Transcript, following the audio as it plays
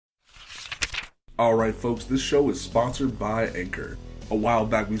Alright folks, this show is sponsored by Anchor. A while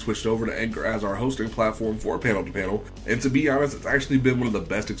back we switched over to Anchor as our hosting platform for Panel to Panel, and to be honest, it's actually been one of the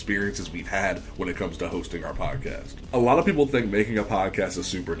best experiences we've had when it comes to hosting our podcast. A lot of people think making a podcast is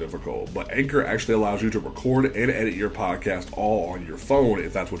super difficult, but Anchor actually allows you to record and edit your podcast all on your phone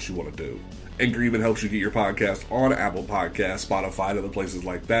if that's what you want to do. Anchor even helps you get your podcast on Apple Podcasts, Spotify, and other places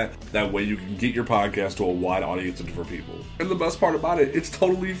like that. That way you can get your podcast to a wide audience of different people. And the best part about it, it's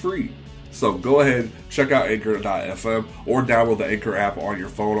totally free. So go ahead, check out Anchor.fm or download the Anchor app on your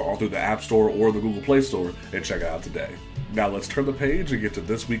phone or through the App Store or the Google Play Store and check it out today. Now let's turn the page and get to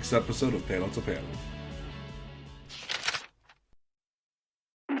this week's episode of Panel to Panel.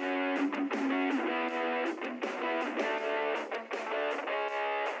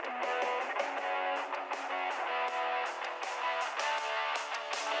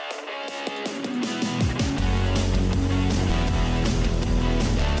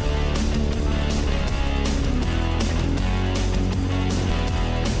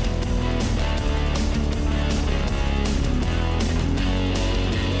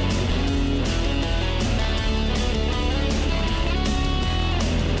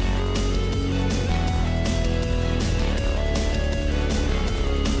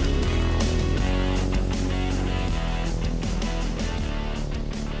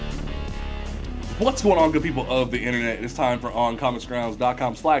 What's going on, good people of the internet? It's time for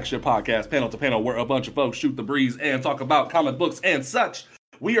OnComicsGrounds.com's flagship podcast, Panel to Panel, where a bunch of folks shoot the breeze and talk about comic books and such.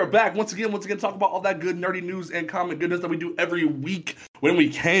 We are back once again to talk about all that good nerdy news and comic goodness that we do every week when we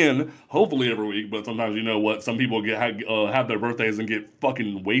can. Hopefully every week, but sometimes you know what? Some people have their birthdays and get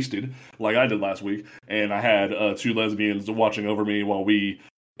fucking wasted, like I did last week. And I had two lesbians watching over me while we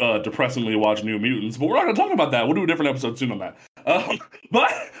depressingly watch New Mutants, but we're not going to talk about that. We'll do a different episode soon on that.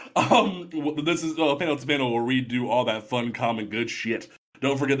 This is Panel to Panel, where we do all that fun, common, good shit.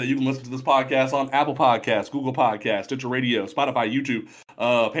 Don't forget that you can listen to this podcast on Apple Podcasts, Google Podcasts, Stitcher Radio, Spotify, YouTube,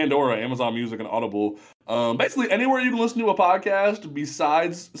 Pandora, Amazon Music, and Audible. Basically anywhere you can listen to a podcast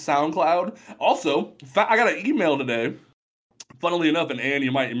besides SoundCloud. Also, I got an email today. Funnily enough, and Anne,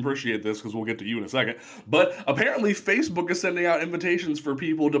 you might appreciate this because we'll get to you in a second, but apparently Facebook is sending out invitations for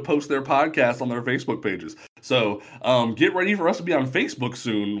people to post their podcasts on their Facebook pages. So get ready for us to be on Facebook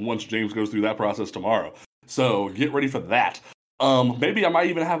soon once James goes through that process tomorrow. So get ready for that. Maybe I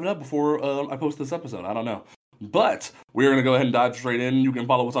might even have it up before I post this episode. I don't know. But we're going to go ahead and dive straight in. You can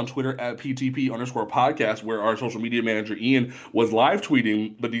follow us on Twitter at PTP_podcast, where our social media manager, Ian, was live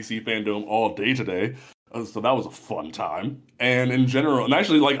tweeting the DC fandom all day today. So that was a fun time. And in general, and I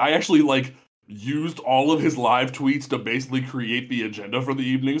actually used all of his live tweets to basically create the agenda for the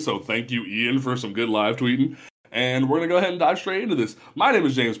evening. So thank you, Ian, for some good live tweeting. And we're going to go ahead and dive straight into this. My name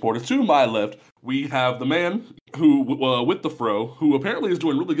is James Portis. To my left, we have the man who, with the fro, who apparently is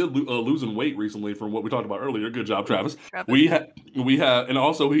doing really good losing weight recently from what we talked about earlier. Good job, Travis. We have, and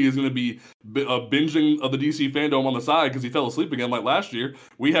also he is going to be binging of the DC fandom on the side because he fell asleep again like last year.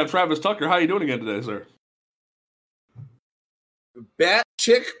 We have Travis Tucker. How are you doing again today, sir? Bat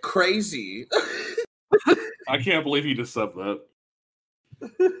chick crazy. I can't believe he just said that.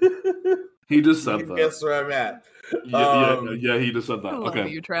 He just said that. Guess where I'm at. Yeah, he just said that. I love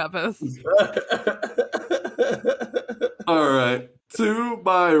you, Travis. All right. To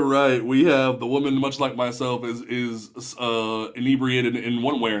my right, we have the woman, much like myself, is inebriated in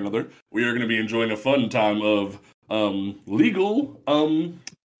one way or another. We are going to be enjoying a fun time of legal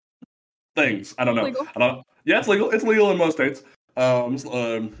things. I don't know. Legal? Yeah, it's legal. It's legal in most states.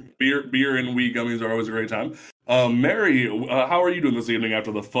 Beer and weed gummies are always a great time. Mary, how are you doing this evening after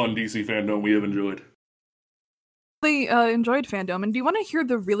the fun DC fandom we have enjoyed? Really enjoyed fandom, and do you want to hear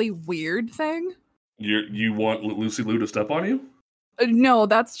the really weird thing? You want Lucy Liu to step on you? No,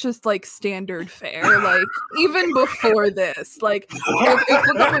 that's just like standard fare. Like even before this, like if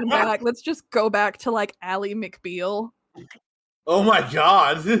we're going back, let's just go back to like Ally McBeal. Oh my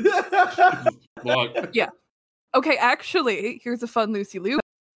god! Yeah. Okay, actually, here's a fun Lucy Liu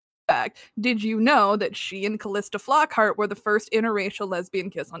fact. Did you know that she and Callista Flockhart were the first interracial lesbian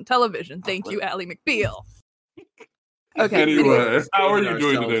kiss on television? Thank you, Ally McBeal. Okay. Anyway, how are you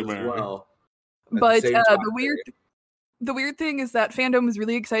doing today, Mary? Well, but the weird thing is that fandom is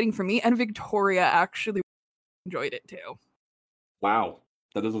really exciting for me, and Victoria actually enjoyed it too. Wow,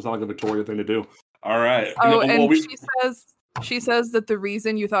 that doesn't sound like a Victoria thing to do. All right. Oh, she says that the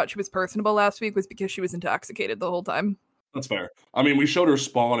reason you thought she was personable last week was because she was intoxicated the whole time. That's fair. I mean, we showed her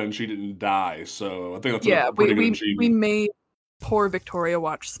Spawn and she didn't die, so I think that's a pretty good achievement. We made poor Victoria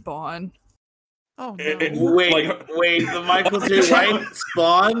watch Spawn. Oh no! Wait, the Michael J. White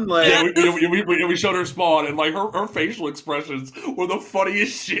Spawn? Like, yeah, we showed her Spawn, and like her facial expressions were the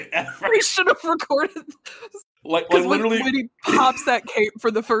funniest shit ever. We should have recorded. Like literally, when he pops that cape for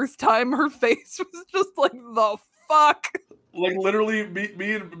the first time, her face was just like, the fuck. Like literally,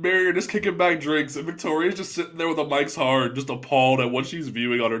 me and Mary are just kicking back drinks, and Victoria's just sitting there with the mics hard, just appalled at what she's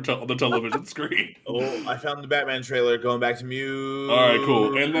viewing on her on the television screen. Oh, I found the Batman trailer. Going back to Mute. All right,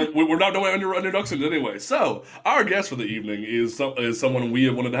 cool. And then we're not doing introductions anyway. So our guest for the evening is someone we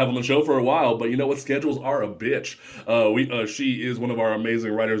have wanted to have on the show for a while, but you know what? Schedules are a bitch. She is one of our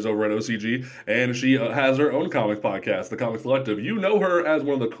amazing writers over at OCG, and she has her own comics podcast, The Comics Collective. You know her as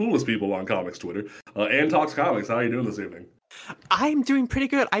one of the coolest people on comics Twitter, and talks comics. How are you doing this evening? I'm doing pretty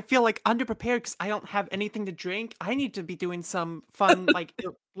good. I feel like underprepared because I don't have anything to drink. I need to be doing some fun, like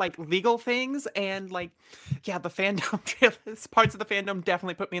legal things, and the fandom trailers, parts of the fandom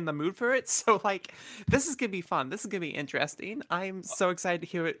definitely put me in the mood for it. So this is gonna be fun. This is gonna be interesting. I'm so excited to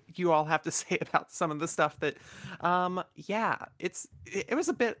hear what you all have to say about some of the stuff that, it was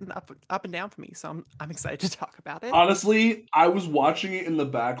a bit up and down for me. So I'm excited to talk about it. Honestly, I was watching it in the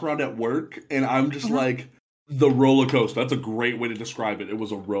background at work, and I'm just like. The roller coaster. That's a great way to describe it. It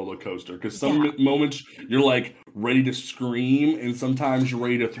was a roller coaster because some moments you're like ready to scream, and sometimes you're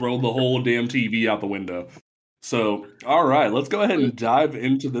ready to throw the whole damn TV out the window. So, all right, let's go ahead and dive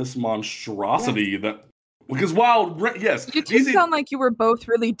into this monstrosity because you two sound like you were both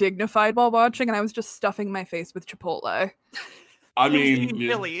really dignified while watching, and I was just stuffing my face with Chipotle. I mean,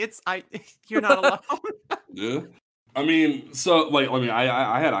 really, you're not alone. Yeah. I mean, so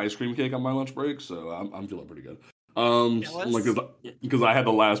I had ice cream cake on my lunch break, so I'm feeling pretty good. Because I had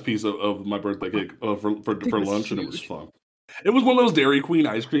the last piece of my birthday cake for lunch, and it was fun. It was one of those Dairy Queen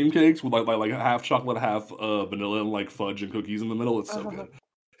ice cream cakes with like half chocolate, half vanilla, and like fudge and cookies in the middle. It's so good.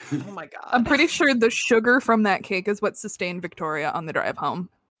 Oh my god! I'm pretty sure the sugar from that cake is what sustained Victoria on the drive home.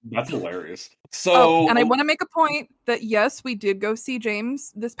 That's hilarious. So, and I want to make a point that yes, we did go see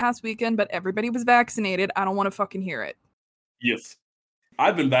James this past weekend, but everybody was vaccinated. I don't want to fucking hear it. Yes.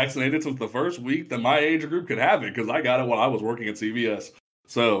 I've been vaccinated since the first week that my age group could have it because I got it while I was working at CVS.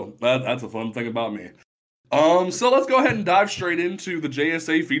 So that's a fun thing about me. So let's go ahead and dive straight into the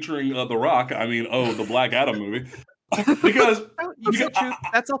JSA featuring The Rock. I mean, the Black Adam movie. because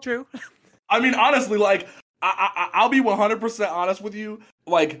that's all true. I mean, honestly, I'll be 100% honest with you.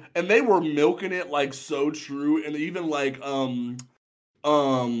 And they were milking it so true, and even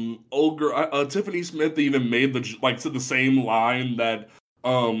Tiffany Smith even made said the same line that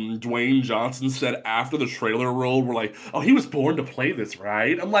Dwayne Johnson said after the trailer rolled. We're like, oh, he was born to play this,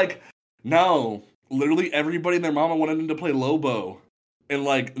 right? I'm like, no, literally everybody and their mama wanted him to play Lobo, and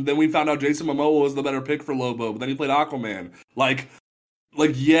then we found out Jason Momoa was the better pick for Lobo, but then he played Aquaman.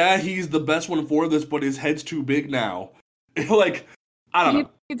 Yeah, he's the best one for this, but his head's too big now. I don't know.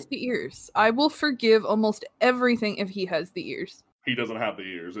 He needs the ears. I will forgive almost everything if he has the ears. He doesn't have the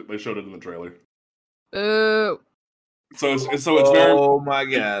ears. They showed it in the trailer. Oh. So it's very. Oh my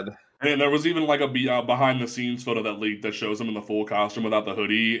god! And there was even a behind the scenes photo that leaked that shows him in the full costume without the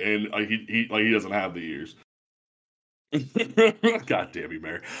hoodie, and he doesn't have the ears. God damn you,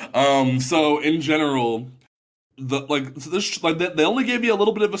 Mary. So in general. They only gave you a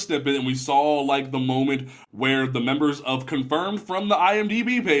little bit of a snippet, and we saw the moment where the members of confirmed from the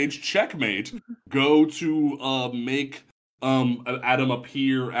IMDb page Checkmate go to make Adam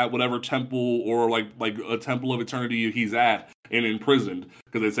appear at whatever temple or a temple of eternity he's at and imprisoned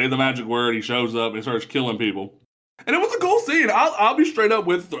because they say the magic word. He shows up and starts killing people. And it was a cool scene. I'll be straight up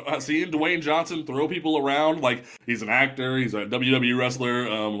with seeing Dwayne Johnson throw people around. He's an actor. He's a WWE wrestler.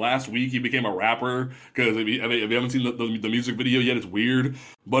 Last week, he became a rapper. Because if you haven't seen the music video yet, it's weird.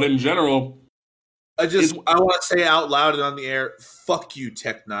 But in general... I want to say out loud and on the air, fuck you,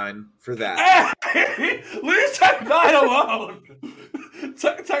 Tech9, for that. Hey, leave Tech9 alone.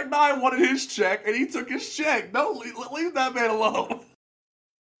 Tech9 wanted his check, and he took his check. No, leave that man alone.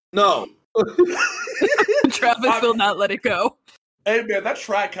 No. Travis will not let it go. Hey man, that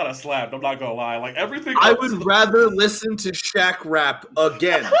track kind of slapped. I'm not gonna lie. Everything. I would rather listen to Shaq rap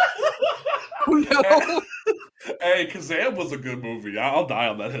again. No. Hey, Kazam was a good movie. I'll die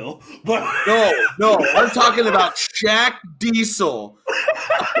on that hill. But no, I'm talking about Shaq Diesel.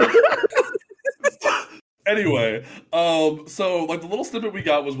 Anyway, so the little snippet we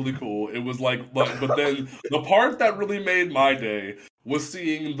got was really cool. It was but then the part that really made my day was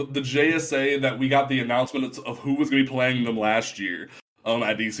seeing the JSA that we got the announcement of who was going to be playing them last year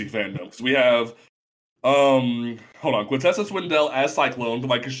at DC Fandom. So we have Hold on. Quintessa Swindell as Cyclone,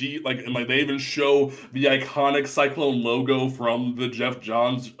 like and like they even show the iconic Cyclone logo from the Jeff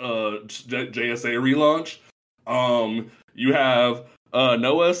Johns JSA relaunch. You have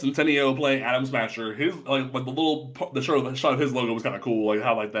Noah Centineo playing Adam Smasher. His like the shot of his logo was kind of cool. Like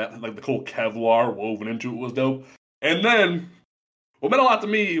how like that like the cool Kevlar woven into it was dope. And then what meant a lot to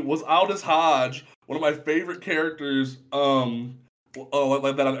me was Aldous Hodge, one of my favorite characters.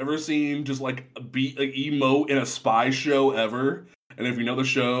 Like that I've ever seen, just like be like emote in a spy show ever. And if you know the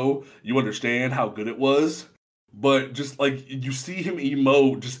show, you understand how good it was. But just like you see him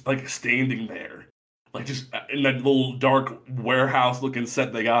emote, just like standing there, like just in that little dark warehouse looking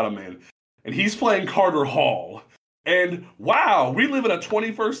set they got him in, and he's playing Carter Hall. And wow, we live in a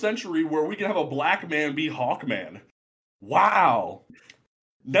 21st century where we can have a black man be Hawkman. Wow,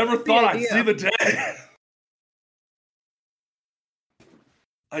 never thought I'd see the day.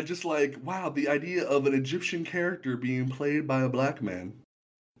 I just like, wow, the idea of an Egyptian character being played by a black man.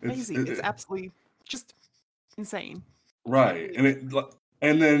 It's absolutely just insane. Right.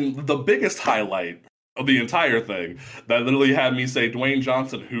 And then the biggest highlight of the entire thing that literally had me say, Dwayne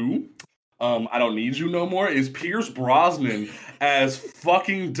Johnson, who? I don't need you no more, is Pierce Brosnan as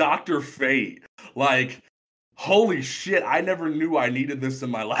fucking Dr. Fate. Like, holy shit, I never knew I needed this in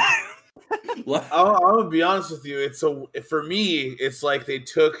my life. I'm gonna be honest with you. For me, it's like they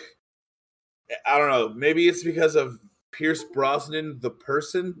took. I don't know. Maybe it's because of Pierce Brosnan, the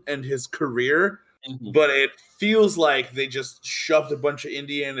person, and his career, but it feels like they just shoved a bunch of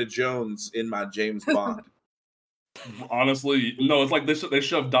Indiana Jones in my James Bond. Honestly, no. It's like they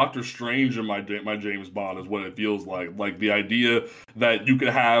shoved Doctor Strange in my James Bond is what it feels like. Like the idea that you could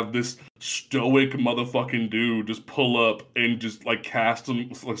have this stoic motherfucking dude just pull up and just like cast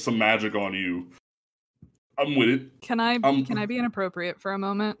some magic on you. I'm with it. Can I be inappropriate for a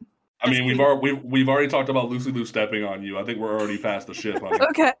moment? I mean, we've already talked about Lucy Liu stepping on you. I think we're already past the ship.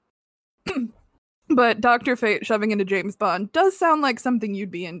 Okay. But Dr. Fate shoving into James Bond does sound like something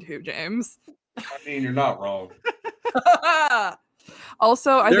you'd be into, James. I mean, you're not wrong.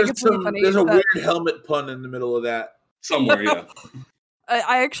 Also, I think it's really funny. There's a weird helmet pun in the middle of that. Somewhere, yeah.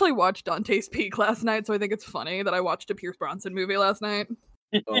 I actually watched Dante's Peak last night, so I think it's funny that I watched a Pierce Brosnan movie last night.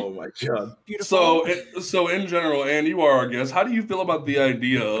 Oh my god. Beautiful. So in general, and you are our guest, how do you feel about the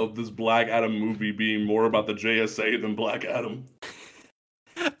idea of this Black Adam movie being more about the JSA than Black Adam?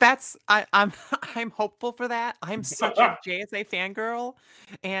 I'm hopeful for that. I'm such a JSA fangirl,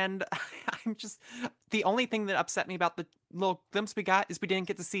 and I'm just the only thing that upset me about the little glimpse we got is we didn't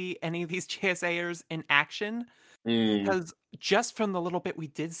get to see any of these JSAers in action. Because just from the little bit we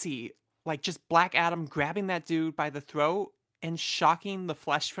did see, like just Black Adam grabbing that dude by the throat and shocking the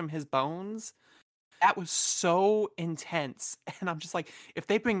flesh from his bones, that was so intense. And I'm just like, if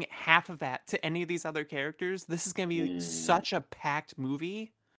they bring half of that to any of these other characters, this is going to be such a packed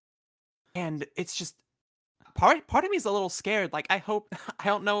movie. And it's just, part of me is a little scared. Like, I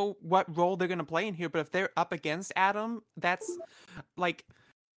don't know what role they're going to play in here, but if they're up against Adam, that's like,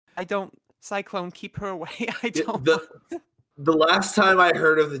 Cyclone, keep her away. I don't know. The last time I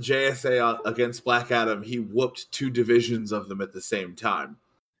heard of the JSA against Black Adam, he whooped 2 divisions of them at the same time.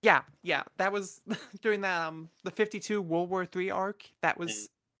 Yeah, that was during the 52 World War III arc. That was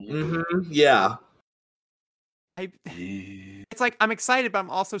yeah. It's like I'm excited, but I'm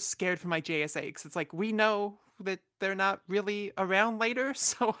also scared for my JSA because it's like we know that they're not really around later,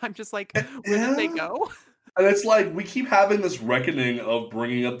 so I'm just like, where did they go? And it's like we keep having this reckoning of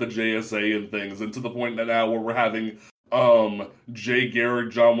bringing up the JSA and things, and to the point that now where we're having Jay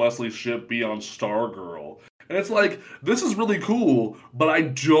Garrick, John Wesley Shipp be on Stargirl. And it's like, this is really cool, but I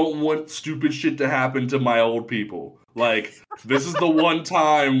don't want stupid shit to happen to my old people. Like, this is the one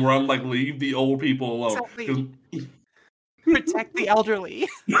time where I'm like, leave the old people alone. Protect the elderly.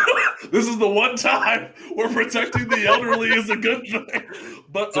 This is the one time where protecting the elderly is a good thing.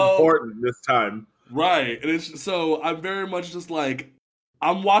 But it's important this time. Right. And so I'm very much just like,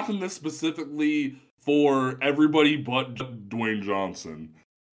 I'm watching this specifically for everybody but Dwayne Johnson.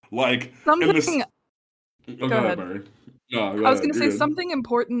 Like, something. Go ahead, Mary. No, I was going to say something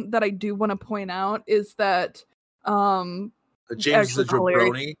important that I do want to point out is that James the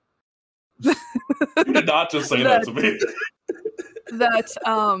Jabroni. You did not just say that to me. That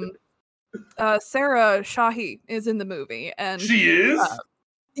Sarah Shahi is in the movie, and she is.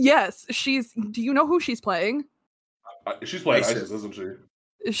 Yes, she's. Do you know who she's playing? She's playing Isis, isn't she?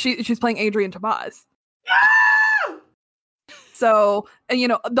 She's playing Adrian Tabaz. So, and you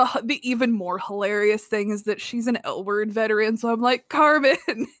know, the even more hilarious thing is that she's an L Word veteran. So I'm like, Carmen,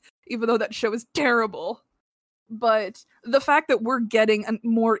 even though that show is terrible. but the fact that we're getting a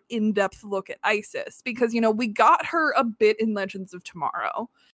more in-depth look at Isis, because, we got her a bit in Legends of Tomorrow,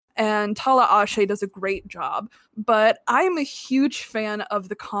 and Tala Ashe does a great job, but I'm a huge fan of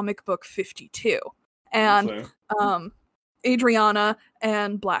the comic book 52. And Adriana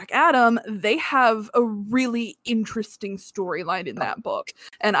and Black Adam, they have a really interesting storyline in that book.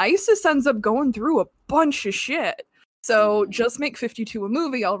 And Isis ends up going through a bunch of shit. So just make 52 a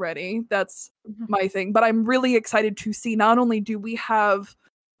movie already. That's my thing. But I'm really excited to see, not only do we have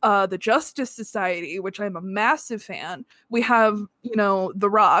the Justice Society, which I'm a massive fan, we have, The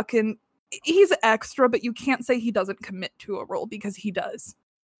Rock, and he's extra, but you can't say he doesn't commit to a role, because he does.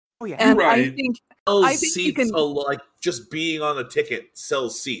 Oh yeah, and right. I think seats he can, like just being on the ticket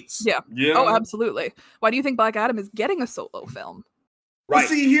sells seats. Yeah. Yeah. Oh, absolutely. Why do you think Black Adam is getting a solo film? Right. Well,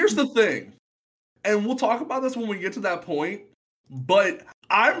 see, here's the thing, and we'll talk about this when we get to that point, but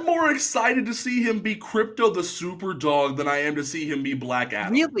I'm more excited to see him be Crypto the Super Dog than I am to see him be Black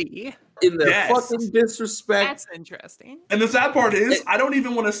Adam. Really? In the fucking disrespect. That's interesting. And the sad part is, I don't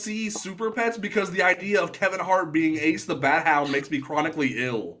even want to see Super Pets, because the idea of Kevin Hart being Ace the Bat Hound makes me chronically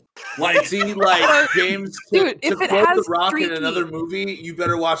ill. Like, see, like, James, dude, to quote The Rock in another movie, you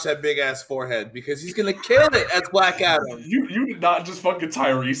better watch that big ass forehead, because he's gonna kill it as Black Adam. You did not just fucking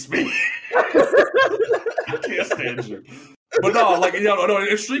Tyrese me. I can't stand you. But no, like, no,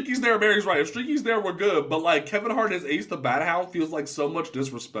 if Streaky's there, Mary's right. If Streaky's there, we're good. But like, Kevin Hart as Ace the Bat Hound feels like so much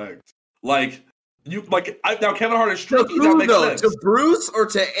disrespect. Like, now Kevin Hart is Streaky, that makes sense. To Bruce or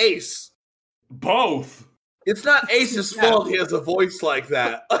to Ace? Both. It's not Ace's fault he has a voice like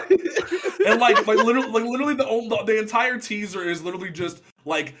that. And literally the entire teaser is literally just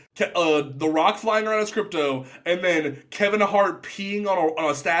like The Rock flying around as Crypto, and then Kevin Hart peeing on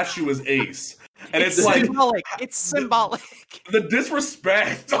a statue as Ace. And it's like symbolic. It's symbolic. The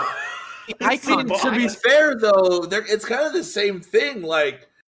disrespect. To be fair though, it's kind of the same thing. Like,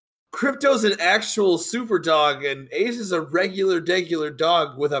 Crypto's an actual super dog, and Ace is a regular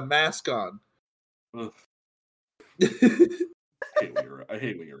dog with a mask on. I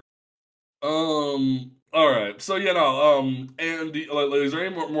hate when you're all right. So and is there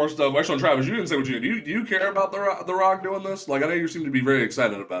any more stuff? Actually, Travis, you didn't say what you did. Do you care about the Rock doing this? Like, I know you seem to be very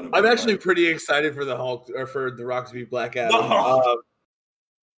excited about it. I'm actually pretty excited for the Hulk, or for the Rock to be Black Adam.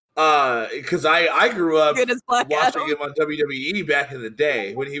 Because I grew up watching him on WWE back in the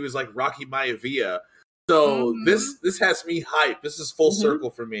day when he was like Rocky Maivia. So this has me hyped. This is full circle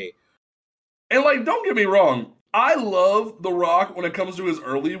for me. And like, don't get me wrong, I love The Rock when it comes to his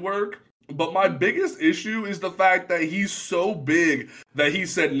early work, but my biggest issue is the fact that he's so big that he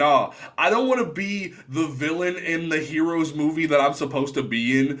said, nah, I don't want to be the villain in the Heroes movie that I'm supposed to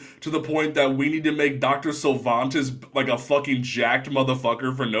be in, to the point that we need to make Dr. Sylvantis like a fucking jacked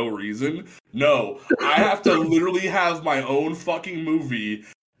motherfucker for no reason. No, I have to literally have my own fucking movie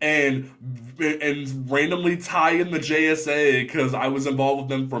and randomly tie in the JSA because I was involved with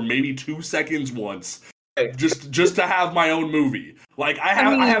them for maybe 2 seconds once. Just to have my own movie. Like, I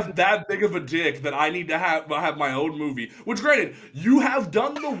have that big of a dick that I need to have my own movie. Which, granted, you have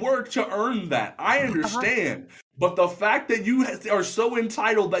done the work to earn that. I understand. But the fact that you are so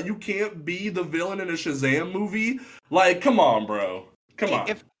entitled that you can't be the villain in a Shazam movie, like, come on, bro. Come on.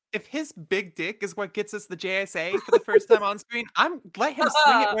 If his big dick is what gets us the JSA for the first time on screen, let him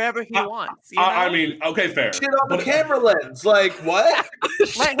swing it wherever he wants. You know? I mean, okay, fair. Shit on the camera lens. Like, what?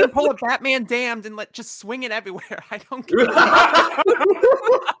 Let him pull a Batman Damned and just swing it everywhere. I don't care.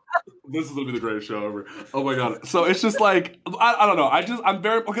 This is gonna be the greatest show ever. Oh my god. So it's just like, I don't know. I'm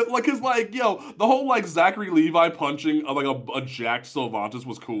very, cause like, yo, the whole like Zachary Levi punching like a jacked Sylvantis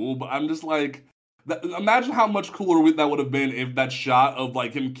was cool, but I'm just like, imagine how much cooler that would have been if that shot of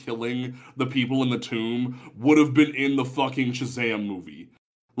like him killing the people in the tomb would have been in the fucking Shazam movie.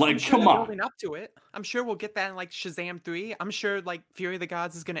 Like, come on. Building up to it. I'm sure we'll get that in like Shazam 3. I'm sure like Fury of the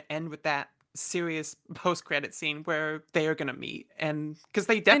Gods is gonna end with that serious post-credit scene where they are gonna meet, and because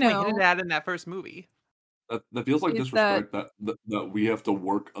they definitely hinted at it in that first movie. That feels like disrespect that we have to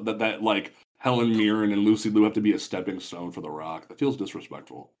work that like Helen Mirren and Lucy Liu have to be a stepping stone for The Rock. That feels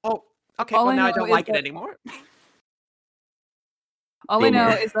disrespectful. Oh. Okay, well, now I don't like it anymore. All I know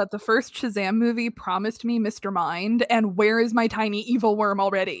is that the first Shazam movie promised me Mr. Mind, and where is my tiny evil worm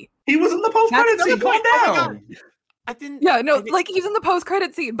already? He was in the post-credit scene. Calm down. I didn't. Yeah, no, like he's in the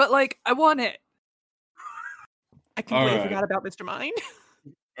post-credit scene, but like I want it. I completely forgot about Mr. Mind.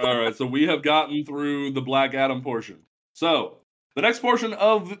 All right, so we have gotten through the Black Adam portion. So the next portion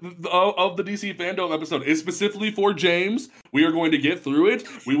of the DC Fandom episode is specifically for James. We are going to get through it.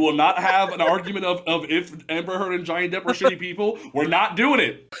 We will not have an argument of if Amber Heard and Johnny Depp are shitty people. We're not doing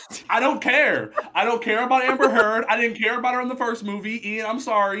it. I don't care. I don't care about Amber Heard. I didn't care about her in the first movie. Ian, I'm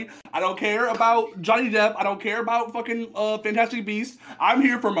sorry. I don't care about Johnny Depp. I don't care about fucking Fantastic Beasts. I'm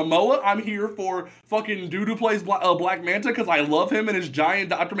here for Momoa. I'm here for fucking dude who plays Black Manta because I love him and his giant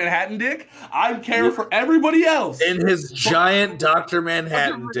Dr. Manhattan dick. I care for everybody else. And his giant Dr.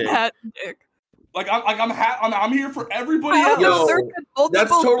 Manhattan dick. Like I'm here for everybody else. Yo, that's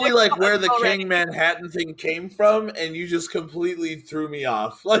totally like where the King Manhattan thing came from, and you just completely threw me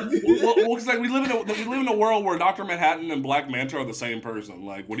off. Like, because like we live in a world where Dr. Manhattan and Black Manta are the same person.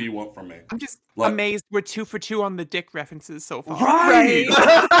 Like, what do you want from me? I'm just amazed we're 2 for 2 on the dick references so far. Right.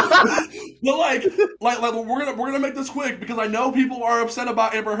 But like we're gonna make this quick because I know people are upset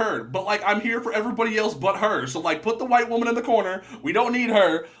about Amber Heard, but like I'm here for everybody else but her. So like put the white woman in the corner. We don't need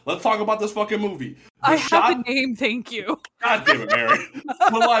her. Let's talk about this fucking movie. I have a name, thank you. God damn it, Mary.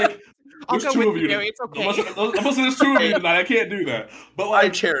 But like, there's two of you. Mary, it's okay. Unless there's 2 of you tonight, I can't do that. But like, I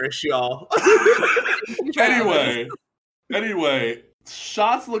cherish y'all. Anyway,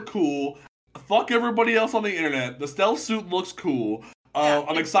 shots look cool. Fuck everybody else on the internet. The stealth suit looks cool.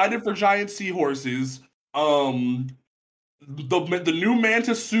 I'm excited for giant seahorses. The new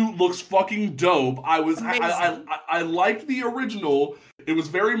Manta suit looks fucking dope. I liked the original. It was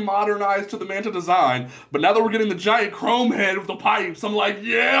very modernized to the Manta design, but now that we're getting the giant chrome head with the pipes, I'm like,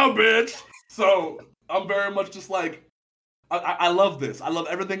 yeah, bitch. So I'm very much just like, I love this. I love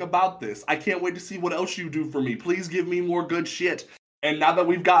everything about this. I can't wait to see what else you do for me. Please give me more good shit. And now that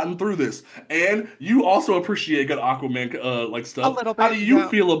we've gotten through this, and you also appreciate good Aquaman like stuff. A little bit, how do you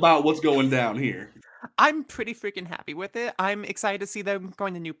feel about what's going down here? I'm pretty freaking happy with it. I'm excited to see them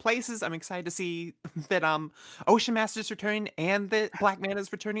going to new places. I'm excited to see that Ocean Master's returning and that Black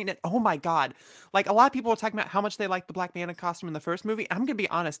Manta's returning. And oh my god, like a lot of people were talking about how much they liked the Black Manta costume in the first movie. I'm gonna be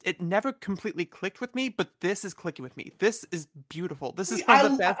honest, it never completely clicked with me, but this is clicking with me. This is beautiful. This is one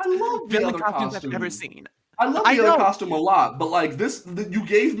of the best villain costumes I've ever seen. I love the other costume a lot, but like this, you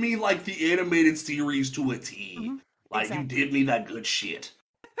gave me like the animated series to a T. Mm-hmm. Like exactly. You did me that good shit.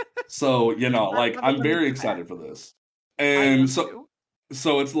 So, you know, like I'm very excited for this. And so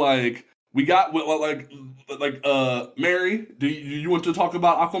it's like we got Mary, do you want to talk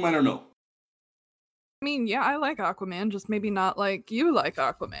about Aquaman or no? I mean, yeah, I like Aquaman, just maybe not like you like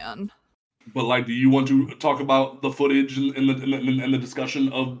Aquaman. But like, do you want to talk about the footage and the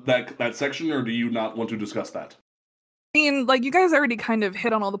discussion of that section, or do you not want to discuss that? I mean, like, you guys already kind of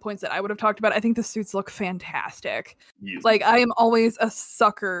hit on all the points that I would have talked about. I think the suits look fantastic. Yes. Like, I am always a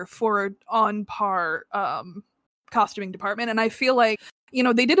sucker for an on-par costuming department, and I feel like, you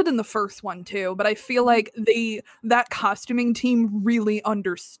know, they did it in the first one too, but I feel like that costuming team really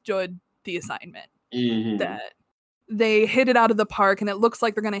understood the assignment. Mm-hmm. That they hit it out of the park, and it looks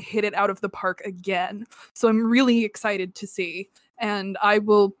like they're going to hit it out of the park again. So I'm really excited to see, and I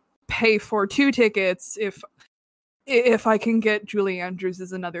will pay for 2 tickets if I can get Julie Andrews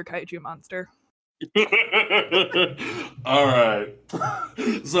as another kaiju monster. All right.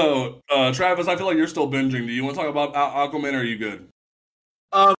 So, Travis, I feel like you're still binging. Do you want to talk about Aquaman, or are you good?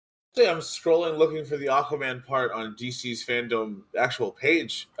 I'm scrolling looking for the Aquaman part on DC's fandom actual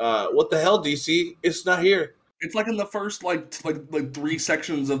page. What the hell, DC? It's not here. It's like in the first like 3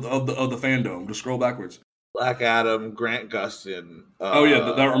 sections of the fandom. Just scroll backwards. Black Adam, Grant Gustin. Oh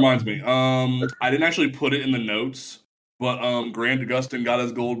yeah, that reminds me. I didn't actually put it in the notes, but Grant Gustin got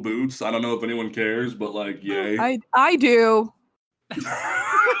his gold boots. I don't know if anyone cares, but like, yay. I do.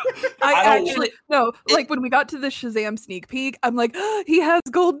 I actually no. Like when we got to the Shazam sneak peek, I'm like, oh, he has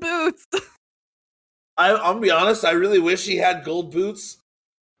gold boots. I'll be honest. I really wish he had gold boots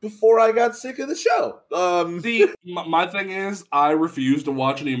before I got sick of the show. See, my thing is, I refuse to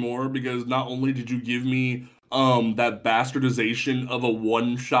watch anymore because not only did you give me that bastardization of a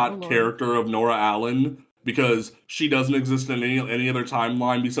one-shot character of Nora Allen, because she doesn't exist in any other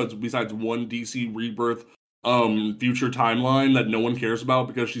timeline besides one DC Rebirth future timeline that no one cares about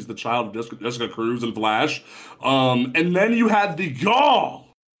because she's the child of Jessica Cruz and Flash. And then you had the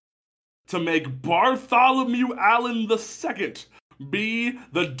gall to make Bartholomew Allen II be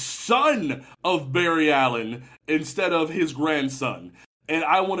the son of Barry Allen instead of his grandson. And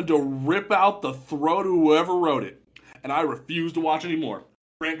I wanted to rip out the throat of whoever wrote it. And I refuse to watch anymore.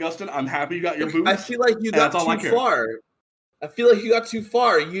 Grant Gustin, I'm happy you got your boots. I feel like you got too far. I feel like you got too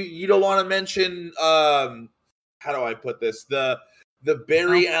far. You don't want to mention how do I put this? The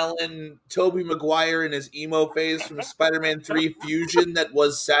Barry Allen, Tobey Maguire in his emo phase from Spider-Man 3 Fusion that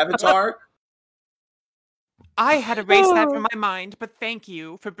was Savitar. I had erased that from my mind, but thank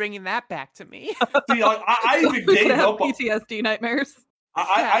you for bringing that back to me. See, like, I even gave up on PTSD nightmares.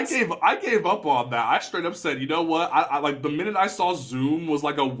 I gave up on that. I straight up said, you know what? I like the minute I saw Zoom was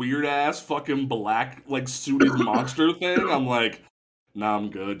like a weird ass fucking black like suited monster thing. I'm like, nah, I'm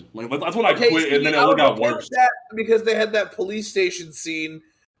good. Like that's when I quit, and then it only got worse. Because they had that police station scene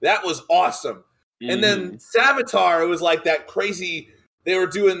that was awesome, and then Savitar, it was like that crazy. They were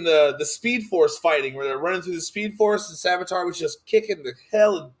doing the Speed Force fighting where they're running through the Speed Force, and Savitar was just kicking the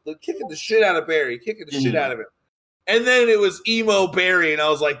shit out of Barry, shit out of him. And then it was emo Barry, and I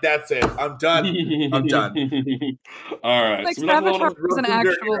was like, "That's it. I'm done. I'm done." All right. Like Savitar was an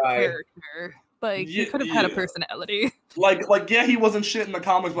actual character. Like he could have had a personality. Like yeah, he wasn't shit in the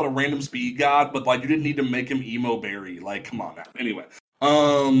comics, but a random speed god. But like, you didn't need to make him emo Barry. Like, come on now. Anyway,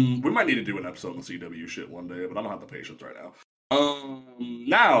 we might need to do an episode on the CW shit one day, but I don't have the patience right now.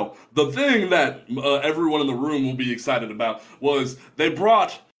 Now the thing that everyone in the room will be excited about was they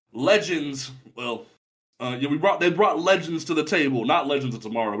brought Legends. Well. They brought Legends to the table. Not Legends of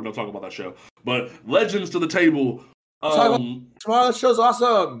Tomorrow. We don't talk about that show, but Legends to the table. Tomorrow's show's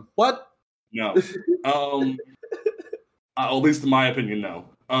awesome. What? No. At least in my opinion, no.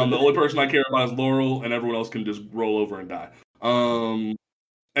 The only person I care about is Laurel, and everyone else can just roll over and die.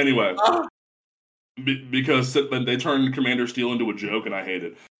 Anyway, because they turned Commander Steel into a joke, and I hate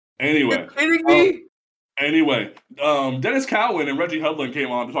it. Anyway, you're kidding me? Anyway, Dennis Cowan and Reggie Hudlin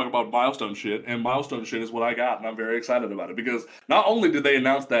came on to talk about Milestone shit, and Milestone shit is what I got, and I'm very excited about it, because not only did they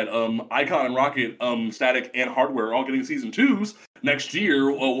announce that Icon and Rocket, Static, and Hardware are all getting Season 2s next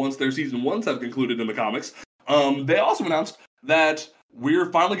year, once their Season 1s have concluded in the comics, they also announced that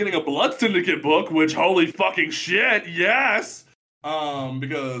we're finally getting a Blood Syndicate book, which, holy fucking shit, yes!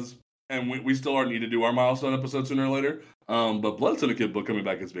 Because, and we still are need to do our Milestone episode sooner or later, but Blood Syndicate book coming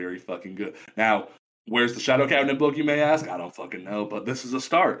back is very fucking good. Now, where's the Shadow Cabinet book, you may ask? I don't fucking know, but this is a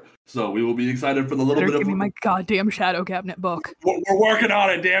start. So we will be excited for the little bit of... Give me my goddamn Shadow Cabinet book. We're working on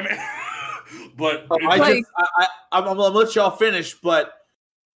it, damn it. But... I'm going to let y'all finish, but...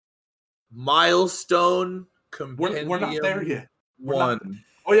 Milestone Compendium... We're not there yet. Oh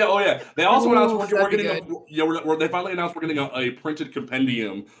yeah. They also announced we're getting they finally announced we're getting a printed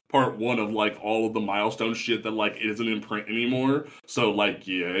compendium, part 1 of, like, all of the Milestone shit that, like, isn't in print anymore. So, like,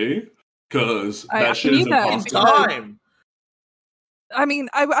 yay. Because that shit is impossible. Time. I mean,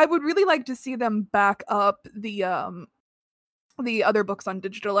 I would really like to see them back up the other books on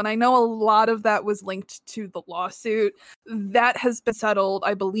digital, and I know a lot of that was linked to the lawsuit. That has been settled,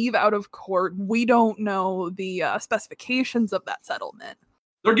 I believe, out of court. We don't know the specifications of that settlement.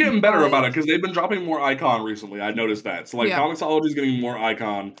 They're getting better about it because they've been dropping more Icon recently. I noticed that. So, like, Comixology is getting more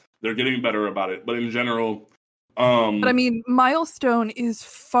Icon. They're getting better about it. But in general... but I mean, Milestone is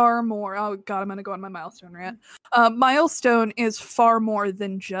far more. Oh god, I'm gonna go on my Milestone rant. Milestone is far more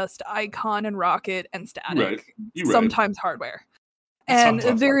than just Icon and Rocket and Static. Right. Sometimes Hardware, and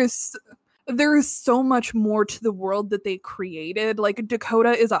there is so much more to the world that they created. Like,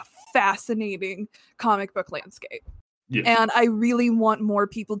 Dakota is a fascinating comic book landscape. Yes. And I really want more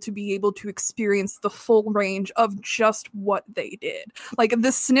people to be able to experience the full range of just what they did. Like,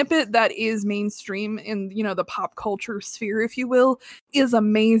 the snippet that is mainstream in, the pop culture sphere, if you will, is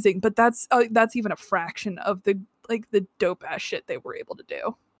amazing. But that's even a fraction of the dope ass shit they were able to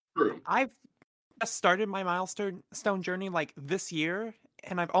do. True. I've just started my Milestone journey like this year,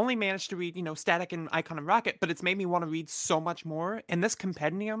 and I've only managed to read, Static and Icon and Rocket, but it's made me want to read so much more. And this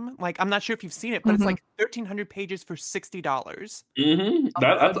compendium, like, I'm not sure if you've seen it, but it's like 1,300 pages for $60. Mm-hmm.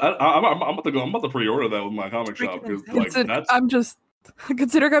 I'm about to pre-order that with my comic shop, because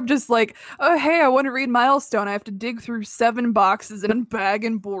considering I'm just like, oh hey, I want to read Milestone. I have to dig through 7 boxes and bag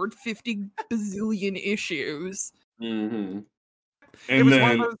and board 50 bazillion issues. Mm-hmm. It was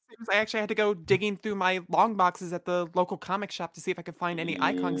one of those things I actually had to go digging through my long boxes at the local comic shop to see if I could find any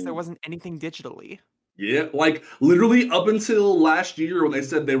icons, because there wasn't anything digitally. Yeah, like, literally up until last year when they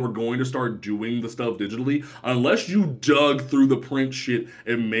said they were going to start doing the stuff digitally, unless you dug through the print shit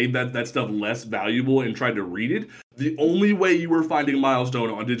and made that stuff less valuable and tried to read it, the only way you were finding Milestone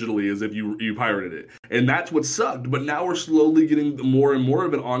on digitally is if you pirated it. And that's what sucked. But now we're slowly getting more and more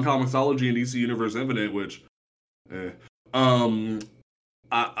of it on Comixology and DC Universe Infinite, which...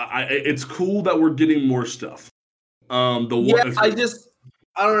 it's cool that we're getting more stuff. I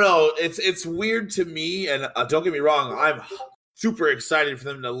don't know. It's weird to me, and don't get me wrong, I'm super excited for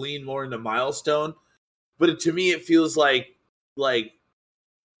them to lean more into Milestone. But to me, it feels like I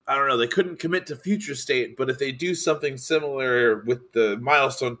don't know. They couldn't commit to Future State, but if they do something similar with the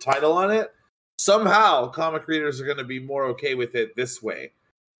Milestone title on it, somehow comic readers are going to be more okay with it this way.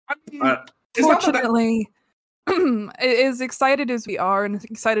 Fortunately. as excited as we are, and as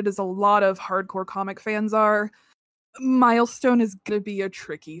excited as a lot of hardcore comic fans are, Milestone is going to be a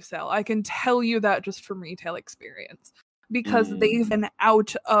tricky sell. I can tell you that just from retail experience. Because they've been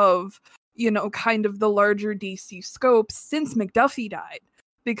out of, kind of the larger DC scope since McDuffie died.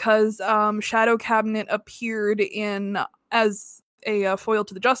 Because Shadow Cabinet appeared as a foil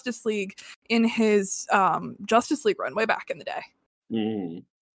to the Justice League in his Justice League run way back in the day. Mm.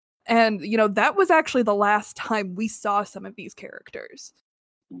 And, that was actually the last time we saw some of these characters.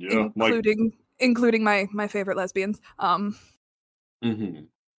 Yeah, including my favorite lesbians. Mm-hmm.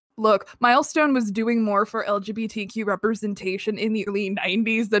 Look, Milestone was doing more for LGBTQ representation in the early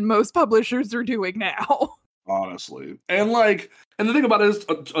 90s than most publishers are doing now. Honestly. And the thing about it is,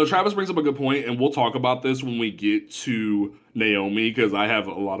 Travis brings up a good point, and we'll talk about this when we get to Naomi, because I have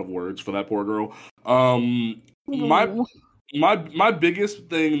a lot of words for that poor girl. My biggest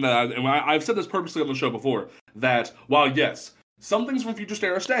thing I've said this purposely on the show before, that while yes, some things from Future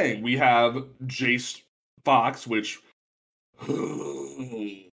State are staying. We have Jace Fox, which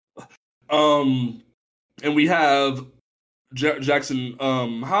and we have Jackson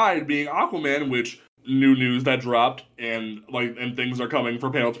Hyde being Aquaman, which new news that dropped, and things are coming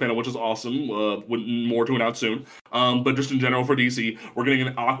for panel to panel, which is awesome. With more to announce soon. But just in general for DC, we're getting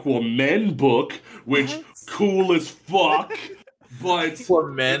an Aquaman book, which cool as fuck. But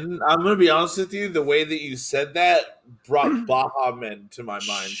Aquaman, I'm gonna be honest with you, the way that you said that brought Baha Men to my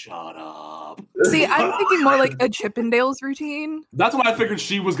mind. Shut up. See, I'm thinking more like a Chippendales routine. That's what I figured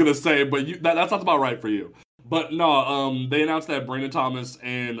she was gonna say, but that sounds about right for you. But no, they announced that Brandon Thomas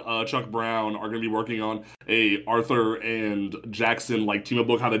and Chuck Brown are gonna be working on a Arthur and Jackson team up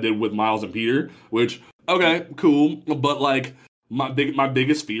book, how they did with Miles and Peter. Which, okay, cool, but my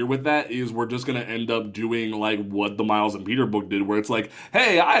biggest fear with that is we're just gonna end up doing what the Miles and Peter book did, where it's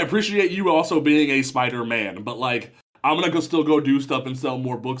hey, I appreciate you also being a Spider-Man, but I'm gonna still go do stuff and sell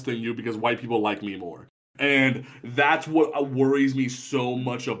more books than you because white people like me more. And that's what worries me so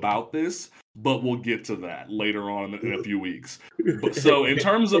much about this. But we'll get to that later on in a few weeks. So in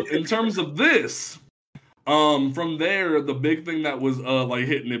terms of this, from there, the big thing that was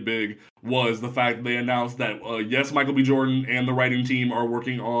hitting it big was the fact that they announced that yes, Michael B. Jordan and the writing team are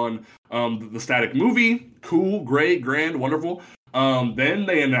working on the Static movie. Cool, great, grand, wonderful. Then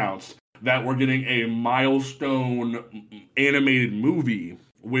they announced that we're getting a Milestone animated movie,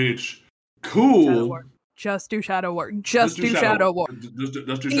 which cool. Just do Shadow War. Just do Shadow War. Just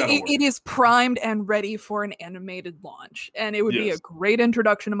do Shadow War. It is primed and ready for an animated launch, and it would be a great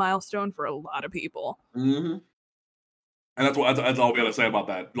introduction to Milestone for a lot of people. Mm-hmm. And that's all we gotta say about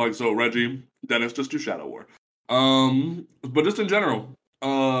that. So Reggie, Dennis, just do Shadow War. But just in general,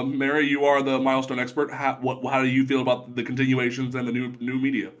 Mary, you are the Milestone expert. How do you feel about the continuations and the new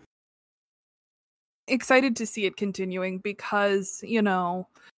media? Excited to see it continuing because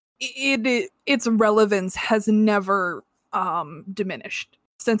its relevance has never diminished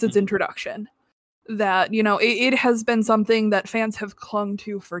since its introduction. That, it has been something that fans have clung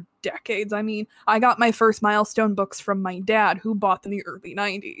to for decades. I mean, I got my first Milestone books from my dad, who bought them in the early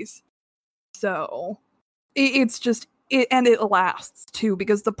 90s. So, it's just, and it lasts, too,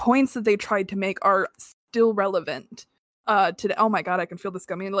 because the points that they tried to make are still relevant today. Oh my god, I can feel this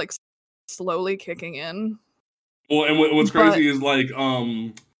coming, slowly kicking in. Well, and what's crazy is,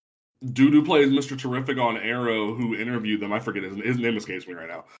 Dudu plays Mr. Terrific on Arrow, who interviewed them. I forget his name escapes me right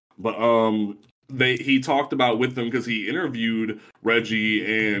now. But he talked about with them, because he interviewed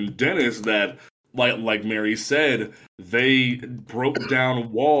Reggie and Dennis, that like Mary said, they broke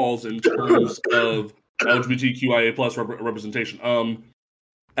down walls in terms of LGBTQIA plus representation.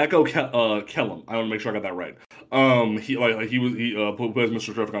 Echo Kellum. I want to make sure I got that right. He plays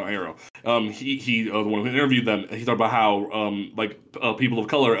Mr. Terrific on Arrow. He the one who interviewed them. He talked about how people of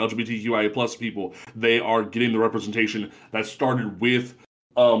color, LGBTQIA plus people, they are getting the representation that started with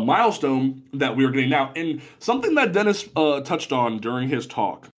Milestone that we are getting now. And something that Dennis touched on during his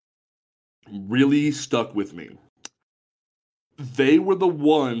talk really stuck with me. They were the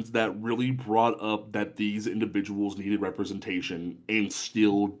ones that really brought up that these individuals needed representation, and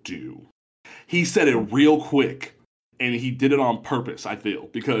still do. He said it real quick, and he did it on purpose, I feel,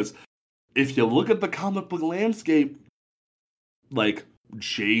 because if you look at the comic book landscape,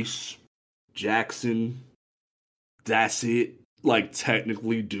 Jace, Jackson, that's it.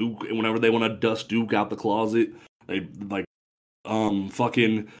 Technically Duke, and whenever they want to dust Duke out the closet, they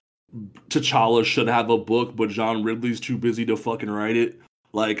fucking T'Challa should have a book, but John Ridley's too busy to fucking write it.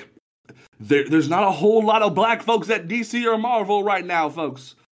 There's not a whole lot of black folks at DC or Marvel right now,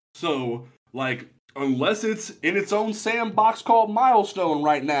 folks. So, unless it's in its own sandbox called Milestone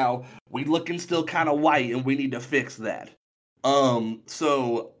right now, we looking still kind of white, and we need to fix that.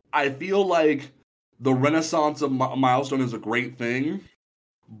 So I feel like the renaissance of Milestone is a great thing,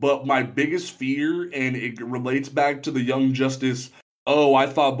 but my biggest fear, and it relates back to the Young Justice, oh, I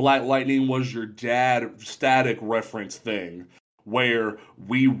thought Black Lightning was your dad static reference thing, where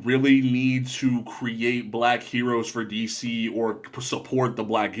we really need to create black heroes for DC or support the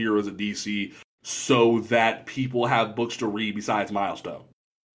black heroes at DC so that people have books to read besides Milestone.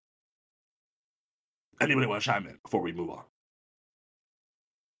 Anybody want to chime in before we move on?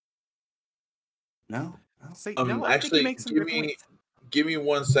 No? So, no, I think you make some good points. Give me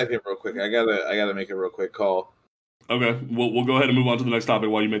 1 second real quick. I gotta make a real quick call. Okay, we'll go ahead and move on to the next topic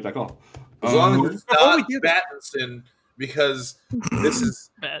while you make that call. As long as it's not Battinson, because this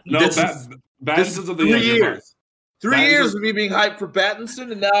is Battinson's of the 3 years. 3 years of me being hyped for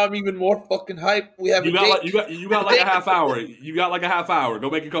Battinson, and now I'm even more fucking hyped. We have you got like a half hour. You got like a half hour. Go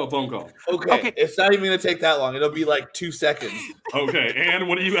make a phone call. Okay. It's not even gonna take that long. It'll be like 2 seconds. Okay, and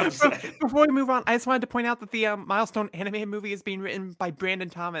what do you have to say? Before we move on, I just wanted to point out that the Milestone animated movie is being written by Brandon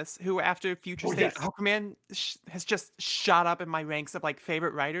Thomas, who after Future State Aquaman has just shot up in my ranks of like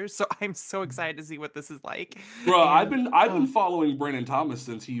favorite writers. So I'm so excited to see what this is like. Bro, I've been following Brandon Thomas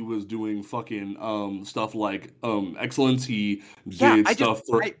since he was doing fucking stuff like Excellence. He did stuff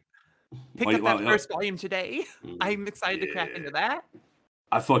for. I picked up that first volume today. I'm excited to crack into that.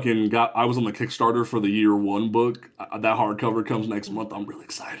 I was on the Kickstarter for the year 1 book. That hardcover comes next month. I'm really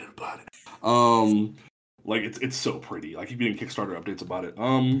excited about it. Like it's so pretty. I keep getting Kickstarter updates about it.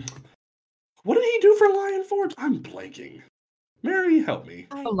 What did he do for Lion Forge? I'm blanking. Mary, help me.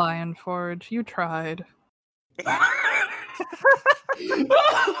 Lion Forge, you tried.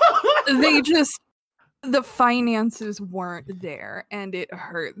 The finances weren't there, and it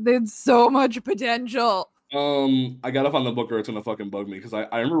hurt. There's so much potential. I gotta find the book or it's gonna fucking bug me, because I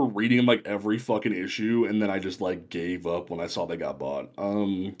remember reading like every fucking issue, and then I just like gave up when I saw they got bought.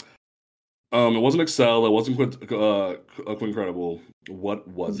 It wasn't Excel, it wasn't Quincredible. What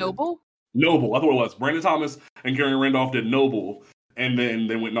was Noble? Noble, that's what it was. Brandon Thomas and Karen Randolph did Noble, and then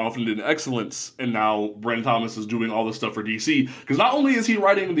they went off and did Excellence, and now Brandon Thomas is doing all this stuff for DC. Because not only is he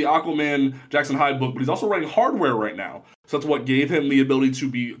writing the Aquaman Jackson Hyde book, but he's also writing Hardware right now. So that's what gave him the ability to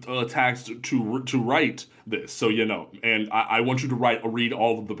be taxed to write this. So, and I want you to read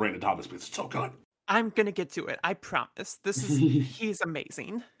all of the Brandon Thomas bits. It's so good. I'm going to get to it. I promise. He's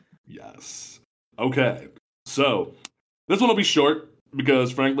amazing. Yes. Okay. So, this one will be short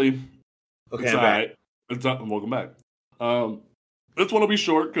because, frankly, it's all right. Welcome back. This one will be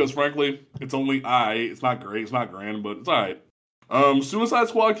short because, frankly, it's only it's not great, it's not grand, but it's all right. Suicide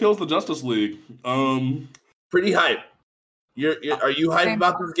Squad kills the Justice League. Pretty hype. Are you hyped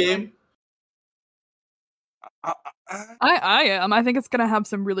about this game? I am. I think it's gonna have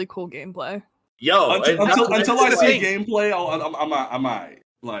some really cool gameplay. Until I see gameplay, I'm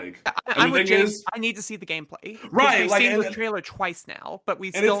like. I'm with James. I need to see the gameplay. Right, we've seen the trailer twice now, but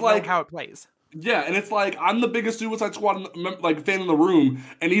we still know how it plays. Yeah, and it's like I'm the biggest Suicide Squad fan in the room,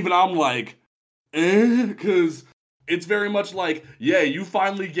 and even I'm like, because it's very much like, yeah, you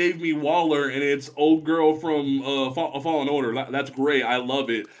finally gave me Waller, and it's old girl from Fallen Order. That's great. I love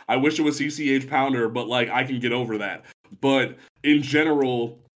it. I wish it was CCH Pounder, but like I can get over that. But in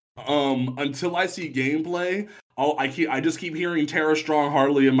general, until I see gameplay, I just keep hearing Tara Strong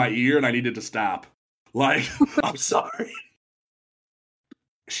Harley in my ear, and I need it to stop. Like, I'm sorry.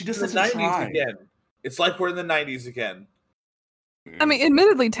 She just doesn't try. Again. It's like we're in the 90s again. I mean,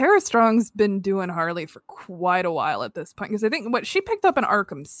 admittedly, Tara Strong's been doing Harley for quite a while at this point, because I think she picked up in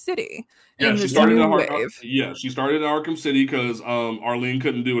Arkham City. Yeah, she started in Arkham City because Arlene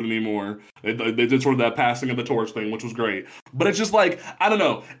couldn't do it anymore. They did sort of that passing of the torch thing, which was great. But it's just like, I don't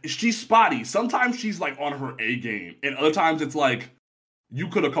know, she's spotty. Sometimes she's like on her A game, and other times it's like you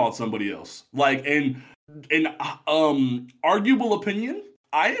could have called somebody else. Like, in arguable opinion,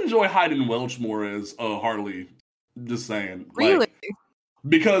 I enjoy Hayden Welch more as Harley. Just saying. Really? Like,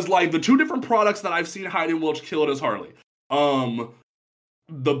 because like the two different products that I've seen Hayden Welch killed as Harley.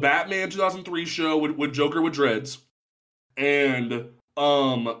 The Batman 2003 show with Joker with dreads, and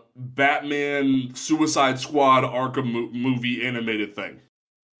Batman Suicide Squad Arkham movie animated thing.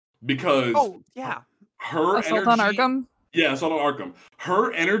 Because her Assault energy on Arkham? Yeah, Assault on Arkham.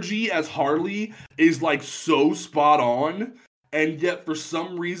 Her energy as Harley is like so spot on. And yet, for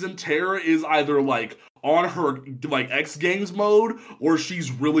some reason, Tara is either, like, on her, like, X Games mode, or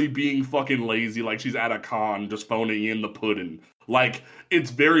she's really being fucking lazy, like she's at a con, just phoning in the pudding. Like,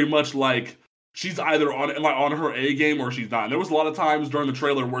 it's very much like, she's either on her A game or she's not. And there was a lot of times during the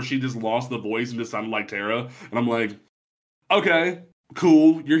trailer where she just lost the voice and just sounded like Tara. And I'm like, okay,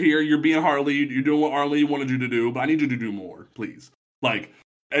 cool, you're here, you're being Harley, you're doing what Harley wanted you to do, but I need you to do more, please. Like,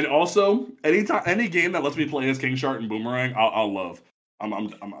 and also, any game that lets me play as King Shark and Boomerang, I'll love.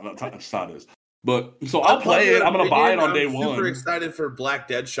 That's how it is. But so I'll play it. I'm gonna buy it on day one. Super excited for Black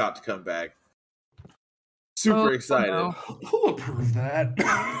Deadshot to come back. Super excited. No. Who approved that?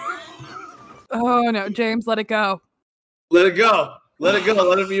 Oh no, James, let it go. Let it go. Let it go.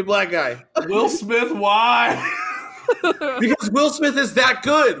 Let him be a black guy. Will Smith, why? Because Will Smith is that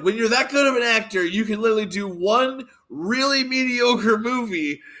good. When you're that good of an actor, you can literally do one really mediocre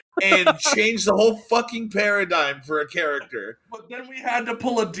movie and change the whole fucking paradigm for a character. But then we had to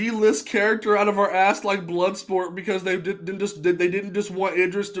pull a D-list character out of our ass like Bloodsport because they didn't just want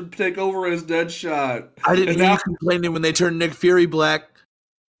Idris to take over as Deadshot. I didn't hear you complaining when they turned Nick Fury black.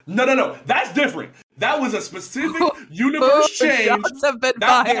 No. That's different. That was a specific universe change. Shots have been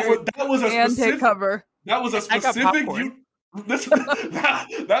fired. That was a and specific take cover. That was a specific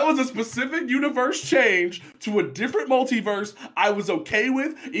that was a specific universe change to a different multiverse. I was okay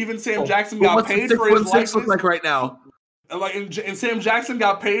with. Even Sam Jackson got paid for his likeness. Look like right now. And Sam Jackson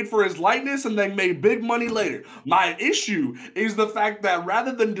got paid for his likeness and they made big money later. My issue is the fact that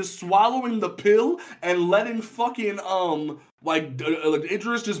rather than just swallowing the pill and letting fucking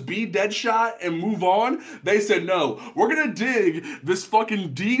Idris just be Deadshot and move on, they said, no, we're gonna dig this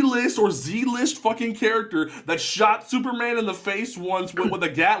fucking D-list or Z-list fucking character that shot Superman in the face once with a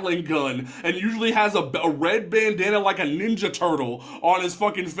Gatling gun and usually has a red bandana like a Ninja Turtle on his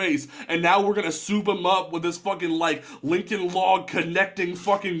fucking face, and now we're gonna soup him up with this fucking like Lincoln Log connecting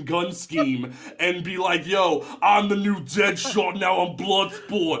fucking gun scheme and be like, yo, I'm the new Deadshot, now I'm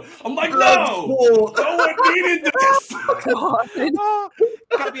Bloodsport. I'm like, no one needed this. Okay,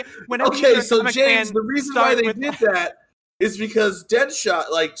 so James, the reason why they did that is because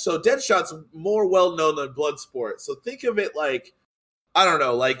Deadshot's more well known than Bloodsport. So think of it like, I don't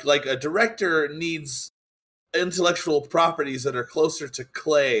know, like a director needs intellectual properties that are closer to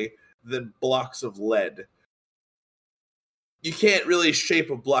clay than blocks of lead. You can't really shape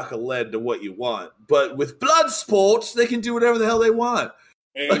a block of lead to what you want, but with Bloodsport, they can do whatever the hell they want.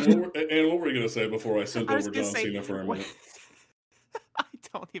 And what were you gonna say before I sent over John Cena for a minute? I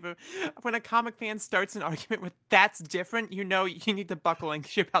don't even. When a comic fan starts an argument with "that's different," you know you need to buckle and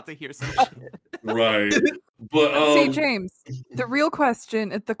you're about to hear some shit. Right. But see, James, the real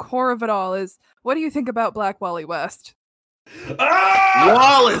question at the core of it all is, what do you think about Black Wally West?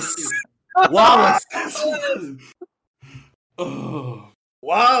 Wallace.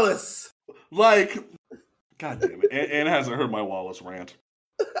 Wallace. Like, God damn it. Anna hasn't heard my Wallace rant.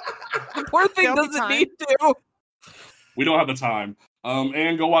 Poor thing doesn't need to. We don't have the time.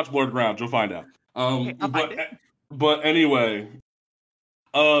 And go watch Blurred Ground. You'll find out. But anyway,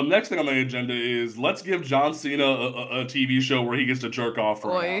 next thing on the agenda is let's give John Cena a TV show where he gets to jerk off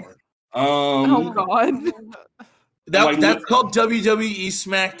for an hour. Oh God. That's called WWE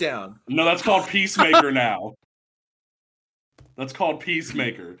SmackDown. No, that's called Peacemaker now. That's called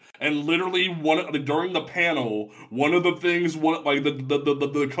Peacemaker. And literally, during the panel, one of the things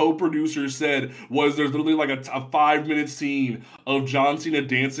the co-producer said was there's literally like a 5-minute scene of John Cena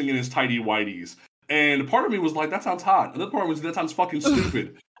dancing in his tighty whities. And part of me was like, that sounds hot. Another part was that sounds fucking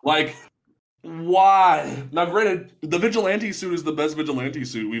stupid. Like, why? Now, granted, the vigilante suit is the best vigilante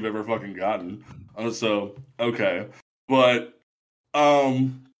suit we've ever fucking gotten. So, okay. But,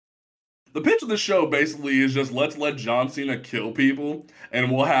 the pitch of the show basically is just let's let John Cena kill people,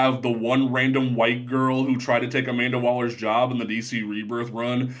 and we'll have the one random white girl who tried to take Amanda Waller's job in the DC Rebirth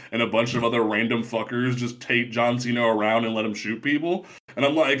run, and a bunch of other random fuckers just take John Cena around and let him shoot people. And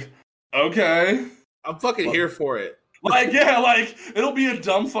I'm like, okay. I'm fucking here for it. Like, yeah, like, it'll be a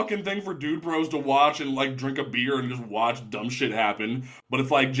dumb fucking thing for dude bros to watch and, like, drink a beer and just watch dumb shit happen. But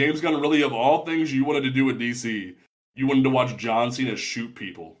it's like, James Gunn, really, of all things you wanted to do at DC, you wanted to watch John Cena shoot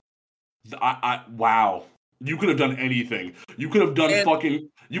people. Wow. You could have done anything. You could have done fucking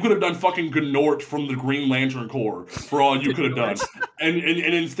Gnort from the Green Lantern Corps for all you could have done. And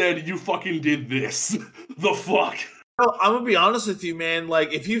instead you fucking did this. The fuck? I'm gonna be honest with you, man.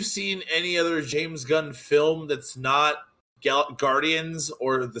 Like, if you've seen any other James Gunn film that's not Guardians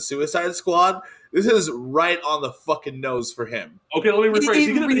or the Suicide Squad, this is right on the fucking nose for him. Okay, let me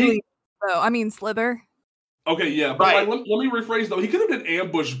rephrase. I mean Slither. Okay, yeah, but right. Let me rephrase though. He could have done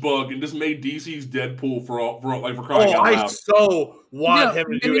Ambush Bug and just made DC's Deadpool for crying out loud. I so want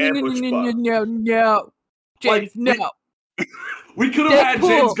him to do Ambush Bug. No, James, no. We could have had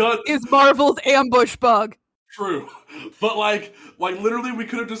James Gunn. Is Marvel's Ambush Bug. True, but like literally, we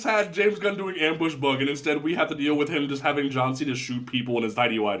could have just had James Gunn doing ambush bug, and instead we have to deal with him just having John Cena shoot people in his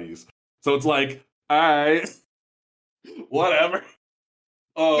tidy whities. So it's like, alright, whatever.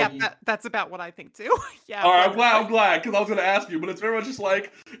 Yeah, that's about what I think too. Yeah. All right, I'm glad, because I was gonna ask you, but it's very much just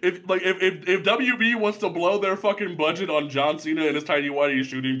like if WB wants to blow their fucking budget on John Cena and his tiny whitey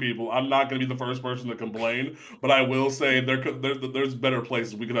shooting people, I'm not gonna be the first person to complain, but I will say there's better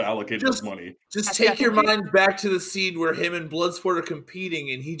places we could have allocated this money. Just take your mind back to the scene where him and Bloodsport are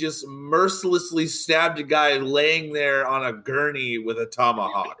competing, and he just mercilessly stabbed a guy laying there on a gurney with a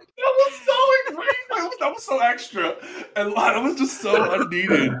tomahawk. That was so great. That was so extra, and that was just so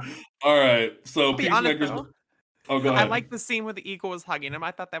unneeded. All right, so Peacemakers. Oh, go ahead. I like the scene where the eagle was hugging him.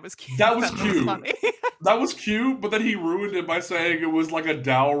 I thought that was cute. That was cute. Funny. That was cute, but then he ruined it by saying it was like a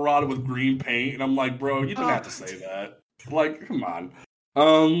dowel rod with green paint, and I'm like, bro, you didn't have to say that. Like, come on.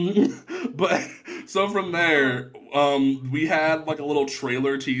 But so from there, we had like a little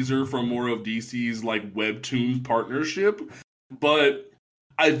trailer teaser from more of DC's like webtoon partnership, but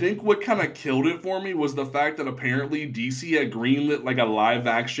I think what kind of killed it for me was the fact that apparently DC had greenlit like a live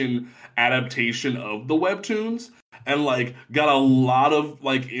action adaptation of the webtoons and like got a lot of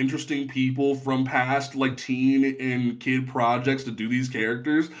like interesting people from past like teen and kid projects to do these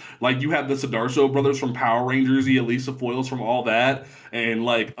characters. Like you have the Sidarso brothers from Power Rangers, the Lisa Foyles from All That, and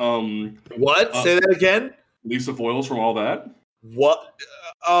like what? Say that again? Lisa Foyles from All That. What?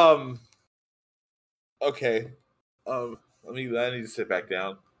 Okay. I need to sit back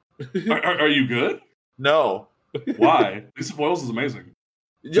down. Are you good? No. Why? Lisa Foyles is amazing.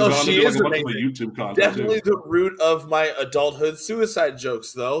 Yo, she is amazing. YouTube content definitely too. The root of my adulthood suicide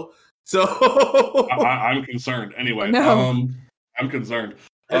jokes, though. So I'm concerned. Anyway, no. I'm concerned.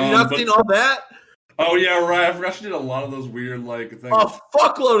 Have you not seen All That? Oh yeah, right. I forgot she did a lot of those weird like things. A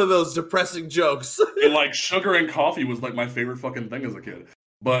fuckload of those depressing jokes. And like sugar and coffee was like my favorite fucking thing as a kid.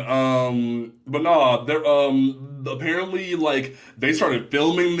 But no, they're apparently like they started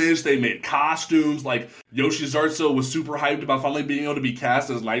filming this. They made costumes. Like Yoshi Zarzo was super hyped about finally being able to be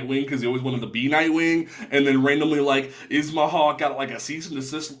cast as Nightwing because he always wanted to be Nightwing. And then randomly, like Isma Hawk got like a cease and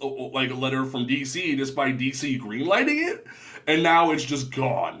desist like letter from DC just by DC greenlighting it, and now it's just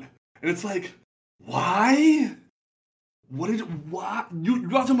gone. And it's like, why? What? You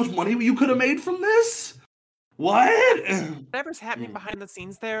got so much money you could have made from this? What? Whatever's happening behind the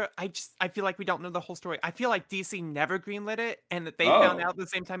scenes there, I feel like we don't know the whole story. I feel like DC never greenlit it, and that they found out at the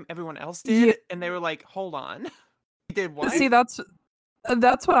same time everyone else did, and they were like, "Hold on, we did what?" See, that's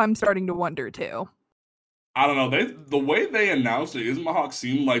what I'm starting to wonder too. I don't know. The way they announced it, Isma Hawk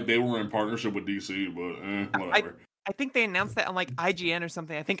seemed like they were in partnership with DC, but whatever. I think they announced that on like IGN or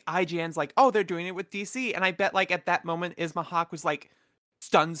something. I think IGN's like, "Oh, they're doing it with DC," and I bet like at that moment, Isma Hawk was like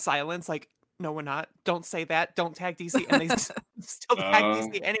stunned silence, like. No, we're not. Don't say that. Don't tag DC. And they still tag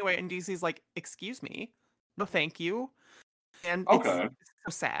DC anyway. And DC's like, excuse me. No, thank you. And it's so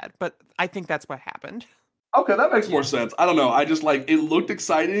sad. But I think that's what happened. Okay, that makes more sense. I don't know. I just like, it looked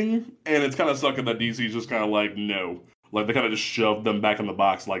exciting. And it's kind of sucking that DC's just kind of like, no. Like, they kind of just shoved them back in the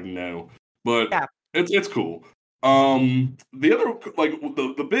box like, no. But yeah. It's cool. The other, like,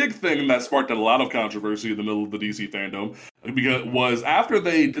 the big thing that sparked a lot of controversy in the middle of the DC fandom was after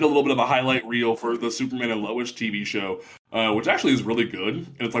they did a little bit of a highlight reel for the Superman and Lois TV show, which actually is really good,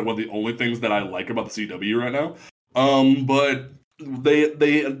 and it's like one of the only things that I like about the CW right now. But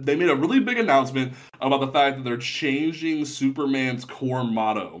they made a really big announcement about the fact that they're changing Superman's core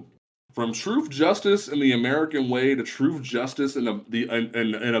motto from truth, justice, and the American way to truth, justice, and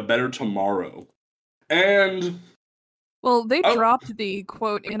a better tomorrow. And well, they dropped the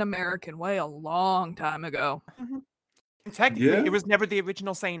quote "in American way" a long time ago. Mm-hmm. Technically, it was never the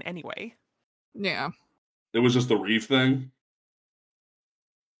original saying anyway. Yeah, it was just the Reeve thing.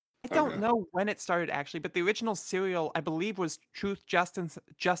 I don't know when it started actually, but the original serial, I believe, was Truth,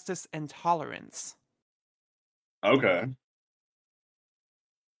 Justice, and Tolerance. Okay.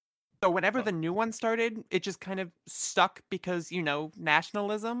 So whenever the new one started, it just kind of stuck because, you know,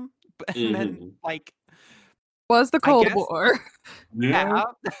 nationalism. And then, like... was the Cold War. Yeah.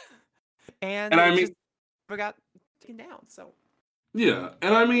 And I mean... just forgot taken down, so... Yeah,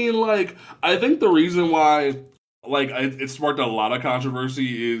 and I mean, like, I think the reason why, like, it sparked a lot of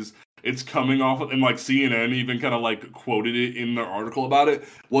controversy is it's coming off, and, like, CNN even kind of, like, quoted it in their article about it,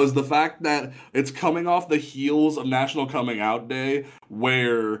 was the fact that it's coming off the heels of National Coming Out Day,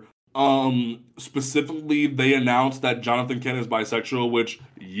 where... specifically they announced that Jonathan Kent is bisexual, which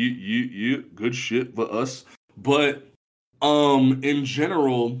good shit for us. But in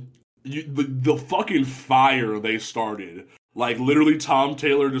general, the fucking fire they started Like literally, Tom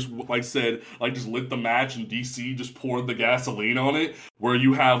Taylor just like said, like just lit the match, and DC just poured the gasoline on it. Where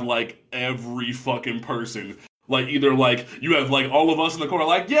you have like every fucking person, like either like you have like all of us in the corner,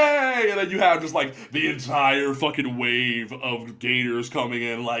 like yay, and then you have just like the entire fucking wave of gators coming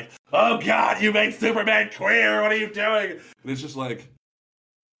in, like oh god, you made Superman queer. What are you doing? And it's just like.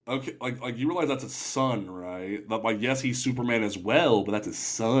 Okay, like you realize that's his son, right? But like, yes, he's Superman as well, but that's his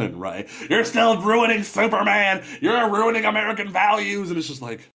son, right? You're still ruining Superman. You're ruining American values, and it's just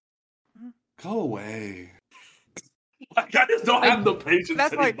like, go away. Like I just don't have the patience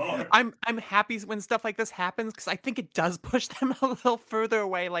That's anymore. I'm happy when stuff like this happens because I think it does push them a little further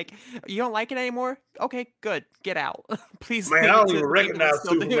away. Like you don't like it anymore? Okay, good, get out, please. Man, I don't even recognize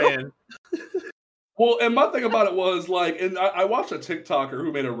Superman. Well, and my thing about it was like, and I watched a TikToker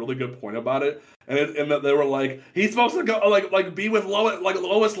who made a really good point about it, and that they were like, he's supposed to go like be with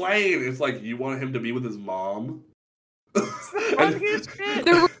Lois Lane. It's like you want him to be with his mom. There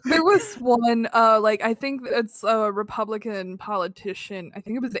was one like I think it's a Republican politician. I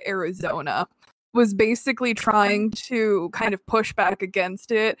think it was Arizona. Was basically trying to kind of push back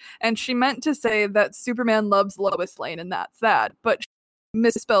against it, and she meant to say that Superman loves Lois Lane, and that's that, but she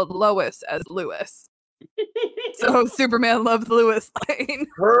misspelled Lois as Lewis. So Superman loves Lewis Lane.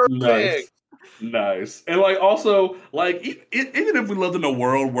 Perfect. Nice. And like also like even if we lived in a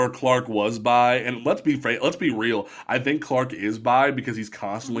world where Clark was bi, and let's be real, I think Clark is bi because he's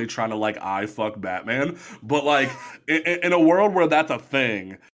constantly trying to like fuck Batman. But like in a world where that's a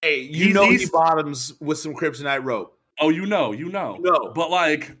thing, hey, he bottoms with some kryptonite rope. Oh, you know. No. But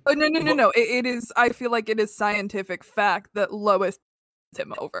like, oh no. It is. I feel like it is scientific fact that Lois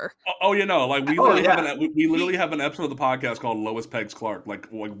him over. Oh, like we literally have an episode of the podcast called Lois Pegs Clark. Like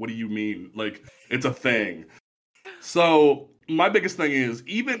what do you mean? Like it's a thing. So my biggest thing is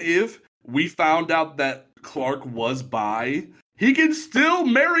even if we found out that Clark was bi, he can still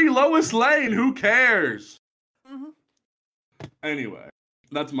marry Lois Lane. Who cares? Mm-hmm. Anyway,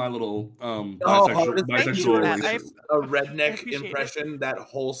 that's my little bisexual a redneck impression. That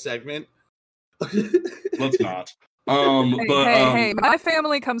whole segment. Let's not. Hey, my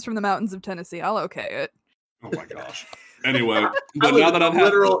family comes from the mountains of Tennessee. I'll okay it. Oh my gosh. Anyway, but now that I've had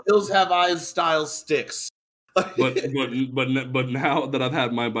literal Hills Have Eyes style sticks. but now that I've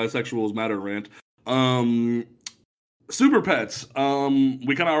had my bisexuals matter rant, Super Pets.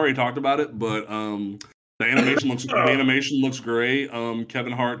 We kind of already talked about it, but the animation looks great.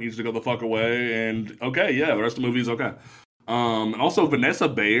 Kevin Hart needs to go the fuck away, and okay, yeah, the rest of the movie is okay. And also Vanessa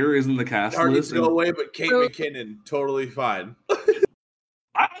Bayer is in the cast list. Go away, but Kate McKinnon totally fine.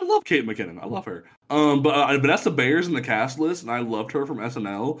 I love Kate McKinnon. I love her. But Vanessa Bayer's in the cast list, and I loved her from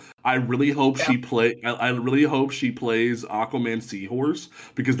SNL. I really hope she plays Aquaman Seahorse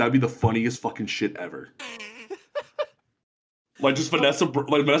because that'd be the funniest fucking shit ever. Like just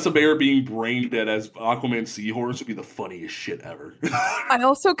Vanessa Bayer being brain dead as Aquaman Seahorse would be the funniest shit ever. I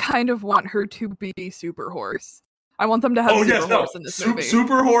also kind of want her to be Super Horse. I want them to have Horse in this movie.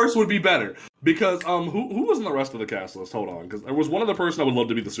 Super Horse would be better because who was in the rest of the cast list? Hold on, because there was one other person I would love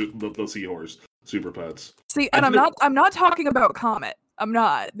to be the Seahorse Super Pets. See, and I'm not talking about Comet. I'm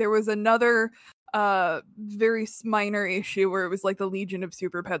not. There was another very minor issue where it was like the Legion of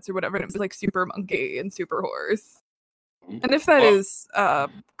Super Pets or whatever, and it was like Super Monkey and Super Horse. And if that is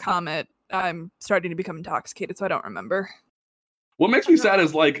Comet, I'm starting to become intoxicated, so I don't remember. What makes me sad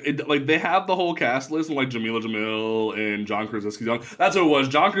is like they have the whole cast list and like Jamila Jamil and John Krasinski's on. That's what it was.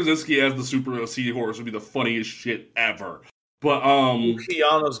 John Krasinski as the Super Seahorse would be the funniest shit ever. But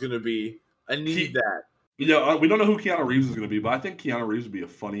Keanu's gonna be. I need that. Yeah, we don't know who Keanu Reeves is gonna be, but I think Keanu Reeves would be a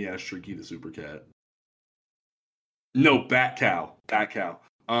funny ass Shrieky the Super Cat. No, Bat Cow. Cow.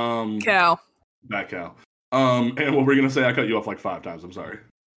 Bat Cow. And what were you gonna say? I cut you off like 5 times. I'm sorry.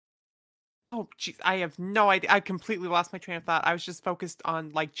 Oh, jeez, I have no idea. I completely lost my train of thought. I was just focused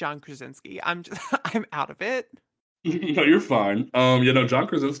on like John Krasinski. I'm out of it. No, you're fine. John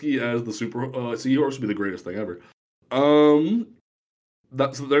Krasinski as the Super Seahorse would be the greatest thing ever.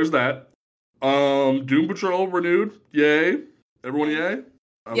 There's that. Doom Patrol renewed. Yay! Everyone, yay!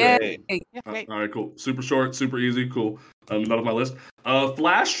 Okay. Yay! All right, cool. Super short, super easy, cool. Not on my list.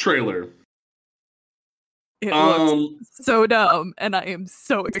 Flash trailer. It looks so dumb, and I am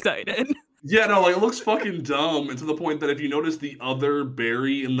so excited. Yeah, no, like it looks fucking dumb, and to the point that if you notice the other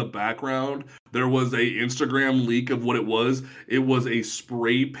Barry in the background, there was a Instagram leak of what it was. It was a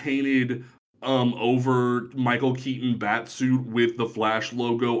spray painted over Michael Keaton batsuit with the Flash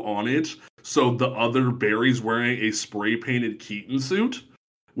logo on it. So the other Barry's wearing a spray painted Keaton suit,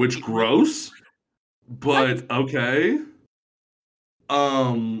 which gross. But okay.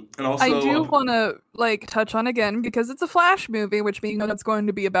 And also, I do want to like touch on again because it's a Flash movie, which means it's going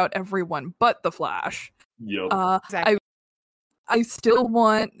to be about everyone but the Flash. Yep. Exactly. I still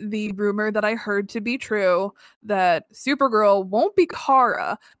want the rumor that I heard to be true that Supergirl won't be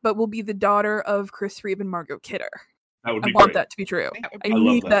Kara, but will be the daughter of Chris Reeve and Margot Kidder. That would be I want great. that to be true. I love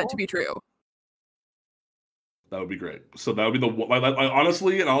need that. that to be true. That would be great. So that would be the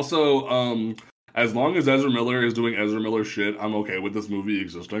honestly, and also, as long as Ezra Miller is doing Ezra Miller shit, I'm okay with this movie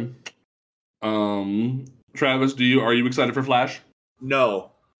existing. Travis, are you excited for Flash?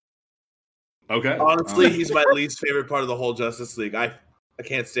 No. Okay. Honestly, he's my least favorite part of the whole Justice League. I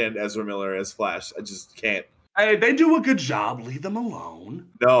can't stand Ezra Miller as Flash. I just can't. Hey, they do a good job. Leave them alone.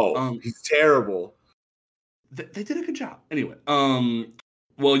 No, he's terrible. They did a good job. Anyway,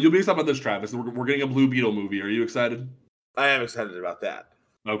 well, you'll be excited about this, Travis. We're getting a Blue Beetle movie. Are you excited? I am excited about that.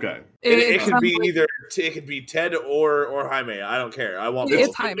 Okay. It could be either. It could be Ted or Jaime. I don't care. I want.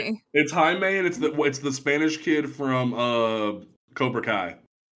 It's Jaime. It's Jaime, and it's the Spanish kid from Cobra Kai.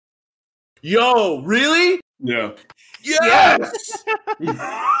 Yo, really? Yeah. Yes,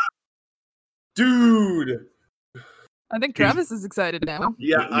 dude. I think Travis is excited now.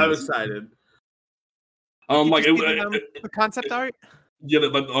 Yeah, I'm excited. Like Did you see the concept art. Yeah, I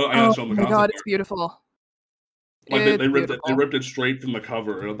gotta show them the concept Oh my god, art. it's beautiful. Like they ripped it straight from the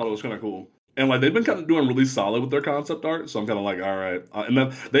cover, and I thought it was kind of cool. And like they've been kind of doing really solid with their concept art, so I'm kind of like, all right. And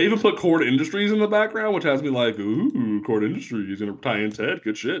then they even put Cord Industries in the background, which has me like, ooh, Cord Industries gonna tie in Ted.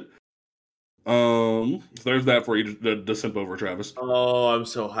 Good shit. So there's that for you to simp over, Travis. Oh, I'm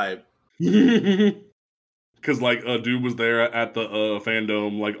so hyped. Because like a dude was there at the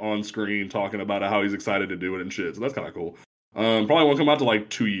fandom, like on screen, talking about how he's excited to do it and shit. So that's kind of cool. Probably won't come out to like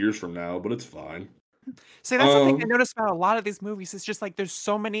 2 years from now, but it's fine. See, that's the thing I noticed about a lot of these movies. It's just like there's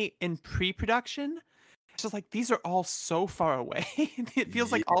so many in pre-production. It's just like these are all so far away. It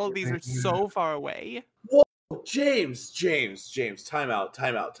feels like all of these are so far away. Whoa, James, time out.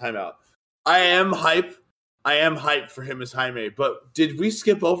 I am hyped for him as Jaime, but did we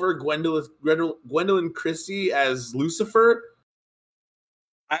skip over Gwendolyn Christie as Lucifer?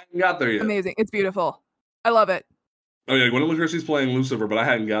 I haven't got there yet. Amazing. It's beautiful. I love it. Oh yeah, Gwendolyn Christie's playing Lucifer, but I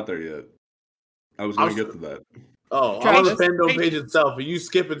hadn't got there yet. I was going to get to that. Oh, I'm on the fandom page itself. Are you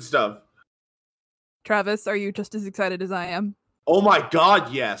skipping stuff? Travis, are you just as excited as I am? Oh my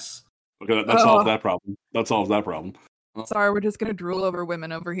god, yes. Okay, that solves that problem. That solves that problem. Sorry, we're just gonna drool over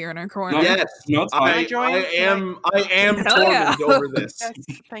women over here in our corner. Yes, no, I am tormented over this. Yes,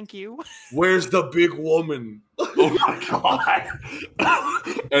 thank you. Where's the big woman? Oh my god.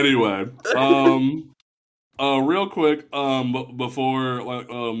 Anyway, real quick, before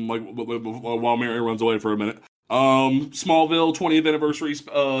while Mary runs away for a minute, Smallville 20th anniversary,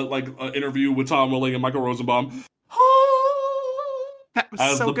 interview with Tom Welling and Michael Rosenbaum. That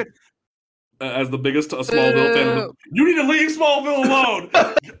was so good. As the biggest Smallville fan, you need to leave Smallville alone.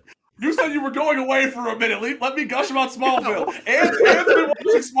 You said you were going away for a minute. Let me gush about Smallville. Anne's been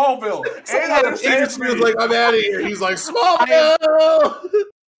watching Smallville. Andrew was like, I'm out of here. He's like, Smallville!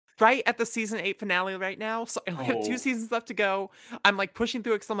 Right at the season 8 finale right now. So I have 2 seasons left to go. I'm like pushing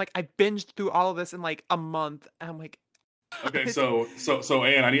through it because I'm like, I binged through all of this in like a month. And I'm like, okay, so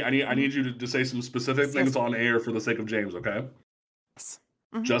Anne, I need you to say some specific things on air for the sake of James, okay? Yes.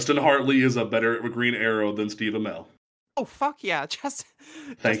 Mm-hmm. Justin Hartley is a better Green Arrow than Steve Amell. Oh fuck yeah! Thank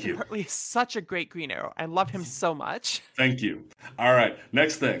Justin you. Hartley is such a great Green Arrow. I love him so much. Thank you. All right,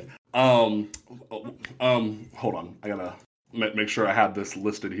 next thing. Hold on. I gotta make sure I have this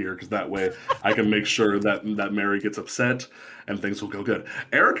listed here because that way I can make sure that Mary gets upset and things will go good.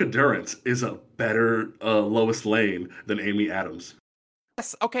 Erica Durance is a better Lois Lane than Amy Adams.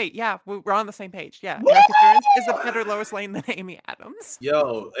 Yes. Okay. Yeah, we're on the same page. Yeah, Erica Durance is a better Lois Lane than Amy Adams.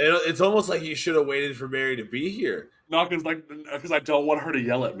 Yo, it's almost like you should have waited for Mary to be here. No, because I don't want her to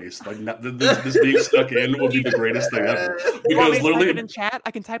yell at me. So this being stuck in will be the greatest thing ever. Because literally, type it in chat.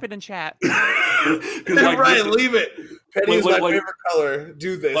 I can type it in chat. Right, leave it. Penny's my favorite color.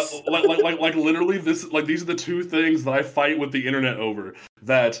 Do this. Like literally, these are the 2 things that I fight with the internet over.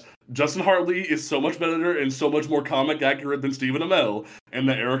 That Justin Hartley is so much better and so much more comic accurate than Stephen Amell, and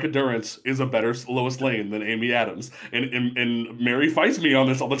that Erica Durance is a better Lois Lane than Amy Adams. And Mary fights me on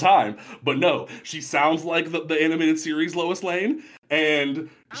this all the time, but no, she sounds like the animated series Lois Lane, and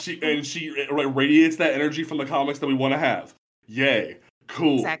she radiates that energy from the comics that we want to have. Yay,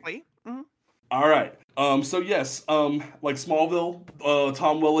 cool. Exactly. Mm-hmm. All right. So yes, like Smallville,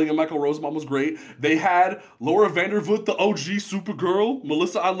 Tom Welling and Michael Rosenbaum was great. They had Laura Vandervoort, the OG Supergirl.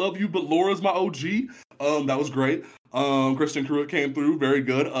 Melissa, I love you, but Laura's my OG. That was great. Kristen Pruitt came through, very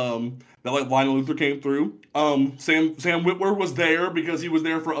good. That like Lionel Luthor came through. Sam Witwer was there because he was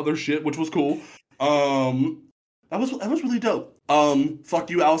there for other shit, which was cool. That was really dope. Fuck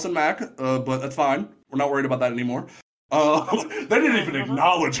you, Allison Mack, but that's fine. We're not worried about that anymore. They didn't even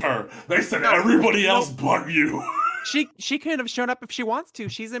acknowledge her. They said everybody else but you. She couldn't have shown up if she wants to.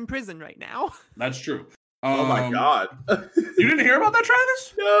 She's in prison right now. That's true. Oh my god! You didn't hear about that,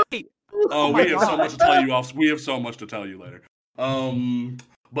 Travis? No. Oh, we have so much to tell you off. We have so much to tell you later.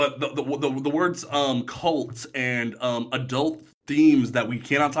 But the words cult and adult themes that we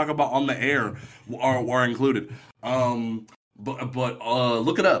cannot talk about on the air are included. But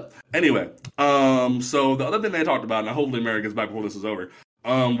look it up. Anyway, so the other thing they talked about, and hopefully Mary gets back before this is over,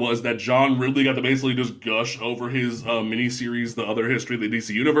 was that John Ridley got to basically just gush over his miniseries, The Other History of the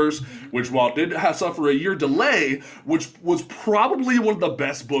DC Universe, which while did suffer a year delay, which was probably one of the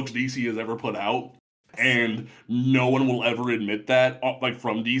best books DC has ever put out. And no one will ever admit that, like,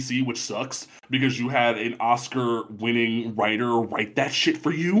 from DC, which sucks, because you had an Oscar-winning writer write that shit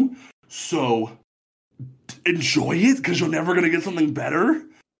for you. So enjoy it, because you're never going to get something better.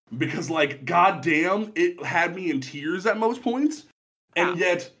 Because, like, goddamn, it had me in tears at most points. And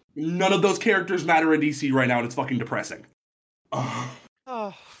yet, none of those characters matter in DC right now, and it's fucking depressing.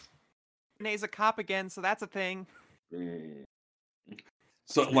 Oh. Nay's a cop again, so that's a thing.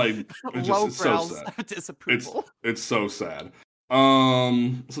 So, like, it's just it's so sad. Disapproval. It's so sad.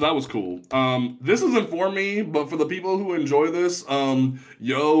 So that was cool. This isn't for me, but for the people who enjoy this,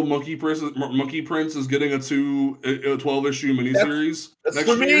 Monkey Prince is getting a 12-issue miniseries. That's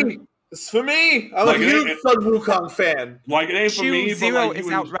for me. It's for me. I'm a huge Sun Wukong fan. Like, it ain't for me. Issue 0 like, is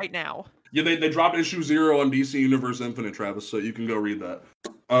out right now. Yeah, they dropped issue 0 on DC Universe Infinite, Travis, so you can go read that.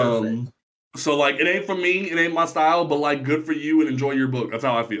 So, like, it ain't for me, it ain't my style, but, like, good for you and enjoy your book. That's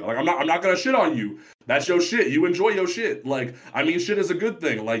how I feel. Like, I'm not gonna shit on you. That's your shit. You enjoy your shit. Like, I mean, shit is a good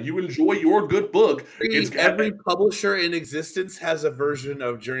thing. Like, you enjoy your good book. Every publisher in existence has a version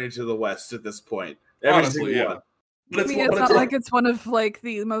of Journey to the West at this point. Honestly, yeah. But it's not like it's one of, like,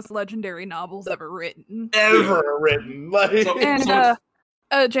 the most legendary novels ever written.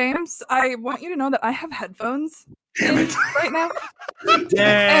 James, I want you to know that I have headphones right now.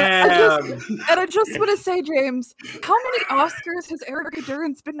 Damn. And I just want to say, James, how many Oscars has Erica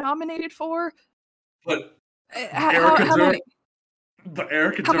Durance been nominated for? But how many? But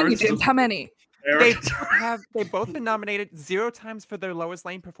Erica How many, Durance. James? How many? They've both been nominated 0 times for their Lois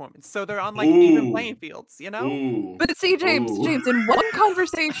Lane performance, so they're on like even playing fields, you know. Ooh. But see, James, in one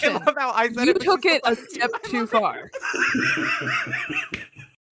conversation, you took it a step too far.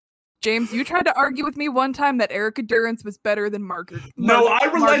 James, you tried to argue with me one time that Erica Durance was better than Margaret. No, I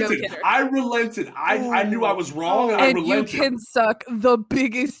relented. I knew I was wrong, and I relented. You can suck the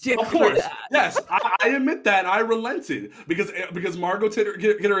biggest dick. Of course, for that. yes, I admit that. I relented because Margot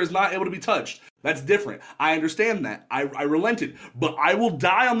Kidder is not able to be touched. That's different. I understand that. I relented, but I will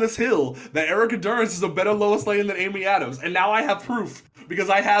die on this hill that Erica Durance is a better Lois Lane than Amy Adams, and now I have proof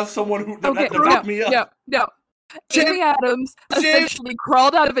because I have someone who backed me up. No. Amy Adams essentially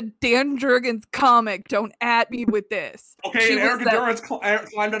crawled out of a Dan Jurgens comic. Don't at me with this. Okay, and Erica Durance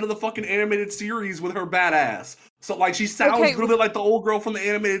climbed out of the fucking animated series with her badass. So, like, she sounds really like the old girl from the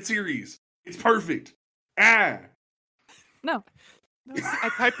animated series. It's perfect. No,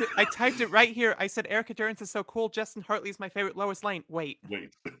 I typed it right here. I said Erica Durance is so cool. Justin Hartley's my favorite Lois Lane. Wait.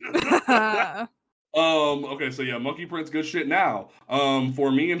 Okay, so yeah, Monkey Prince, good shit now.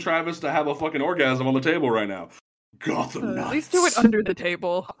 For me and Travis to have a fucking orgasm on the table right now. Gotham Knights. At least do it under the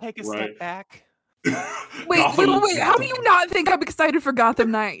table. I'll take a step back. Wait. How do you not think I'm excited for Gotham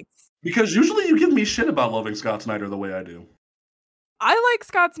Knights? Because usually you give me shit about loving Scott Snyder the way I do. I like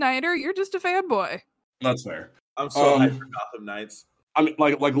Scott Snyder. You're just a fanboy. That's fair. I'm so hyped for Gotham Knights. I mean,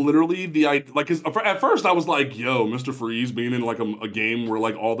 like literally at first I was like, yo, Mr. Freeze being in like a game where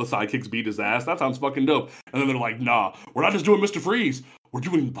like all the sidekicks beat his ass, that sounds fucking dope. And then they're like, nah, we're not just doing Mr. Freeze, we're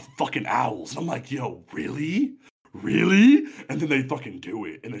doing the fucking owls. And I'm like, yo, really? And then they fucking do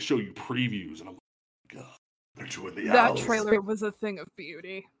it, and they show you previews, and I'm like, God, they're doing the owls. That trailer was a thing of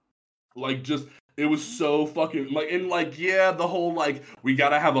beauty. Like, just, it was so fucking, like, and like, yeah, the whole, like, we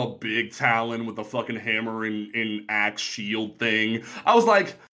gotta have a big Talon with a fucking hammer and axe shield thing. I was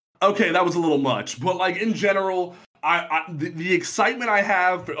like, okay, that was a little much. But, like, in general, the excitement I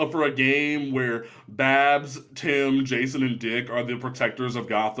have for a game where Babs, Tim, Jason, and Dick are the protectors of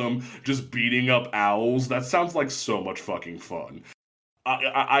Gotham, just beating up owls, that sounds like so much fucking fun.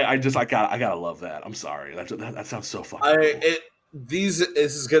 I gotta love that. I'm sorry. That sounds so fucking cool. This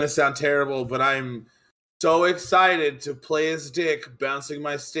is gonna sound terrible, but I'm so excited to play as Dick, bouncing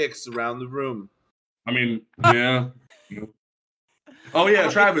my sticks around the room. I mean, yeah. Oh yeah,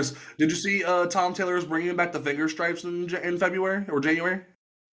 Travis. Did you see Tom Taylor is bringing back the finger stripes in February or January?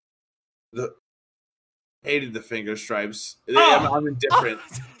 Hated the finger stripes. Oh! I'm indifferent.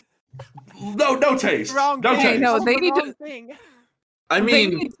 No taste. Wrong No thing. taste. No, they The need wrong to- thing. I they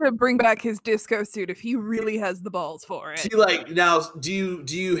mean, need to bring back his disco suit if he really has the balls for it. see, like now, do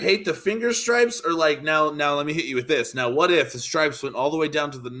you hate the finger stripes or like now? Let me hit you with this. Now, what if the stripes went all the way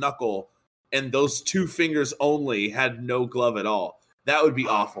down to the knuckle, and those two fingers only had no glove at all? That would be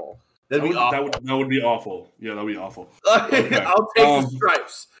awful. That'd be awful. That would be awful. Yeah, that'd be awful. Okay. I'll take the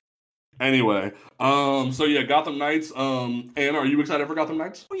stripes. Anyway, so yeah, Gotham Knights. Anna, are you excited for Gotham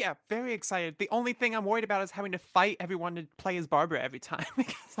Knights? Oh yeah, very excited. The only thing I'm worried about is having to fight everyone to play as Barbara every time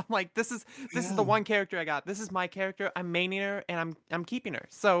because I'm like, this is the one character I got. This is my character. I'm maining her and I'm keeping her.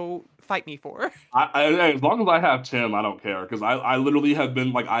 So fight me for her. As long as I have Tim, I don't care because I literally have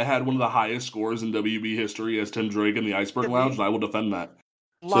been like I had one of the highest scores in WB history as Tim Drake in the Iceberg Lounge, and I will defend that.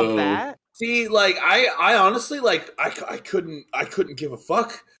 Love that. See, like I honestly like I couldn't give a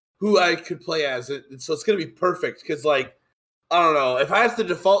fuck who I could play as it, so it's gonna be perfect because like I don't know if I have to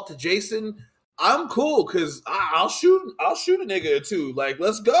default to Jason, I'm cool because I'll shoot a nigga or two. Like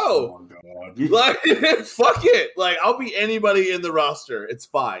let's go. Oh my god! Like fuck it. Like I'll be anybody in the roster. It's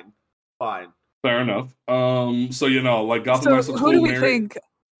fine. Fair enough. So like Gotham So Knights looks who cool. do we Mary. think?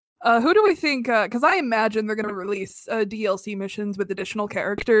 Who do we think? Because I imagine they're going to release DLC missions with additional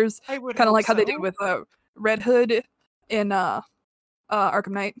characters, I would kind of hope like how they so. did with Red Hood in Arkham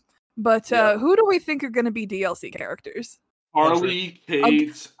Knight. But Yeah. who do we think are going to be DLC characters? Harley,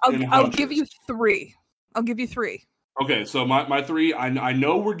 Kate, and I'll give you Huntress. 3. I'll give you 3. Okay, so my 3, I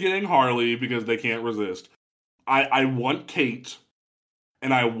know we're getting Harley because they can't resist. I want Kate,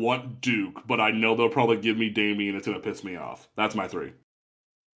 and I want Duke, but I know they'll probably give me Damien. It's gonna piss me off. That's my 3.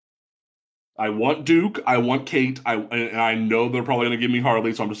 I want Duke, I want Kate, and I know they're probably gonna give me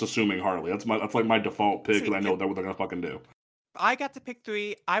Harley, so I'm just assuming Harley. That's like my default pick, because I know that's what they're gonna fucking do. I got to pick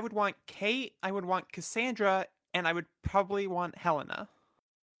 3. I would want Kate, I would want Cassandra, and I would probably want Helena.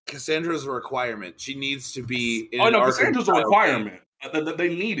 Cassandra's a requirement. She needs to be in Oh no, Arkham Cassandra's a style requirement.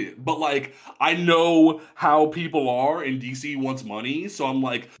 They need it, but like I know how people are, and DC wants money, so I'm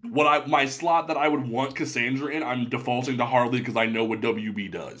like, my slot that I would want Cassandra in, I'm defaulting to Harley because I know what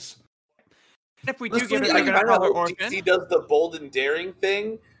WB does. If we do Honestly, give it, I we're gonna kinda call her hope Orphan. DC does the bold and daring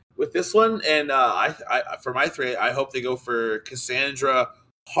thing with this one, and I for my 3, I hope they go for Cassandra,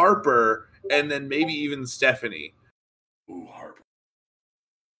 Harper, and then maybe even Stephanie. Ooh, Harper.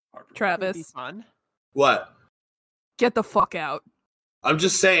 That'd be Travis, fun. What? get the fuck out. I'm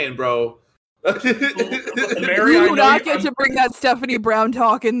just saying, bro. Mary, You I do know not get to bring that Stephanie Brown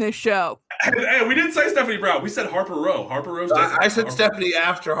talk in this show. Hey, we didn't say Stephanie Brown. We said Harper Rowe. Harper Rowe's different. I said Harper. Stephanie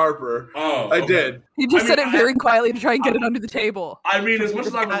after Harper. Oh, I okay. did. He just I said mean, it very quietly to try and get it under the table. I mean, as much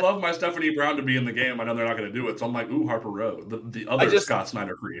as I would love my Stephanie Brown to be in the game, I know they're not going to do it. So I'm like, ooh, Harper Rowe, the other Scott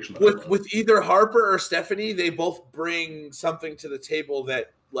Snyder creation. That I love. With either Harper or Stephanie, they both bring something to the table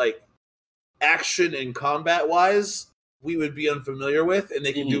that, like, action and combat wise, we would be unfamiliar with, and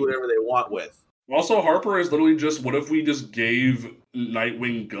they can do whatever they want with. Also, Harper is literally just, what if we just gave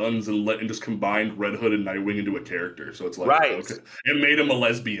Nightwing guns and just combined Red Hood and Nightwing into a character? So it's like, Right. okay, and made him a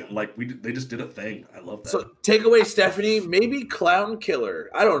lesbian. Like they just did a thing. I love that. So take away Stephanie, maybe Clown Killer.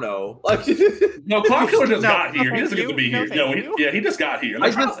 I don't know. Like, no, Clown Killer just No, got here. no, He doesn't get to be thank here. you. He just got here.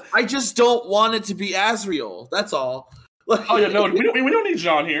 I just don't want it to be Azrael. That's all. Like, Oh yeah, no, we don't need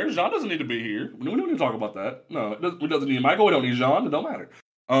Jean here. Jean doesn't need to be here. We don't need to talk about that. No, we doesn't need Michael. We don't need Jean. It don't matter.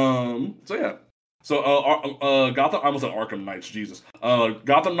 So yeah. So Gotham. I almost said Arkham Knights. Jesus.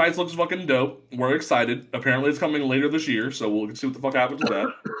 Gotham Knights looks fucking dope. We're excited. Apparently, it's coming later this year, so we'll see what the fuck happens with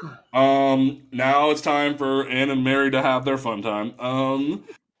that. Now it's time for Anne and Mary to have their fun time.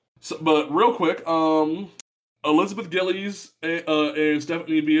 But real quick, Elizabeth Gillies and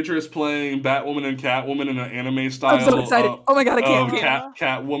Stephanie Beatrice playing Batwoman and Catwoman in an anime style. I'm so excited. Oh my god, I can't wait.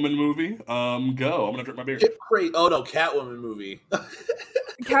 Catwoman movie. Go. I'm gonna drink my beer. Oh no, Catwoman movie.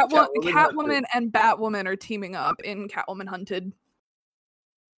 Catwoman and Batwoman are teaming up in Catwoman Hunted.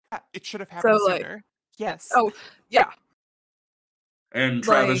 It should have happened So, like- sooner. Yes. Oh, yeah. And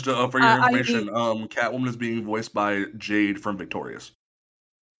Travis, for your I information, Catwoman is being voiced by Jade from Victorious.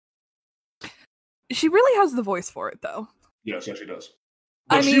 She really has the voice for it, though. Yes, she does.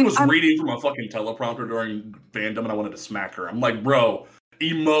 But she was reading from a fucking teleprompter during fandom, and I wanted to smack her. I'm like, bro,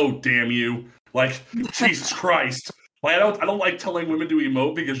 emote, damn you! Like, Jesus Christ! Like, I don't like telling women to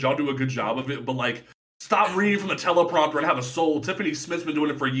emote because y'all do a good job of it, but like, stop reading from the teleprompter and have a soul. Tiffany Smith's been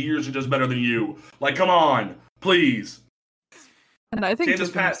doing it for years and does better than you. Like, come on, please. And I think Candace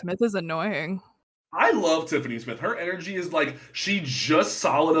Tiffany Pat- Smith is annoying. I love Tiffany Smith. Her energy is like she just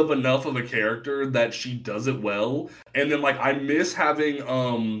solid of enough of a character that she does it well. And then like I miss having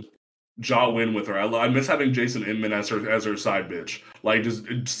Ja Win with her. I miss having Jason Inman as her side bitch. Like just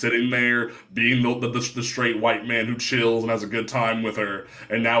sitting there being the straight white man who chills and has a good time with her.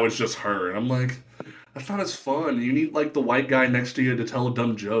 And now it's just her. And I'm like, that's not as fun. You need like the white guy next to you to tell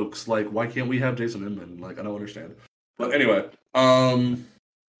dumb jokes. Like why can't we have Jason Inman? Like I don't understand. But anyway,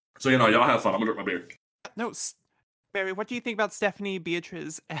 so y'all have fun. I'm gonna drink my beer. No, Barry, what do you think about Stephanie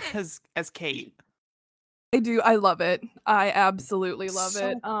Beatriz as Kate? I do. I love it. I absolutely love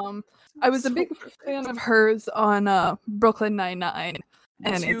it. I was a big fan of hers on Brooklyn Nine-Nine,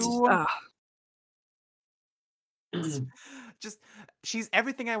 and it's just she's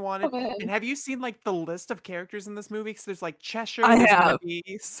everything I wanted. And have you seen like the list of characters in this movie? Because there's like Cheshire, I there's have. gonna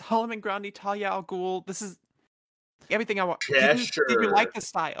be Solomon Grundy, Talia al Ghul. This is everything I want. Cheshire. Did you like the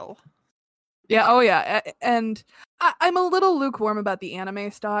style? Yeah. Oh yeah. And I'm a little lukewarm about the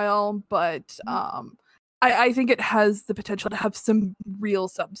anime style, but I think it has the potential to have some real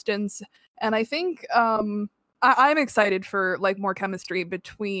substance, and I think I'm excited for like more chemistry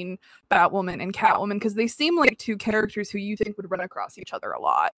between Batwoman and Catwoman because they seem like two characters who you think would run across each other a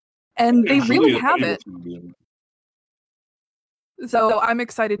lot, and they really haven't. So I'm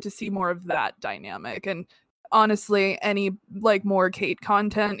excited to see more of that dynamic, and honestly, any like more Kate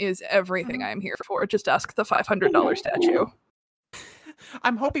content is everything I'm here for. Just ask the $500 statue.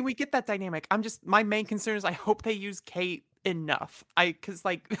 I'm hoping we get that dynamic. My main concern is I hope they use Kate enough. Because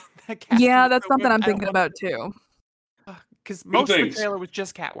like yeah, that's something I'm thinking about too. Because most of the trailer was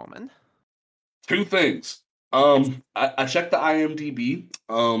just Catwoman. Two things. I checked the IMDb.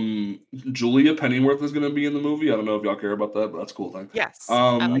 Julia Pennyworth is going to be in the movie. I don't know if y'all care about that, but that's a cool thing. Yes,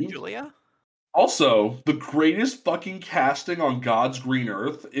 I like Julia. Also, the greatest fucking casting on God's green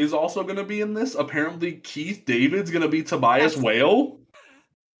earth is also going to be in this. Apparently, Keith David's going to be Tobias Whale.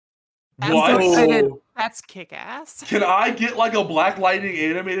 What? That's kick-ass. Can I get like a Black Lightning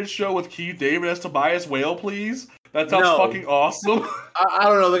animated show with Keith David as Tobias Whale, please? That sounds fucking awesome. I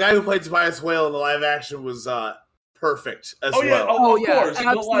don't know. The guy who played Tobias Whale in the live action was perfect as well. Yeah. Of course.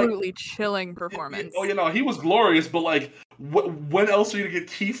 Absolutely like, chilling performance. He was glorious, but like, when else are you gonna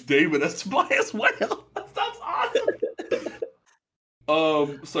get Keith David as Tobias Whale? That sounds awesome.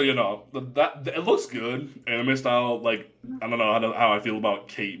 So that it looks good, anime style. Like I don't know how I feel about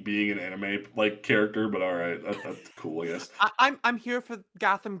Kate being an anime like character, but all right, that's cool. I guess I'm here for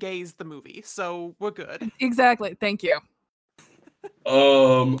Gotham Gaze the movie, so we're good. Exactly. Thank you.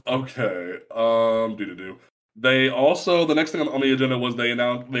 Okay. They also, the next thing on the agenda was they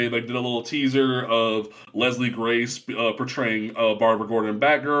announced they like did a little teaser of Leslie Grace portraying Barbara Gordon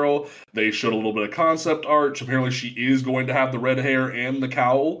Batgirl. They showed a little bit of concept art. Apparently, she is going to have the red hair and the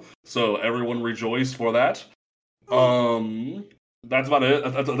cowl, so everyone rejoiced for that. That's about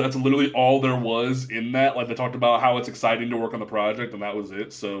it. That's literally all there was in that. Like they talked about how it's exciting to work on the project, and that was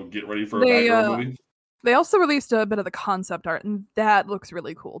it. So get ready for a Batgirl movie. They also released a bit of the concept art, and that looks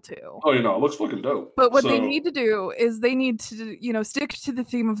really cool too. Oh, it looks fucking dope. But what they need to do is they need to, stick to the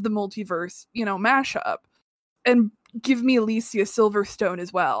theme of the multiverse, mashup, and give me Alicia Silverstone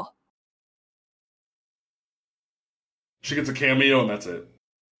as well. She gets a cameo, and that's it.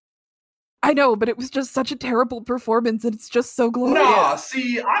 I know, but it was just such a terrible performance, and it's just so glorious. Nah,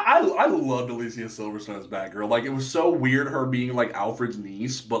 see, I loved Alicia Silverstone as Batgirl. Like, it was so weird her being like Alfred's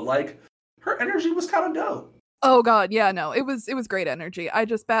niece, but like. Her energy was kind of dope. Oh god, yeah, no, it was great energy.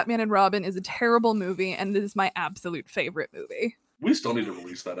 Batman and Robin is a terrible movie, and it is my absolute favorite movie. We still need to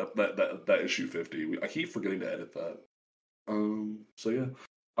release that issue 50. I keep forgetting to edit that. So yeah.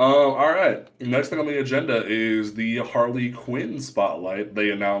 All right. Next thing on the agenda is the Harley Quinn spotlight. They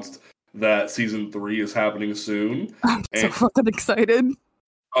announced that season 3 is happening soon. I'm so fucking excited.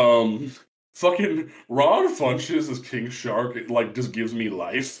 Fucking Ron Funches as King Shark, it like just gives me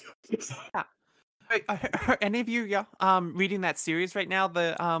life. Yeah. Wait, are any of you reading that series right now?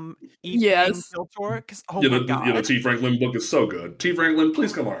 The yes. Tour? My God. The T. Franklin book is so good. T. Franklin,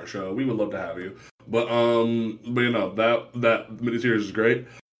 please come on our show. We would love to have you. But that miniseries is great.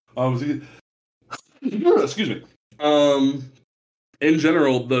 Excuse me. In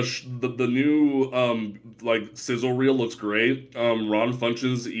general, the new like sizzle reel looks great. Ron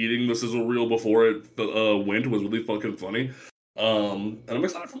Funches eating the sizzle reel before it went was really fucking funny. And I'm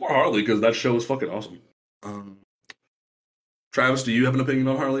excited for more Harley because that show is fucking awesome. Travis, do you have an opinion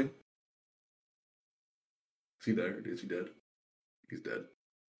on Harley? Is he there? Is he dead? He's dead.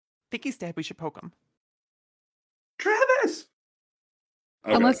 I think he's dead. We should poke him. Travis!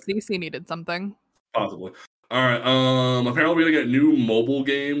 Okay. Unless DC needed something. Possibly. All right. Apparently we're gonna get a new mobile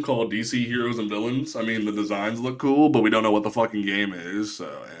game called DC Heroes and Villains. I mean, the designs look cool, but we don't know what the fucking game is. So,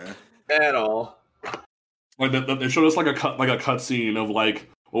 At all. Like they showed us like a cutscene of like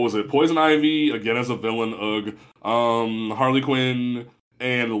what was it? Poison Ivy again as a villain. Harley Quinn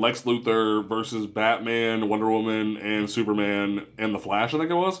and Lex Luthor versus Batman, Wonder Woman, and Superman and the Flash. I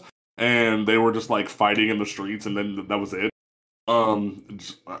think it was, and they were just like fighting in the streets, and then that was it.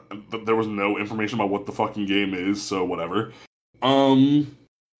 There was no information about what the fucking game is, so whatever. The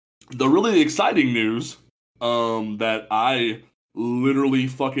really exciting news, that I literally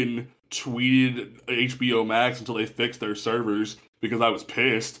fucking tweeted HBO Max until they fixed their servers because I was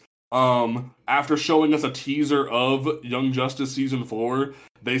pissed. After showing us a teaser of Young Justice Season 4,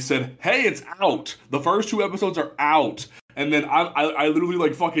 they said, hey, it's out! The first 2 episodes are out! And then I literally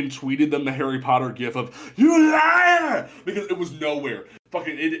like fucking tweeted them the Harry Potter gif of, you liar! Because it was nowhere.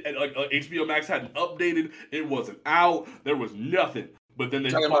 Fucking, HBO Max hadn't updated, it wasn't out, there was nothing. But then they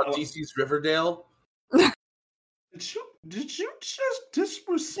talking about DC's Riverdale? Did you just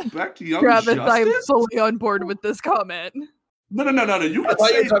disrespect Young Travis, Justice? I'm fully on board with this comment. No. You I can thought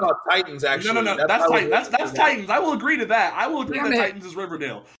say you were talking about Titans, actually. No. That's Titans. I will agree to that. I will agree that Titans is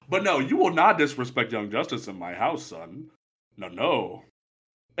Riverdale. But no, you will not disrespect Young Justice in my house, son. No.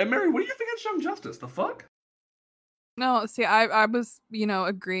 And Mary, what do you think of Young Justice? The fuck? No, see, I was,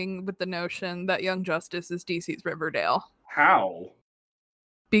 agreeing with the notion that Young Justice is DC's Riverdale. How?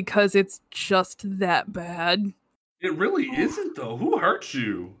 Because it's just that bad. It really isn't, though. Who hurt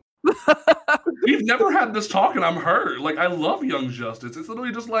you? We've never had this talk and I'm hurt. Like, I love Young Justice. It's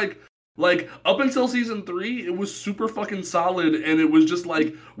literally just like up until season 3, it was super fucking solid, and it was just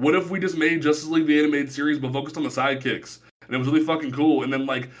like, what if we just made Justice League the animated series but focused on the sidekicks? And it was really fucking cool. And then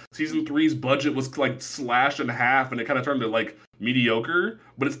like season 3's budget was like slashed in half, and it kind of turned to like mediocre,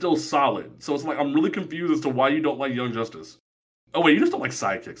 but it's still solid. So it's like, I'm really confused as to why you don't like Young Justice. Oh wait, you just don't like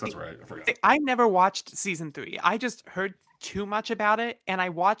sidekicks. That's right. I forgot. I never watched season 3. I just heard too much about it, and I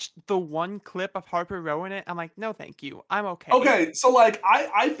watched the one clip of Harper Row in it. I'm like, no, thank you. I'm okay. Okay, so like,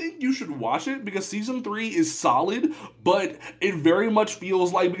 I think you should watch it because season 3 is solid, but it very much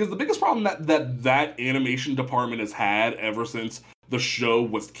feels like, because the biggest problem that animation department has had ever since the show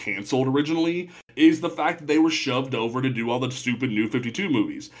was canceled originally is the fact that they were shoved over to do all the stupid New 52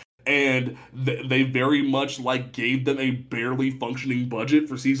 movies. And they very much like gave them a barely functioning budget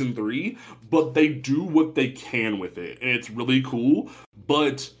for season 3, but they do what they can with it, and it's really cool.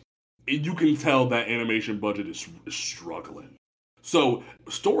 But you can tell that animation budget is struggling. So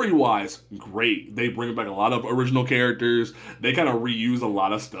story-wise, great. They bring back a lot of original characters. They kind of reuse a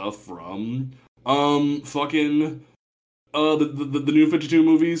lot of stuff from the New 52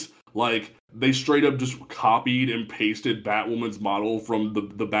 movies. Like, they straight up just copied and pasted Batwoman's model from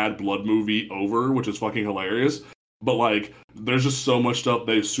the Bad Blood movie over, which is fucking hilarious. But, like, there's just so much stuff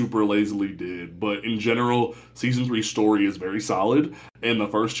they super lazily did. But in general, season 3's story is very solid, and the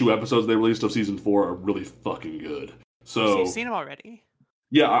first 2 episodes they released of season 4 are really fucking good. So you've seen them already?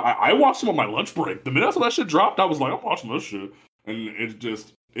 Yeah, I watched them on my lunch break. The minute I saw that shit dropped, I was like, I'm watching this shit. And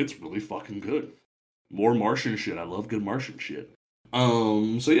it's really fucking good. More Martian shit. I love good Martian shit.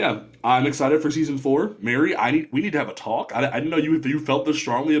 So yeah, I'm excited for season 4. Mary, we need to have a talk. I didn't know you felt this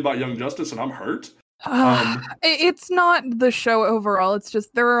strongly about Young Justice, and I'm hurt. It's not the show overall. It's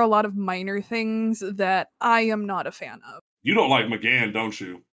just there are a lot of minor things that I am not a fan of. You don't like McGann, don't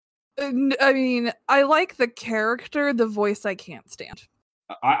you? I mean, I like the character. The voice I can't stand.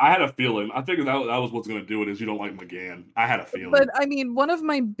 I had a feeling. I figured that was what's going to do it, is you don't like McGann. I had a feeling. But I mean, one of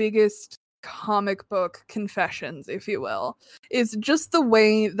my biggest comic book confessions, if you will, is just the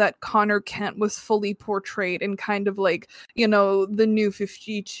way that Connor Kent was fully portrayed in kind of like, the New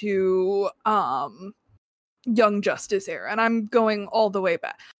 52 Young Justice era. And I'm going all the way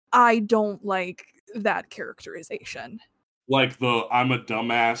back. I don't like that characterization. Like the I'm a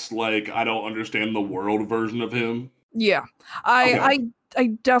dumbass, like I don't understand the world version of him. Yeah. I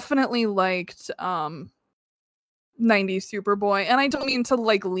definitely liked 90s Superboy, and I don't mean to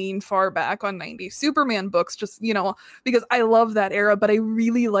like lean far back on 90s Superman books, just because I love that era, but I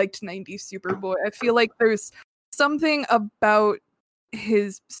really liked 90s Superboy. I feel like there's something about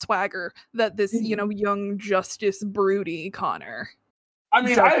his swagger that this Young Justice broody Connor. I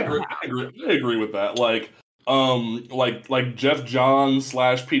mean, I agree with that. Like Jeff Johns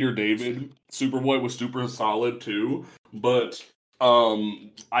 / Peter David Superboy was super solid too, but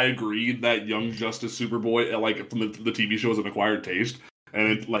I agree that Young Justice Superboy, like from the TV show, is an acquired taste, and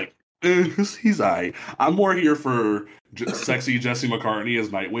it's like he's I'm more here for sexy Jesse McCartney as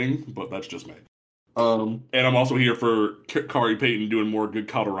Nightwing, but that's just me. And I'm also here for Kari Payton doing more good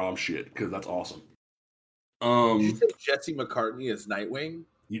Calderon shit because that's awesome. Did you say Jesse McCartney is Nightwing?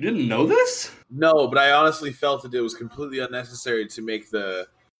 You didn't know this? No, but I honestly felt that it was completely unnecessary to make the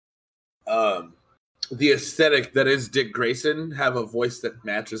aesthetic that is Dick Grayson have a voice that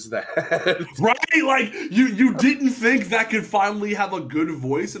matches that. Right? Like, you didn't think that could finally have a good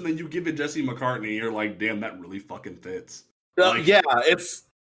voice, and then you give it Jesse McCartney, you're like, damn, that really fucking fits. Like, yeah, it's...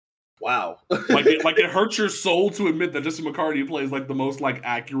 Wow. it hurts your soul to admit that Jesse McCartney plays like the most like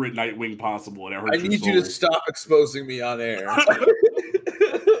accurate Nightwing possible, and it hurts I need you to stop exposing me on air.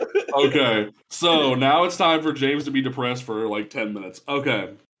 Okay, so now it's time for James to be depressed for like 10 minutes.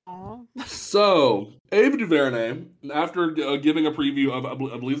 Okay. So, Ava DuVernay, after giving a preview of, I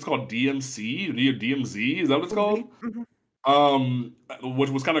believe it's called DMC, or DMZ, is that what it's called? Mm-hmm. Which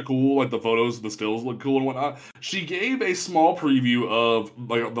was kind of cool, like the photos, the stills look cool and whatnot. She gave a small preview of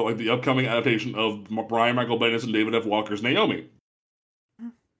like the upcoming adaptation of Brian Michael Bendis and David F. Walker's Naomi.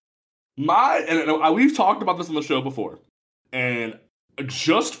 We've talked about this on the show before, and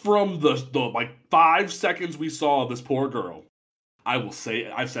just from the like 5 seconds we saw of this poor girl, I will say,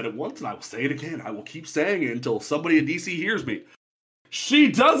 I've said it once and I will say it again. I will keep saying it until somebody at DC hears me.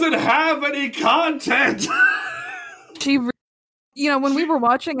 She doesn't have any content. When we were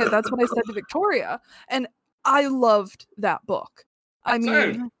watching it, that's what I said to Victoria, and I loved that book. I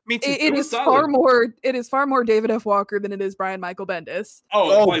mean, me too. It is far more David F. Walker than it is Brian Michael Bendis.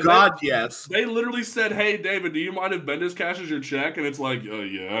 Oh God, yes. They literally said, "Hey, David, do you mind if Bendis cashes your check?" And it's like,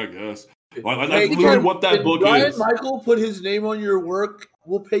 yeah, I guess. Like, that's literally what that book is. Brian Michael put his name on your work,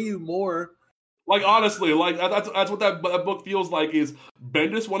 we'll pay you more. Like, honestly, like that's what that book feels like. Is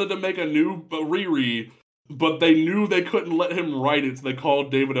Bendis wanted to make a new Riri, but they knew they couldn't let him write it, so they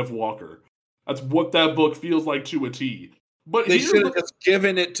called David F. Walker. That's what that book feels like to a T. But they should have just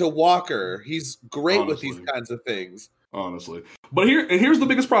given it to Walker. He's great with these kinds of things. Honestly. But here's the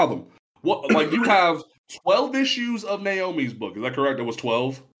biggest problem. You have 12 issues of Naomi's book. Is that correct? It was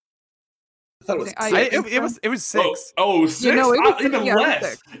 12? I thought it was 6. It was 6. Oh, 6? Even less.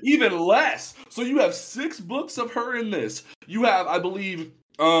 Six. Even less. So you have 6 books of her in this. You have, I believe,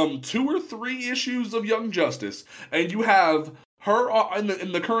 2 or 3 issues of Young Justice. And you have her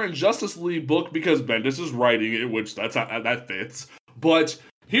in the current Justice League book because Bendis is writing it, which that fits. But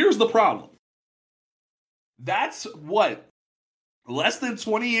here's the problem. That's what? Less than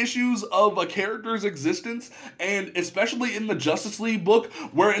 20 issues of a character's existence, and especially in the Justice League book,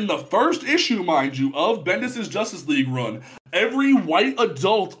 where in the first issue, mind you, of Bendis' Justice League run, every white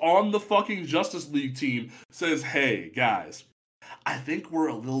adult on the fucking Justice League team says, "Hey, guys, I think we're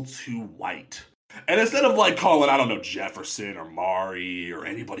a little too white." And instead of like calling, I don't know, Jefferson or Mari or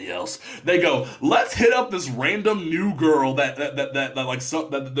anybody else, they go, "Let's hit up this random new girl that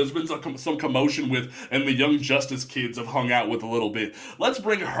there's been some commotion with, and the Young Justice kids have hung out with a little bit. Let's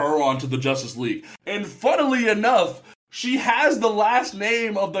bring her onto the Justice League." And funnily enough, she has the last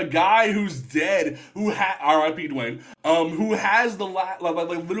name of the guy who's dead, R.I.P. Dwayne, who has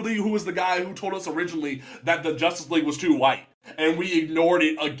literally who was the guy who told us originally that the Justice League was too white. And we ignored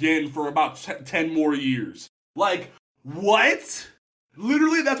it again for about 10 more years. Like, what?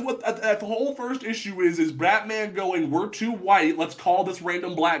 Literally, that's what that the whole first issue is Batman going, "We're too white, let's call this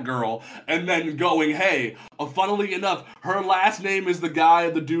random black girl," and then going, "Hey, funnily enough, her last name is the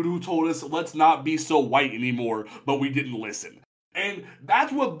dude who told us let's not be so white anymore, but we didn't listen." And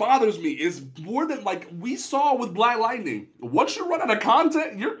that's what bothers me, is more than like we saw with Black Lightning. Once you run out of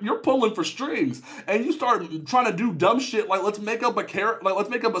content, you're pulling for strings, and you start trying to do dumb shit like let's make up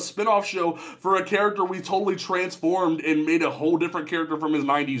a spin-off show for a character we totally transformed and made a whole different character from his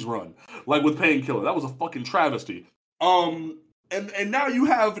 90s run, like with Painkiller. That was a fucking travesty. And now you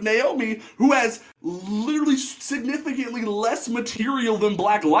have Naomi, who has literally significantly less material than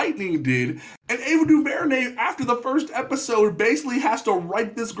Black Lightning did. And Ava DuVernay, after the first episode, basically has to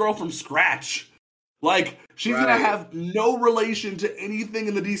write this girl from scratch. Like, she's going to have no relation to anything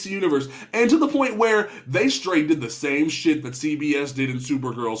in the DC universe. And to the point where they straight did the same shit that CBS did in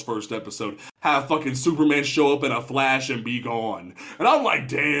Supergirl's first episode. Have fucking Superman show up in a flash and be gone. And I'm like,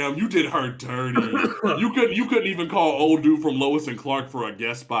 damn, you did her dirty. You couldn't even call old dude from Lois and Clark for a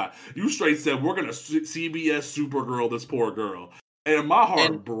guest spot. You straight said, "We're going to CBS Supergirl this poor girl." And my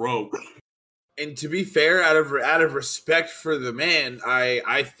heart broke. And to be fair, out of respect for the man,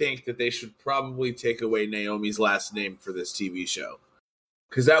 I think that they should probably take away Naomi's last name for this TV show.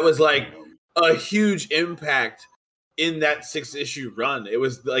 Because that was like a huge impact in that 6-issue run. It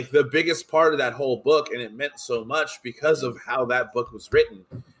was like the biggest part of that whole book, and it meant so much because of how that book was written.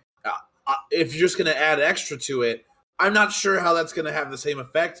 If you're just going to add extra to it, I'm not sure how that's going to have the same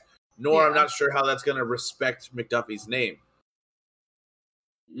effect, nor I'm not sure how that's going to respect McDuffie's name.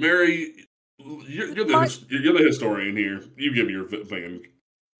 Mary, You're the historian here. You give me your opinion.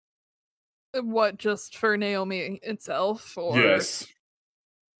 What, just for Naomi itself, or Yes.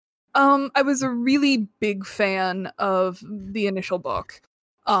 I was a really big fan of the initial book.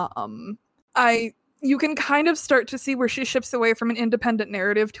 You can kind of start to see where she shifts away from an independent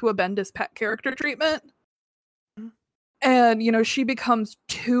narrative to a Bendis pet character treatment. And, you know, she becomes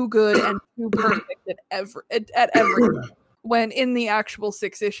too good and too perfect at everything. When in the actual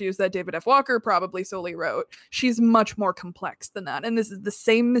 6 issues that David F. Walker probably solely wrote, she's much more complex than that. And this is the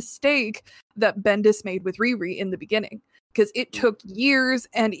same mistake that Bendis made with Riri in the beginning. Because it took years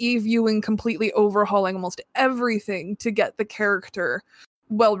and Eve Ewing completely overhauling almost everything to get the character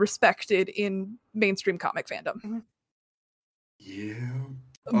well respected in mainstream comic fandom. Yeah.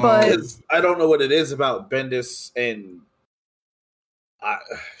 But I don't know what it is about Bendis and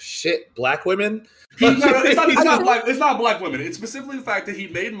black women. It's not black women. It's specifically the fact that he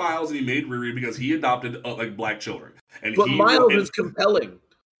made Miles and he made Riri because he adopted like black children. But Miles is compelling.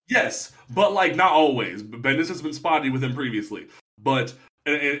 Yes, but like not always. Bendis has been spotty with him previously, but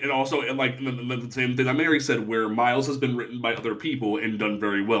and also like the same thing that Mary said, where Miles has been written by other people and done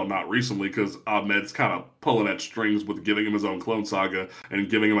very well. Not recently, because Ahmed's kind of pulling at strings with giving him his own Clone Saga and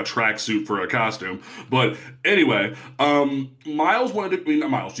giving him a tracksuit for a costume. But anyway, Bendis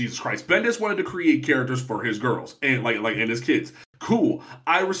wanted to create characters for his girls and and his kids. Cool.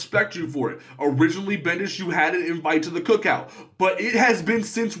 I respect you for it. Originally, Bendis, you had an invite to the cookout, but it has been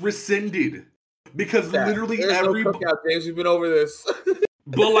since rescinded because literally every cookout, James. We've been over this.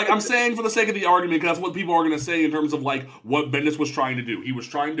 But like I'm saying for the sake of the argument, because that's what people are going to say in terms of like what Bendis was trying to do. He was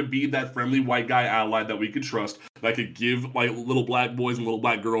trying to be that friendly white guy ally that we could trust, that could give like little black boys and little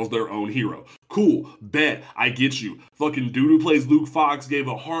black girls their own hero. Cool. Bet. I get you. Fucking dude who plays Luke Fox gave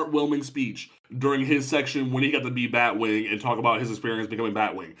a heartwarming speech during his section when he got to be Batwing and talk about his experience becoming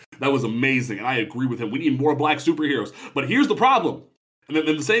Batwing. That was amazing, and I agree with him. We need more black superheroes. But here's the problem. And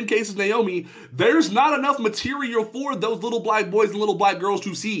in the same case as Naomi, there's not enough material for those little black boys and little black girls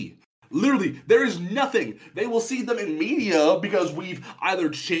to see. Literally, there is nothing. They will see them in media because we've either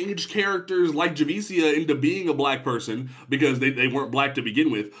changed characters like Javicia into being a black person because they weren't black to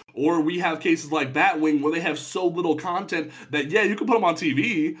begin with, or we have cases like Batwing where they have so little content that, yeah, you can put them on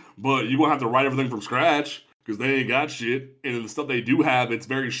TV, but you're going to have to write everything from scratch. Because they ain't got shit, and the stuff they do have, it's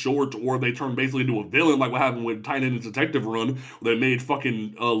very short, or they turn basically into a villain, like what happened with Tynan's Detective Run, where they made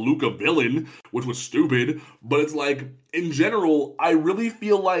fucking Luke a villain, which was stupid. But it's like, in general, I really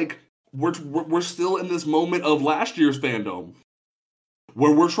feel like we're still in this moment of last year's fandom,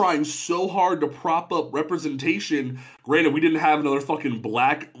 where we're trying so hard to prop up representation. Granted, we didn't have another fucking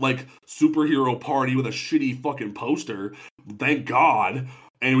black, like, superhero party with a shitty fucking poster. Thank God.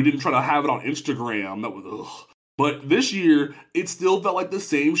 And we didn't try to have it on Instagram. That was ugh. But this year, it still felt like the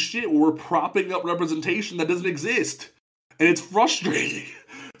same shit. We're propping up representation that doesn't exist. And it's frustrating.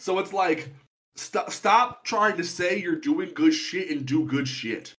 So it's like, stop trying to say you're doing good shit and do good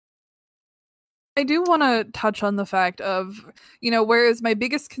shit. I do want to touch on the fact of, whereas my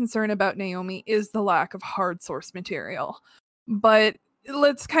biggest concern about Naomi is the lack of hard source material. But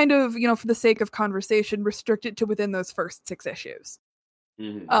let's kind of, for the sake of conversation, restrict it to within those first 6 issues.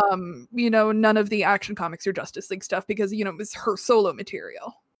 Mm-hmm. None of the Action Comics or Justice League stuff because, it was her solo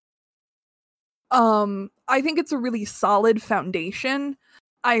material. I think it's a really solid foundation.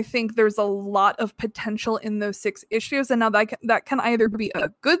 I think there's a lot of potential in those 6 issues, and now that can either be a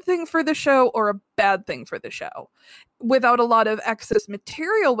good thing for the show or a bad thing for the show. Without a lot of excess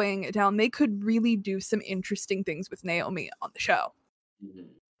material weighing it down, they could really do some interesting things with Naomi on the show. Mm-hmm.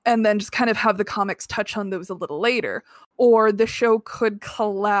 And then just kind of have the comics touch on those a little later. Or the show could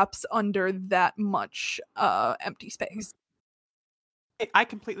collapse under that much empty space. I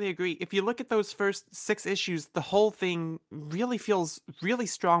completely agree. If you look at those first 6 issues, the whole thing really feels really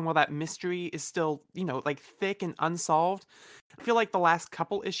strong while that mystery is still, thick and unsolved. I feel like the last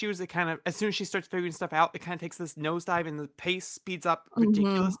couple issues, it kind of, as soon as she starts figuring stuff out, it kind of takes this nosedive and the pace speeds up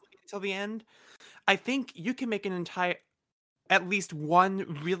ridiculously until the end. I think you can make at least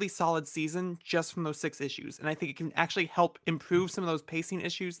one really solid season just from those 6 issues. And I think it can actually help improve some of those pacing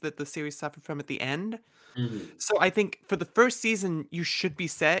issues that the series suffered from at the end. Mm-hmm. So I think for the first season, you should be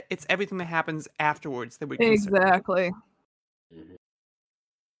set. It's everything that happens afterwards that we Exactly. Mm-hmm.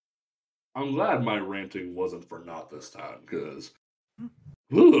 I'm glad my ranting wasn't for naught this time, because...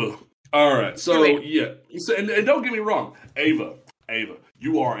 All right, so, yeah. So, and don't get me wrong, Ava,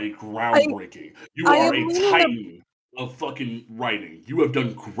 you are a groundbreaking. You are a titan of fucking writing. You have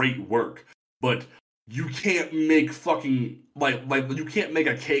done great work, but you can't make fucking like you can't make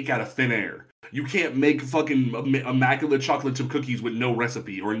a cake out of thin air. You can't make fucking immaculate chocolate chip cookies with no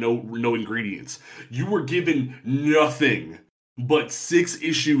recipe or no ingredients. You were given nothing but 6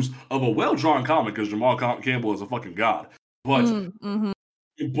 issues of a well-drawn comic because Jamal Campbell is a fucking god. But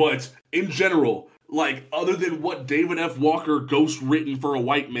but in general, like, other than what David F. Walker ghost written for a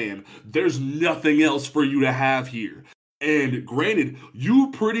white man, there's nothing else for you to have here. And granted,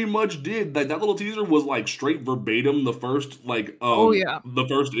 you pretty much did that little teaser was like straight verbatim the first the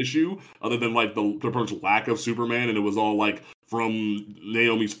first issue, other than like the pretty much lack of Superman, and it was all like from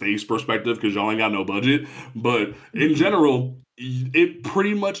Naomi's face perspective because y'all ain't got no budget. But in general, it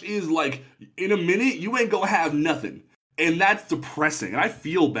pretty much is like, in a minute you ain't gonna have nothing. And that's depressing. And I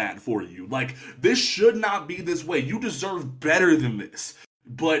feel bad for you. Like, this should not be this way. You deserve better than this.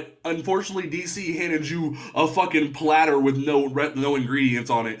 But unfortunately, DC handed you a fucking platter with no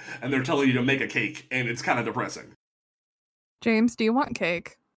ingredients on it, and they're telling you to make a cake, and it's kind of depressing. James, do you want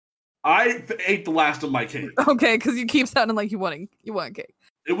cake? I ate the last of my cake. Okay, because you keep sounding like you want cake.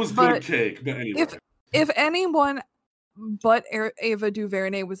 It was good cake, but anyway. If anyone but Ava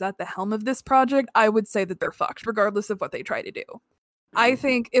DuVernay was at the helm of this project, I would say that they're fucked, regardless of what they try to do. I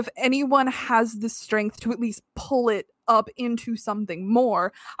think if anyone has the strength to at least pull it up into something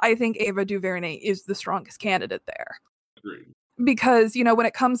more, I think Ava DuVernay is the strongest candidate there. Agreed. Because, you know, when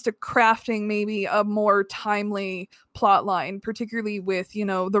it comes to crafting maybe a more timely plot line, particularly with, you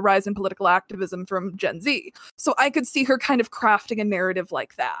know, the rise in political activism from Gen Z. So I could see her kind of crafting a narrative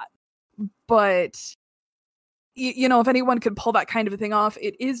like that. But, you know, if anyone could pull that kind of a thing off,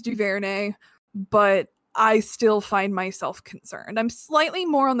 it is DuVernay. But I still find myself concerned. I'm slightly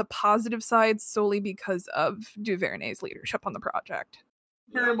more on the positive side solely because of DuVernay's leadership on the project.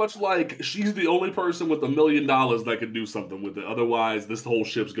 Very much like she's the only person with $1 million that can do something with it. Otherwise, this whole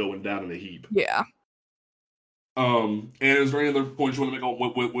ship's going down in a heap. Yeah. And is there any other points you want to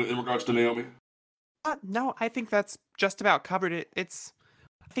make with in regards to Naomi? No, I think that's just about covered it. I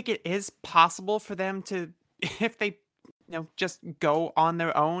think it is possible for them to, if they, you know, just go on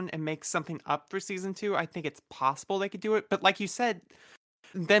their own and make something up for season 2. I think it's possible they could do it. But like you said,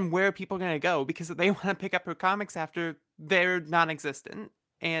 then where are people going to go? Because they want to pick up her comics after they're non-existent.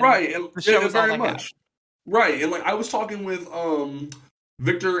 And right, and the show is very much. Right, and like I was talking with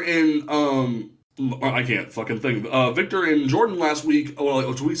Victor and I can't fucking think. Victor and Jordan last week, or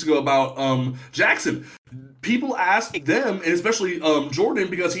like 2 weeks ago, about Jackson. People asked them, and especially Jordan,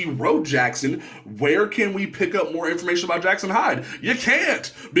 because he wrote Jackson, where can we pick up more information about Jackson Hyde? You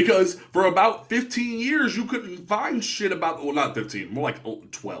can't, because for about 15 years you couldn't find shit about. Well, not 15, more like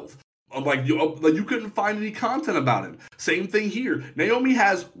 12. Like you couldn't find any content about him. Same thing here. Naomi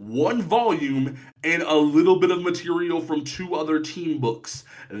has 1 volume and a little bit of material from 2 other team books.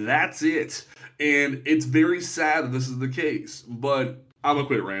 That's it. And it's very sad that this is the case. But I'm gonna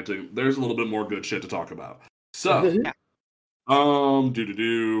quit ranting. There's a little bit more good shit to talk about. So,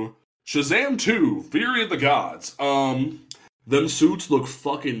 Shazam 2, Fury of the Gods. Them suits look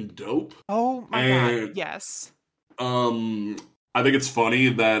fucking dope. Oh my god, yes. I think it's funny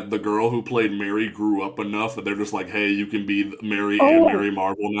that the girl who played Mary grew up enough that they're just like, hey, you can be Mary and Mary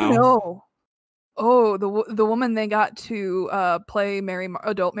Marvel now. No. Oh, the woman they got to play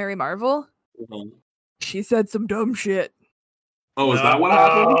adult Mary Marvel, she said some dumb shit. Oh, is that what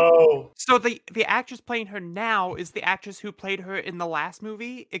happened? So the actress playing her now is the actress who played her in the last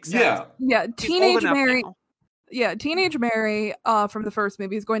movie? Except Teenage Mary. Now. Yeah, Teenage Mary from the first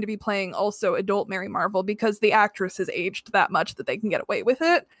movie is going to be playing also adult Mary Marvel because the actress has aged that much that they can get away with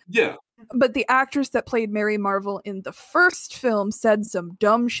it. Yeah. But the actress that played Mary Marvel in the first film said some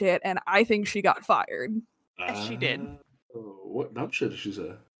dumb shit, and I think she got fired. Yes, she did. What dumb shit did she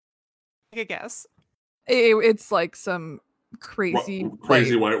say? I guess. It's like some crazy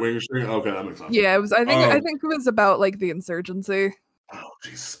white wing shit. Okay, that makes sense. Yeah, it was. I think it was about like the insurgency. Oh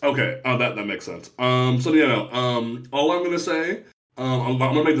jeez. Okay. Oh, that makes sense. So yeah, no. All I'm gonna say, I'm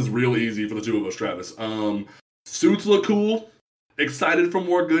gonna make this real easy for the two of us, Travis. Suits look cool. Excited for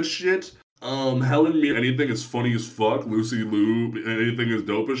more good shit. Helen Mirren, anything is funny as fuck. Lucy Liu, anything is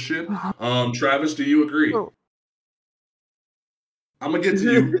dope as shit. Travis, do you agree? Oh. I'm gonna get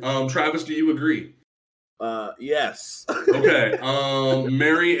to you. Travis, do you agree? Yes. Okay.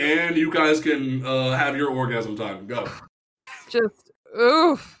 Mary Ann, you guys can have your orgasm time. Go. Just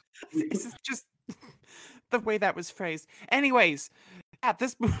oof. This is just the way that was phrased. Anyways, yeah,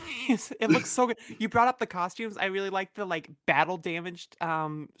 this movie it looks so good. You brought up the costumes. I really like the like battle damaged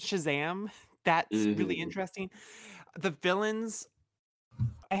Shazam. That's really interesting. The villains,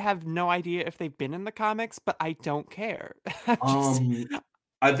 I have no idea if they've been in the comics, but I don't care.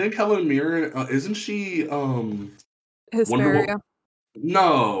 I think Helen Mirren isn't she Hysteria.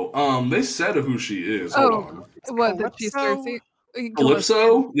 No, they said who she is. Hold on. What? That she's Cersei.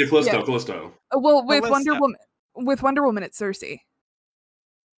 Calypso? Yeah, Callisto. Yeah. Callisto. Well, with Callisto. Wonder Woman, it's Cersei.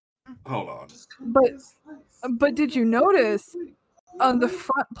 Hold on. But did you notice on the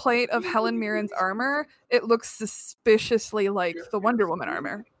front plate of Helen Mirren's armor, it looks suspiciously like the Wonder Woman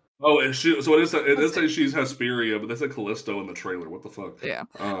armor. Oh, and so it is say she's Hesperia, but they said Callisto in the trailer. What the fuck? Yeah.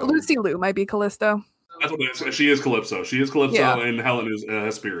 Lucy Liu might be Callisto. That's what it is. She is Calypso. She is Calypso, Yeah. and Helen is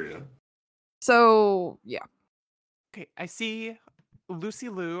Hesperia. So, yeah. Okay, I see Lucy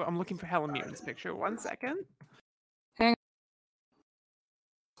Liu. I'm looking for Helen Mirren's picture. 1 second.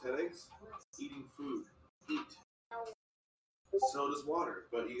 Headaches, eating food, eat. So does water,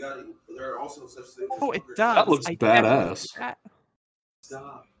 but you got. There are also such things. Oh, it does. That looks I badass.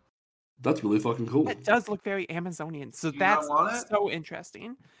 Stop. That's really fucking cool. That does look very Amazonian. So Do you that's not want it? so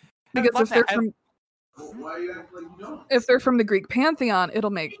interesting. Because Why are you acting like you don't? if they're from the Greek pantheon, it'll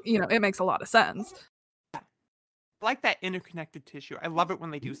make it makes a lot of sense. I like that interconnected tissue. I love it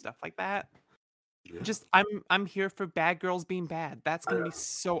when they do stuff like that. Yeah. Just I'm here for bad girls being bad. That's gonna be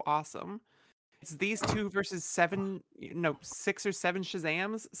so awesome. It's these two versus 6 or 7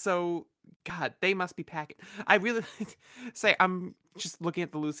 Shazams. So God, they must be packing. I really say I'm just looking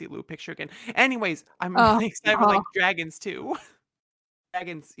at the Lucy Liu picture again. Anyways, I'm really excited for like dragons too.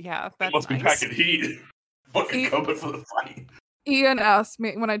 Dragons, yeah, They that's must be nice. packing heat. Fucking coming for the fight. Ian asked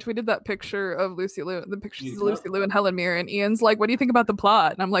me when I tweeted that picture of Lucy Liu, the pictures of Lucy Liu and Helen Mirren. Ian's like, "What do you think about the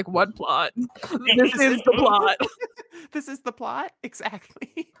plot?" And I'm like, "What plot? This is the plot." This is the plot,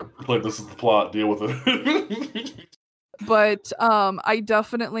 exactly. Like, this is the plot. Deal with it. But I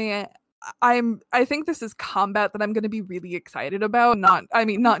definitely I think this is combat that I'm going to be really excited about. Not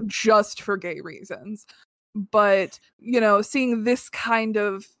just for gay reasons, but seeing this kind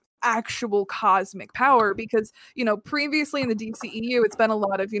of actual cosmic power, because previously in the DCEU it's been a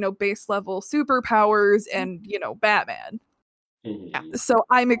lot of base level superpowers and Batman. So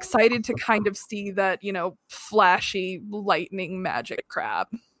I'm excited to kind of see that flashy lightning magic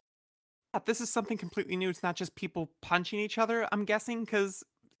crap. This is something completely new. It's not just people punching each other, I'm guessing, because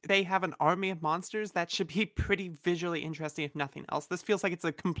they have an army of monsters. That should be pretty visually interesting, if nothing else. This feels like it's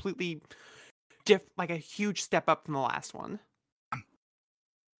a completely like a huge step up from the last one.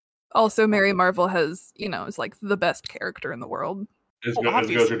 Also, Mary Marvel is like the best character in the world. It's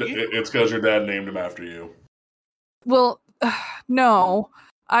because your dad named him after you. Well, no.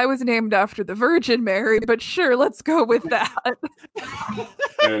 I was named after the Virgin Mary, but sure, let's go with that.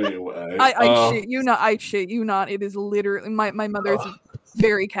 Anyway. I shit you not. It is literally my mother's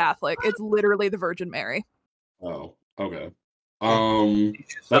very Catholic. It's literally the Virgin Mary. Oh, okay. It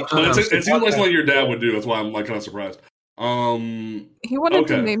seems like something your dad would do. That's why I'm like kind of surprised. He wanted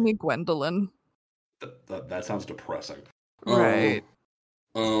to name me Gwendolyn. That sounds depressing. Right.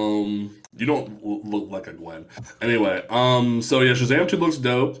 You don't look like a Gwen. Anyway, so yeah, Shazam 2 looks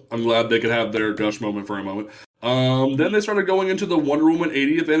dope. I'm glad they could have their gush moment for a moment. Then they started going into the Wonder Woman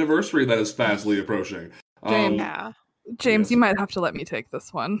 80th anniversary that is fastly approaching. James, yes. You might have to let me take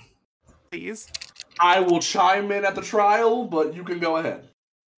this one. Please. I will chime in at the trial, but you can go ahead.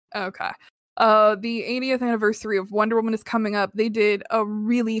 Okay. The 80th anniversary of Wonder Woman is coming up. They did a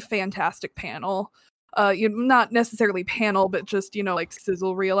really fantastic panel. Not necessarily panel, but just, like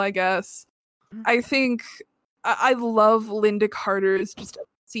sizzle reel, I guess. I think I love Linda Carter's just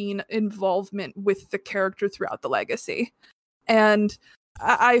scene involvement with the character throughout the legacy. And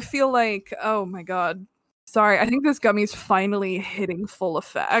I feel like, oh my God, sorry, I think this gummy's finally hitting full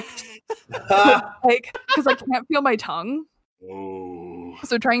effect. Because I can't feel my tongue. Oh.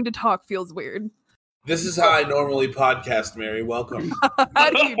 So trying to talk feels weird. This is how I normally podcast, Mary. Welcome. How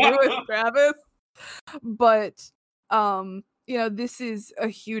do you do it, Travis? But this is a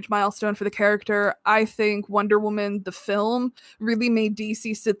huge milestone for the character. I think Wonder Woman, the film, really made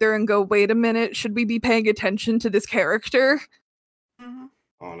DC sit there and go, wait a minute, should we be paying attention to this character?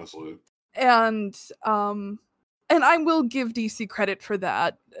 Honestly. And I will give DC credit for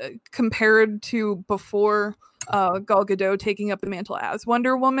that. Compared to before Gal Gadot taking up the mantle as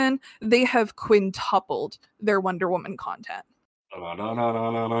Wonder Woman, they have quintupled their Wonder Woman content.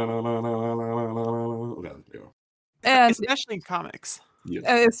 And especially in comics.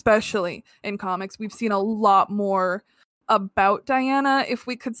 Yes. Especially in comics, we've seen a lot more about Diana. If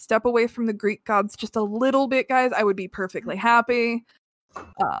we could step away from the Greek gods just a little bit, guys, I would be perfectly happy.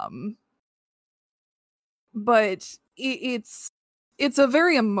 But it's a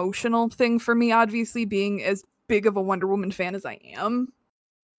very emotional thing for me, obviously, being as big of a Wonder Woman fan as I am.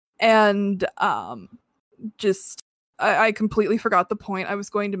 And I completely forgot the point I was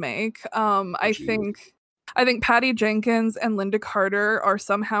going to make. I think I think Patty Jenkins and Linda Carter are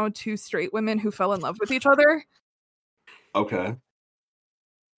somehow two straight women who fell in love with each other. Okay.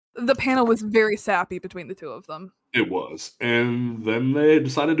 The panel was very sappy between the two of them. It was. And then they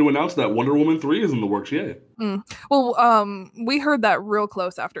decided to announce that Wonder Woman 3 is in the works. Yay. Well, we heard that real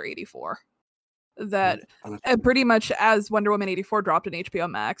close after 84. That pretty much as Wonder Woman 84 dropped in HBO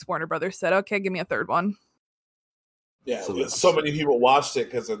Max, Warner Brothers said, okay, give me a third one. Yeah, so many people watched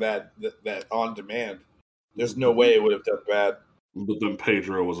it because of that on demand. There's no way it would have done bad. But then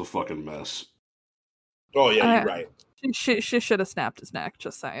Pedro was a fucking mess. Oh, yeah, you're right. She should have snapped his neck,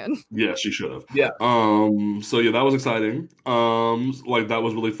 just saying. Yeah, she should have. Yeah. So yeah, that was exciting. Like that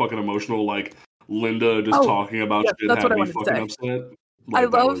was really fucking emotional. Like Linda just talking about shit that's had what I me wanted to fucking say. upset. Like, I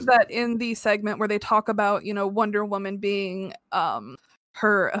love that in the segment where they talk about, Wonder Woman being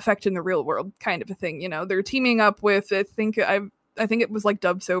her effect in the real world kind of a thing. They're teaming up with I think it was like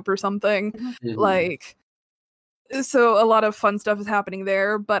Dove Soap or something. Mhm. Like, so a lot of fun stuff is happening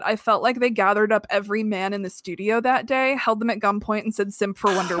there, but I felt like they gathered up every man in the studio that day, held them at gunpoint, and said "Simp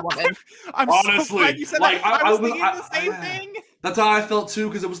for Wonder Woman." I'm honestly, so glad you said like, that. I was thinking the same thing. That's how I felt too,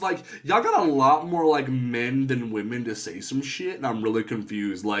 because it was like y'all got a lot more like men than women to say some shit, and I'm really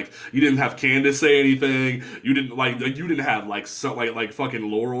confused. Like you didn't have Candace say anything. You didn't you didn't have like fucking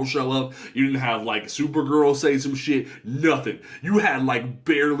Laurel show up. You didn't have like Supergirl say some shit. Nothing. You had like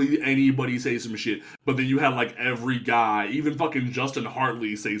barely anybody say some shit, but then you had like every guy, even fucking Justin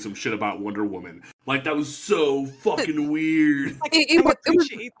Hartley, say some shit about Wonder Woman. Like that was so fucking weird. Like, It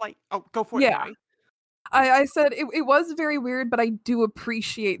was like, oh, go for it. Yeah. Mary. I said it was very weird, but I do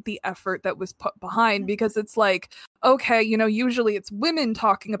appreciate the effort that was put behind, because it's like, okay, usually it's women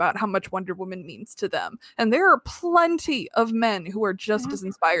talking about how much Wonder Woman means to them. And there are plenty of men who are just as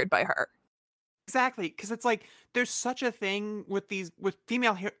inspired by her. Exactly. Because it's like, there's such a thing with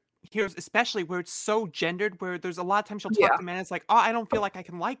female heroes, especially where it's so gendered, where there's a lot of times she'll talk to men. It's like, oh, I don't feel like I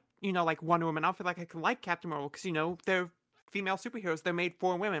can like, like Wonder Woman. I don't feel like I can like Captain Marvel because, they're female superheroes. They're made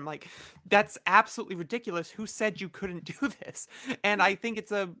for women. Like, that's absolutely ridiculous. Who said you couldn't do this? And I think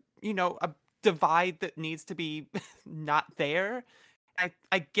it's a divide that needs to be not there.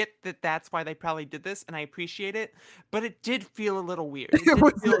 I get that that's why they probably did this, and I appreciate it, but it did feel a little weird. It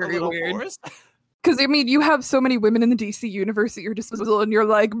was feel very a little weird. forced. Because, you have so many women in the DC universe at your disposal, and you're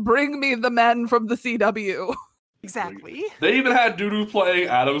like, bring me the men from the CW. Exactly. They even had Doodoo playing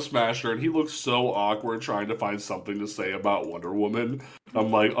Adam Smasher, and he looked so awkward trying to find something to say about Wonder Woman.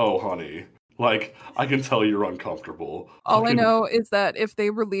 I'm like, oh, honey. Like, I can tell you're uncomfortable. All I know is that if they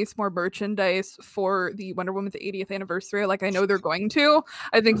release more merchandise for the Wonder Woman 80th anniversary, like I know they're going to,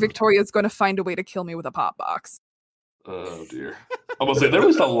 I think Victoria's going to find a way to kill me with a pop box. Oh, dear. I'm going to say, there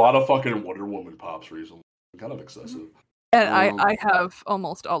was a lot of fucking Wonder Woman pops recently. Kind of excessive. And I have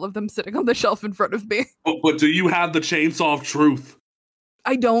almost all of them sitting on the shelf in front of me. But do you have the Chainsaw of Truth?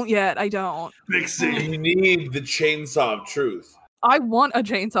 I don't yet. I don't. Fix it. You need the Chainsaw of Truth. I want a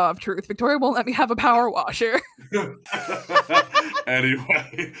Chainsaw of Truth. Victoria won't let me have a power washer.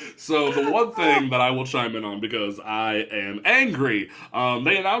 Anyway, so the one thing that I will chime in on, because I am angry,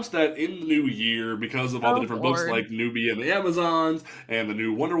 they announced that in the new year, because of all the different books like Nubia and the Amazons and the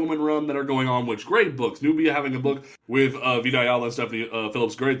new Wonder Woman run that are going on, which great books. Nubia having a book with Vita Ayala and Stephanie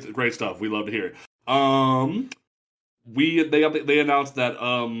Phillips, great stuff. We love to hear it. They announced that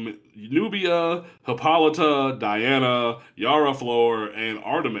Nubia, Hippolyta, Diana, Yara Flor, and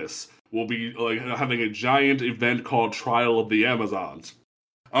Artemis will be having a giant event called Trial of the Amazons.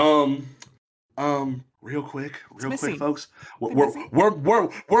 Real quick, folks.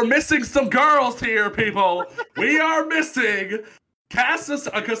 We're missing some girls here, people. We are missing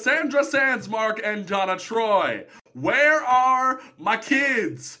Cassandra Sandsmark and Donna Troy. Where are my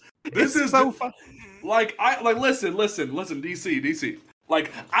kids? This is so fun. Listen, DC.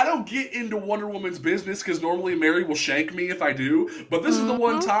 Like, I don't get into Wonder Woman's business because normally Mary will shank me if I do, but this is the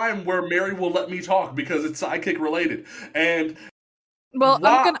one time where Mary will let me talk because it's sidekick related. And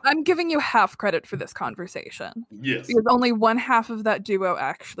I'm giving you half credit for this conversation. Yes, because only one half of that duo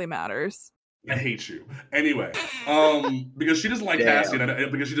actually matters. I hate you. Anyway, because she doesn't like Cassie, and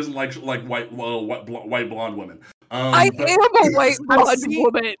because she doesn't like white blonde women. I am a white blonde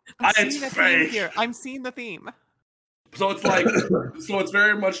woman. It's fake. I'm seeing the theme. So it's like, it's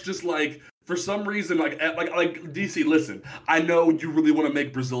very much just like, for some reason, like DC. Listen, I know you really want to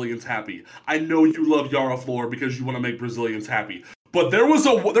make Brazilians happy. I know you love Yara Flor because you want to make Brazilians happy. But there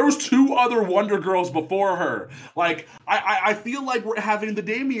was two other Wonder Girls before her. Like, I feel like we're having the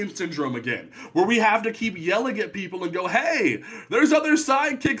Damien syndrome again, where we have to keep yelling at people and go, "Hey, there's other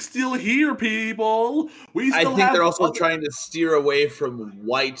sidekicks still here, people." I think they're also trying to steer away from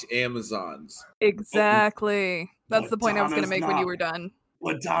white Amazons. Exactly. That's the point I was going to make when you were done.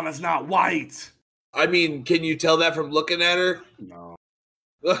 But Donna's not white. I mean, can you tell that from looking at her? No.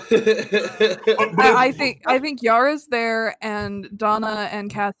 I think Yara's there and Donna and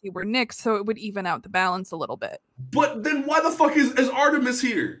Cassie were Nick, so it would even out the balance a little bit. But then why the fuck is Artemis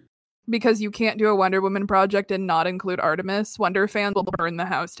here? Because you can't do a Wonder Woman project and not include Artemis. Wonder fans will burn the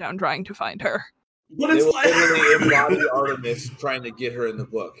house down trying to find her. But it's like literally embody Artemis trying to get her in the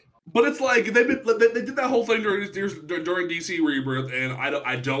book. But it's like they did that whole thing during DC Rebirth, and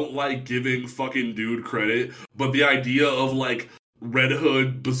I don't like giving fucking dude credit, but the idea of like Red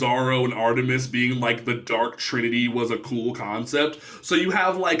Hood, Bizarro, and Artemis being like the Dark Trinity was a cool concept. So you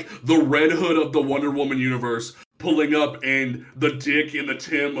have like the Red Hood of the Wonder Woman universe pulling up, and the Dick and the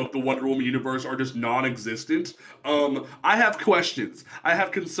Tim of the Wonder Woman universe are just non-existent. I have questions. I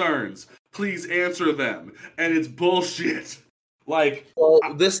have concerns. Please answer them. And it's bullshit. Like, well,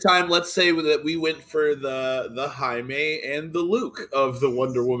 this time, let's say that we went for the Jaime and the Luke of the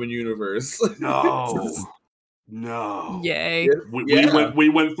Wonder Woman universe. No. Yay. We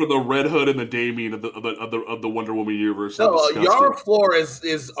went for the Red Hood and the Damien of the Wonder Woman universe. No, Yara Flores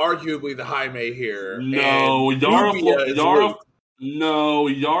is arguably the Jaime here. No,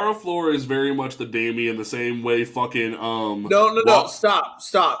 Yara Flores is very much the Damien the same way fucking No,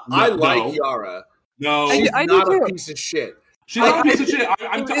 stop. I like Yara. No. She's I not do a too. piece of shit. She's not a piece of shit.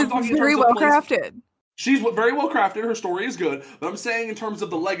 I'm It's talking very well crafted. She's very well crafted. Her story is good. But I'm saying in terms of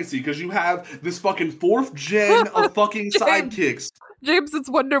the legacy, because you have this fucking 4th gen of fucking sidekicks. James, it's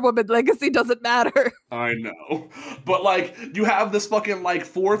Wonder Woman. Legacy doesn't matter. I know. But like, you have this fucking like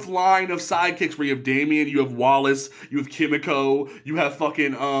 4th line of sidekicks where you have Damien, you have Wallace, you have Kimiko, you have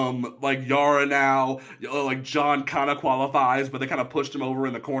fucking like Yara now. Like John kind of qualifies, but they kind of pushed him over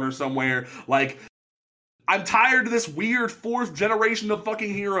in the corner somewhere. Like, I'm tired of this weird 4th generation of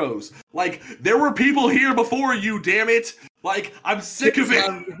fucking heroes. Like, there were people here before you, damn it. Like, I'm sick of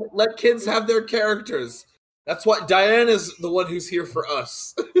it. Let kids have their characters. That's why Diana's the one who's here for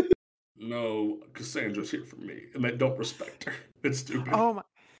us. No, Cassandra's here for me, and they don't respect her. It's stupid. Oh my!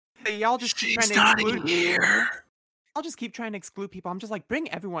 Hey, y'all just keep trying to exclude here. I'll just keep trying to exclude people. I'm just like, bring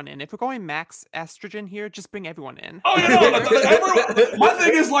everyone in. If we're going max estrogen here, just bring everyone in. Oh, my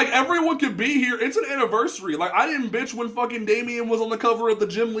thing is, like, everyone can be here. It's an anniversary. Like, I didn't bitch when fucking Damien was on the cover of the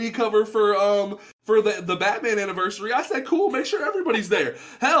Jim Lee cover for the Batman anniversary. I said, cool, make sure everybody's there.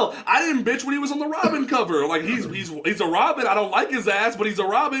 Hell, I didn't bitch when he was on the Robin cover. Like, he's a Robin. I don't like his ass, but he's a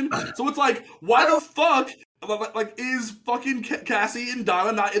Robin. So it's like, why the fuck? Like, is fucking Cassie and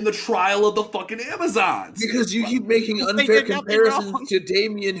Donna not in the trial of the fucking Amazons? Because you keep making unfair comparisons to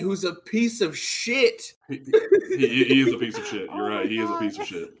Damien, who's a piece of shit. He is a piece of shit. You're right. He is a piece of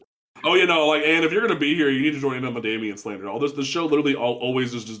shit. Oh, like, and if you're gonna be here, you need to join in on the Damien slander. The show literally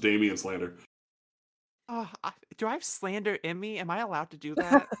always is just Damien slander. Do I have slander in me? Am I allowed to do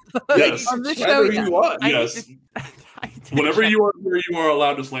that? Yes. On this show, you want. Yes. Whenever you are here, you are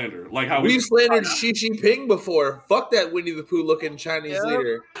allowed to slander. Like how we've slandered Xi Jinping before. Fuck that Winnie the Pooh looking Chinese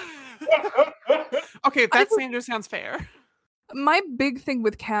leader. Okay, that slander sounds fair. My big thing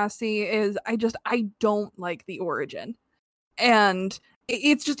with Cassie is I don't like the origin. And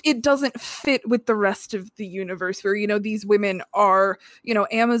it's just, it doesn't fit with the rest of the universe where, these women are,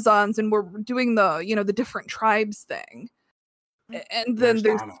 Amazons and we're doing the, the different tribes thing. And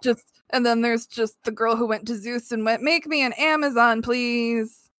then there's just the girl who went to Zeus and went, make me an Amazon,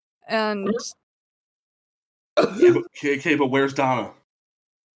 please. And okay, but where's Donna?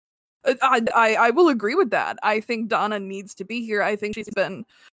 I will agree with that. I think Donna needs to be here. I think she's been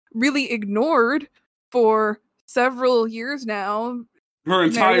really ignored for several years now. Her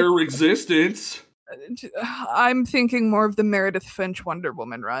entire existence. I'm thinking more of the Meredith Finch Wonder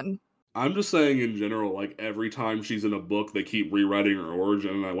Woman run. I'm just saying in general, like, every time she's in a book, they keep rewriting her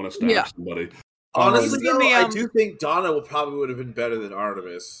origin, and I want to stab somebody. Honestly, I do think Donna would have been better than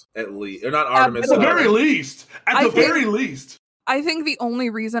Artemis, at least. Or not Artemis. At the very least. At the very least. I think the only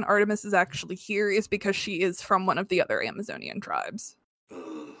reason Artemis is actually here is because she is from one of the other Amazonian tribes.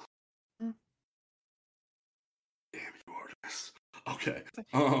 Damn you, Artemis. Okay.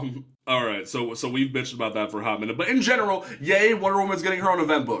 All right. So we've bitched about that for a hot minute, but in general, yay, Wonder Woman's getting her own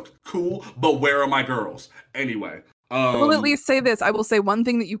event book. Cool. But where are my girls? Anyway. I will at least say this. I will say one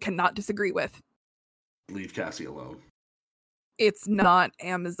thing that you cannot disagree with. Leave Cassie alone. It's not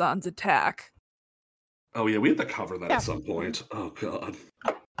Amazon's attack. Oh yeah, we have to cover that at some point. Oh god.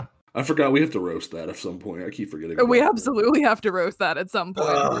 I forgot we have to roast that at some point. I keep forgetting. We absolutely have to roast that at some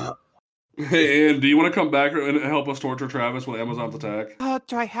point. Hey, Ann, do you want to come back and help us torture Travis with Amazon's attack?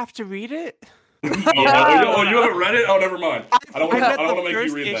 Do I have to read it? You haven't read it? Oh, never mind. I don't want to make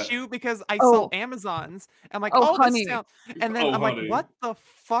you read that. Issue because I saw Amazon's. I'm like, honey. this sound... And then I'm honey. like, what the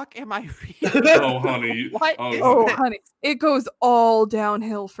fuck am I reading? Oh, honey. Honey. It goes all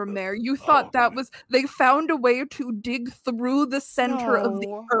downhill from there. You thought they found a way to dig through the center of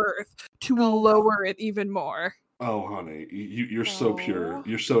the earth to lower it even more. Oh, honey. You're so pure.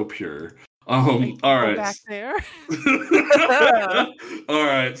 You're so pure. All right. Back there. All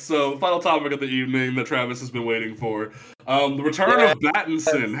right. So, final topic of the evening that Travis has been waiting for: the return of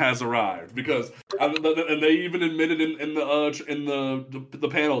Battinson has arrived because, and they even admitted in the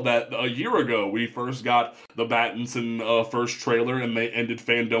panel that a year ago we first got the Battinson first trailer and they ended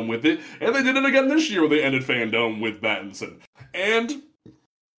fandom with it, and they did it again this year. They ended fandom with Battinson, and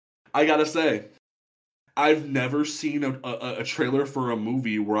I gotta say, I've never seen a trailer for a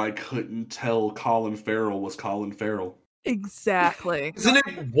movie where I couldn't tell Colin Farrell was Colin Farrell. Exactly. Isn't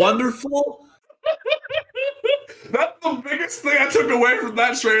it wonderful? That's the biggest thing I took away from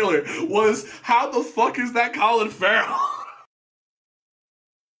that trailer was how the fuck is that Colin Farrell?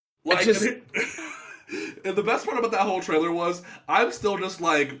 Like, and the best part about that whole trailer was I'm still just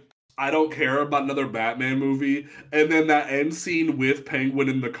like, I don't care about another Batman movie. And then that end scene with Penguin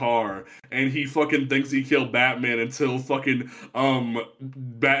in the car, and he fucking thinks he killed Batman until fucking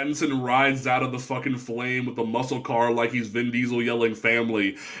Battinson rides out of the fucking flame with the muscle car like he's Vin Diesel yelling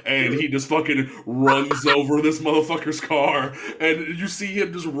family, and he just fucking runs over this motherfucker's car, and you see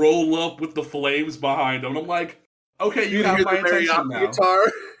him just roll up with the flames behind him. I'm like, okay, you have my attention now.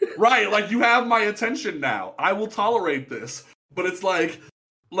 Guitar. Right, like you have my attention now. I will tolerate this. But it's like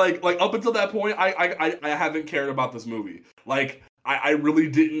up until that point, I haven't cared about this movie. Like, I really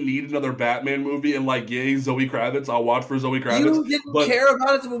didn't need another Batman movie, and like, yay, Zoe Kravitz. I'll watch for Zoe Kravitz. You didn't care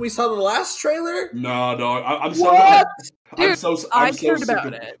about it when we saw the last trailer? No, dog. I'm cared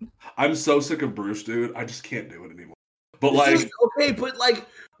about it. I'm so sick of Bruce, dude. I just can't do it anymore. But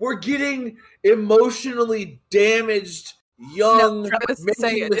we're getting emotionally damaged young.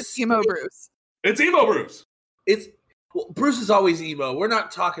 It's emo Bruce. It's emo Bruce. Bruce is always emo. We're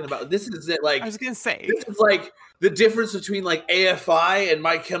not talking about this. Is it like I was gonna say? This is like the difference between like AFI and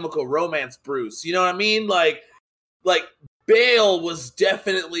My Chemical Romance Bruce. You know what I mean? Like Bale was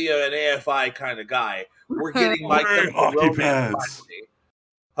definitely an AFI kind of guy. We're getting My Chemical Romance.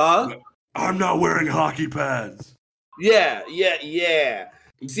 Huh? I'm not wearing hockey pads. Yeah.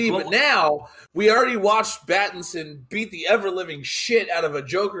 See, but now we already watched Battinson beat the ever-living shit out of a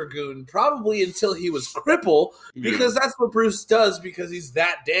Joker goon, probably until he was crippled, because that's what Bruce does because he's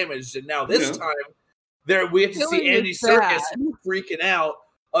that damaged. And now this time, we have to see Andy Serkis freaking out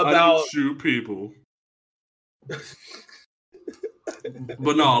about I didn't shoot people.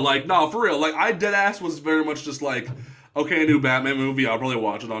 But no, for real. Like, I deadass was very much just like, okay, a new Batman movie. I'll probably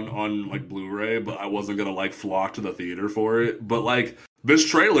watch it on like Blu-ray, but I wasn't gonna like flock to the theater for it. But like, this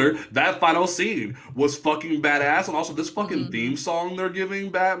trailer, that final scene was fucking badass, and also this fucking theme song they're giving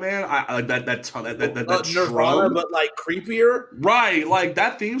Batman, I like that Nirvana, but like creepier, right? Like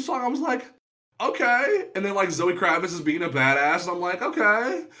that theme song, I was like, okay, and then like Zoe Kravitz is being a badass, and I'm like,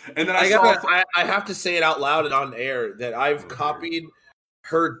 okay, and then I have to say it out loud and on air that I've copied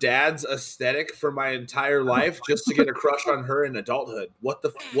her dad's aesthetic for my entire life just to get a crush on her in adulthood.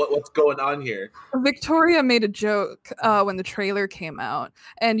 What's going on here? Victoria made a joke when the trailer came out,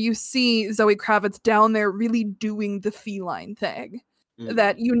 and you see Zoe Kravitz down there really doing the feline thing.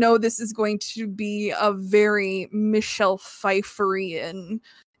 That you know this is going to be a very Michelle Pfeifferian,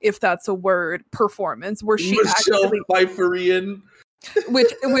 if that's a word, performance where she Pfeifferian,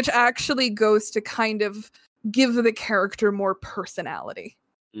 which actually goes to kind of give the character more personality.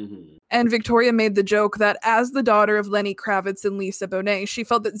 Mm-hmm. And Victoria made the joke that as the daughter of Lenny Kravitz and Lisa Bonet, she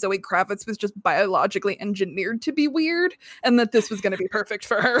felt that Zoe Kravitz was just biologically engineered to be weird, and that this was going to be perfect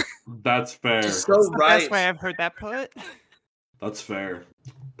for her. That's fair. So right. That's why I've heard that put. That's fair.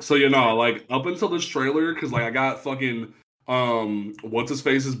 So like up until this trailer, because like I got fucking what's his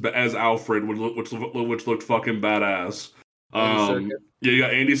face as Alfred, which looked fucking badass. You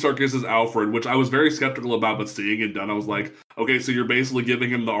got Andy Serkis as Alfred, which I was very skeptical about, but seeing it done, I was like, okay, so you're basically giving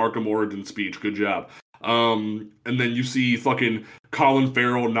him the Arkham origin speech. Good job. And then you see fucking Colin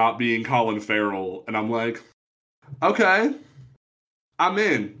Farrell not being Colin Farrell, and I'm like, okay, I'm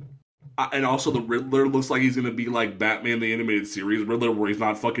in. And also the Riddler looks like he's gonna be like Batman the Animated Series Riddler, where he's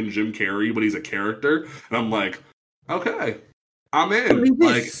not fucking Jim Carrey, but he's a character, and I'm like, okay, I'm in.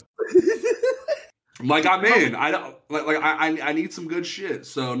 Like I'm in. I don't I need some good shit.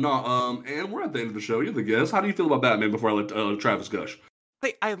 So no, and we're at the end of the show. You're the guest. How do you feel about Batman before I let Travis gush?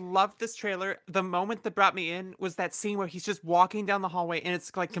 I love this trailer. The moment that brought me in was that scene where he's just walking down the hallway and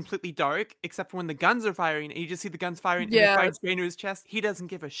it's like completely dark, except for when the guns are firing and you just see the guns firing and it fires straight into his chest. He doesn't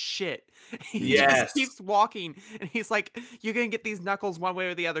give a shit. He just keeps walking and he's like, "You're gonna get these knuckles one way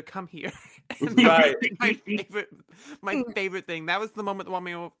or the other. Come here." And Right. my favorite thing. That was the moment that won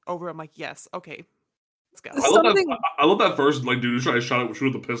me over. I'm like, yes, okay. Let's go. I love that first dude who tries to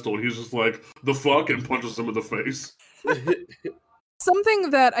shoot with a pistol and he's just like the fuck and punches him in the face. Something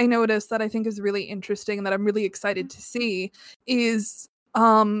that I noticed that I think is really interesting and that I'm really excited to see is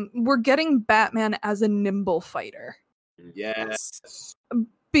we're getting Batman as a nimble fighter. Yes.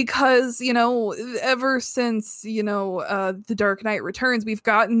 Because, ever since, The Dark Knight Returns, we've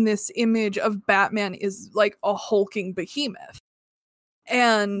gotten this image of Batman is like a hulking behemoth.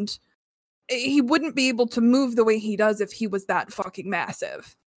 And he wouldn't be able to move the way he does if he was that fucking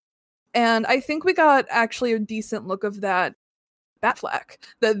massive. And I think we got actually a decent look of that Batfleck,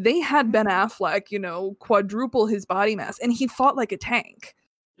 that they had Ben Affleck, quadruple his body mass, and he fought like a tank.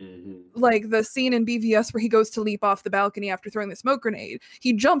 Mm-hmm. Like the scene in BVS where he goes to leap off the balcony after throwing the smoke grenade,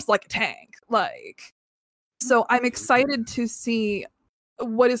 he jumps like a tank. So I'm excited to see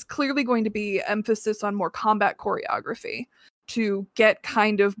what is clearly going to be emphasis on more combat choreography to get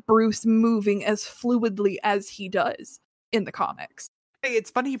kind of Bruce moving as fluidly as he does in the comics.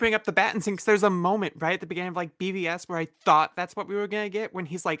 It's funny you bring up the Batman scene because there's a moment right at the beginning of like BVS where I thought that's what we were gonna get when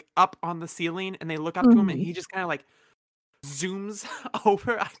he's like up on the ceiling and they look up to him and he just kind of like zooms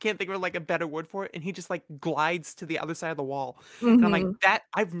over. I can't think of like a better word for it, and he just like glides to the other side of the wall. And I'm like, that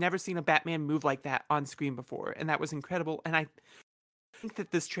I've never seen a Batman move like that on screen before, and that was incredible. And I think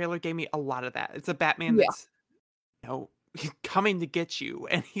that this trailer gave me a lot of that. It's a Batman that's coming to get you,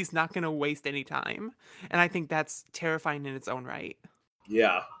 and he's not gonna waste any time. And I think that's terrifying in its own right.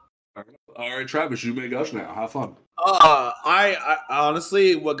 Yeah. All right, Travis, you may gush now. Have fun. I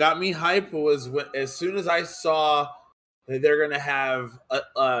honestly, what got me hype was as soon as I saw that they're gonna have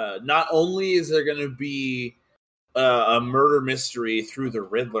not only is there gonna be a murder mystery through the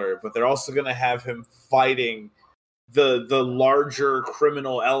Riddler, but they're also gonna have him fighting the larger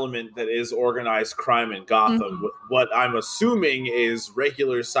criminal element that is organized crime in Gotham with what I'm assuming is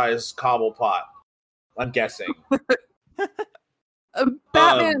regular sized Cobblepot. I'm guessing.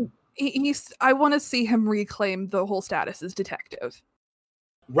 Batman, I want to see him reclaim the whole status as detective.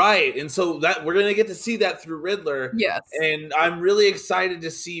 Right, and so that we're gonna get to see that through Riddler. Yes, and I'm really excited to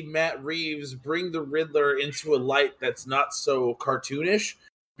see Matt Reeves bring the Riddler into a light that's not so cartoonish.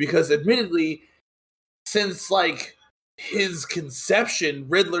 Because, admittedly, since like his conception,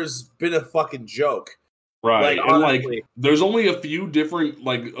 Riddler's been a fucking joke. Right, and there's only a few different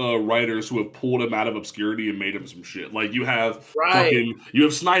writers who have pulled him out of obscurity and made him some shit. Like you have you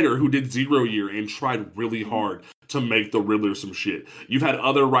have Snyder who did 0 Year and tried really hard to make the Riddler some shit. You've had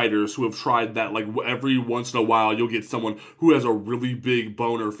other writers who have tried that. Like every once in a while, you'll get someone who has a really big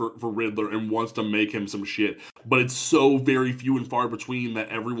boner for Riddler and wants to make him some shit. But it's so very few and far between that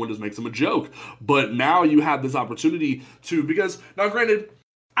everyone just makes him a joke. But now you have this opportunity because now, granted,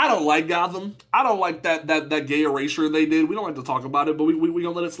 I don't like Gotham. I don't like that gay erasure they did. We don't like to talk about it, but we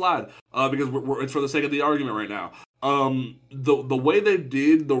gonna let it slide because it's for the sake of the argument right now. The way they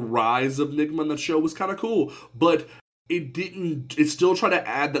did the rise of Nigma in the show was kind of cool, but it still tried to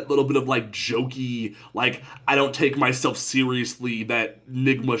add that little bit of jokey, I don't take myself seriously that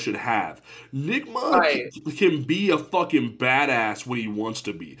Nigma should have. Nigma can be a fucking badass when he wants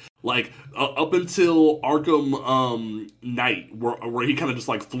to be. Up until Arkham Knight, where he kind of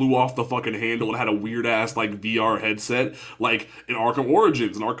just flew off the fucking handle and had a weird ass VR headset, in Arkham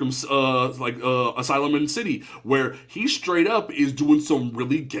Origins and Arkham's Asylum in City, where he straight up is doing some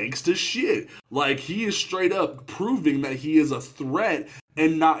really gangsta shit. He is straight up proving that he is a threat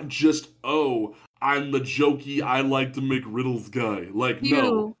and not just I'm the jokey, I like to make riddles guy.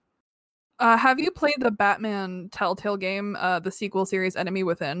 No. Have you played the Batman Telltale game, the sequel series Enemy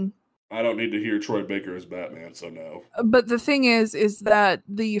Within? I don't need to hear Troy Baker as Batman, so no. But the thing is that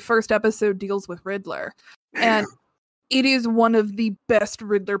the first episode deals with Riddler. And it is one of the best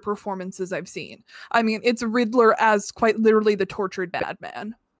Riddler performances I've seen. I mean, it's Riddler as quite literally the tortured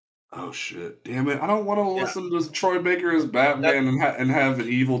Batman. Oh shit! Damn it! I don't want to Yeah. listen to Troy Baker as Batman and have an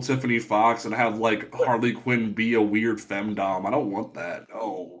evil Tiffany Fox and have like Harley Quinn be a weird femdom. I don't want that.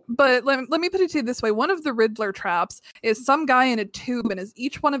 No. But let me put it to you this way. One of the Riddler traps is some guy in a tube, and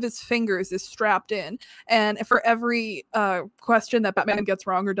each one of his fingers is strapped in. And for every question that Batman gets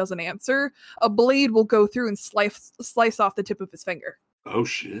wrong or doesn't answer, a blade will go through and slice off the tip of his finger. Oh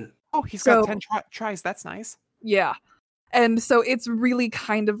shit! Oh, he's got 10 tries. That's nice. Yeah. And so it's really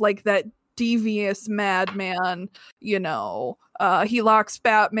kind of like that devious madman, you know. He locks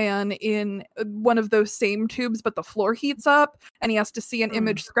Batman in one of those same tubes, but the floor heats up, and he has to see an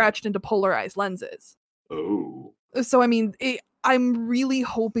image scratched into polarized lenses. Oh. So, I mean, I'm really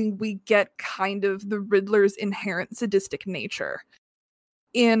hoping we get kind of the Riddler's inherent sadistic nature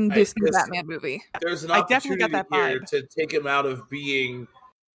in this new Batman movie. There's an opportunity here to take him out of being,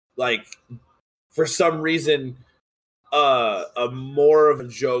 like, for some reason, a more of a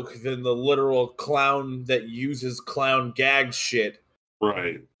joke than the literal clown that uses clown gag shit.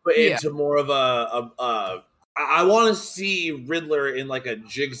 Right. But into more of I want to see Riddler in like a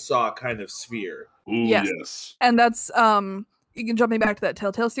Jigsaw kind of sphere. Ooh, yes. And that's you can jump me back to that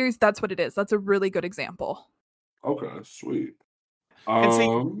Telltale series. That's what it is. That's a really good example. Okay, sweet. And so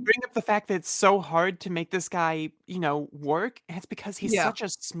you bring up the fact that it's so hard to make this guy, you know, work. And it's because he's such a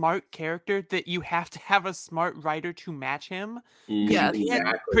smart character that you have to have a smart writer to match him. Yeah, you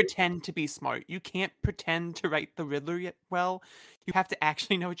can't pretend to be smart. You can't pretend to write the Riddler yet well. You have to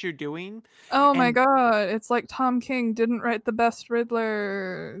actually know what you're doing. Oh my god, it's like Tom King didn't write the best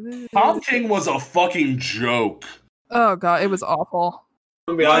Riddler. Tom King was a fucking joke. Oh god, it was awful.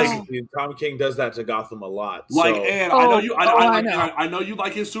 To be honest with you, Tom King does that to Gotham a lot. Like, so. and I know you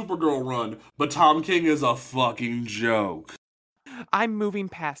like his Supergirl run, but Tom King is a fucking joke. I'm moving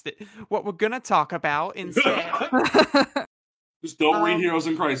past it. What we're gonna talk about instead. Just don't read Heroes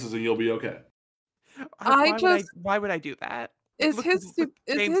in Crisis, and you'll be okay. Why would I do that? Look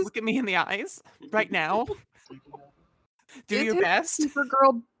at me in the eyes right now. Do your best.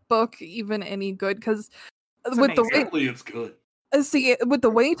 Supergirl book even any good? Because with the way it's good. See, with the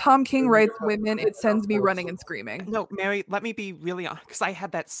way Tom King writes women, it sends me running and screaming. No, Mary, let me be really honest, because I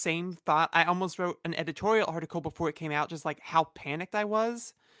had that same thought. I almost wrote an editorial article before it came out, just like how panicked I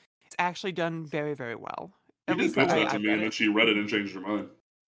was. It's actually done very, very well. You did pitch that to me, and then she read it and changed her mind.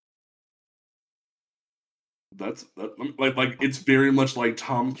 That's like it's very much like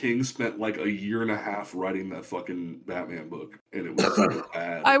Tom King spent like a year and a half writing that fucking Batman book, and it was so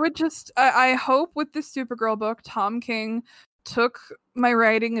bad. I hope with this Supergirl book, Tom King took my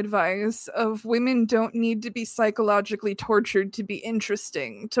writing advice of women don't need to be psychologically tortured to be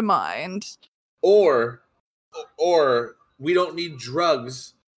interesting to mind. Or we don't need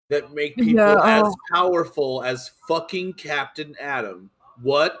drugs that make people as powerful as fucking Captain Atom.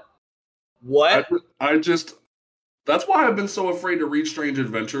 What? I just that's why I've been so afraid to read Strange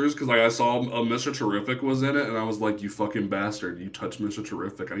Adventures, because like I saw Mr. Terrific was in it, and I was like, you fucking bastard, you touched Mr.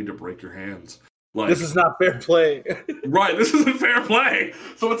 Terrific, I need to break your hands. Like, this is not fair play. Right, this isn't fair play.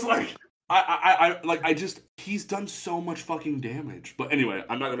 So it's like he's done so much fucking damage. But anyway,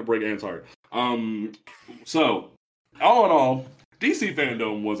 I'm not gonna break Anne's heart. So all in all, DC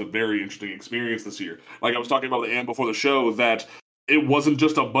fandom was a very interesting experience this year. Like I was talking about with Anne before the show, that it wasn't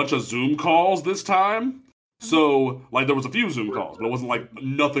just a bunch of Zoom calls this time. So, like, there was a few Zoom calls, but it wasn't, like,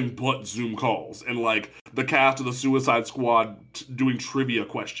 nothing but Zoom calls. And, like, the cast of the Suicide Squad doing trivia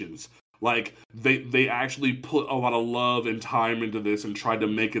questions. Like, they actually put a lot of love and time into this and tried to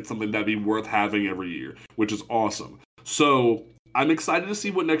make it something that'd be worth having every year, which is awesome. So, I'm excited to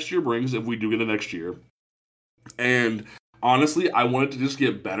see what next year brings, if we do get it next year. And, honestly, I want it to just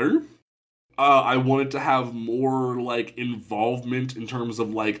get better. I want it to have more, like, involvement in terms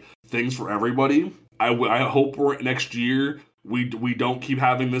of, like, things for everybody. I hope next year we don't keep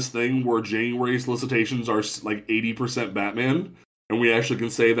having this thing where January solicitations are like 80% Batman, and we actually can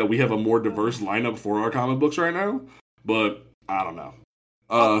say that we have a more diverse lineup for our comic books right now. But I don't know.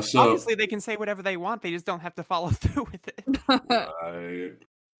 So obviously they can say whatever they want. They just don't have to follow through with it. Right.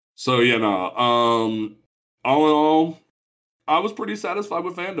 So yeah, no. All in all, I was pretty satisfied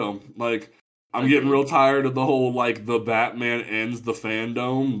with fandom. Like, I'm getting real tired of the whole like the Batman ends the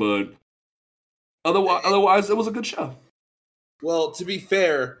fandom, but. Otherwise, it was a good show. Well, to be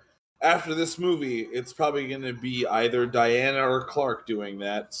fair, after this movie, it's probably going to be either Diana or Clark doing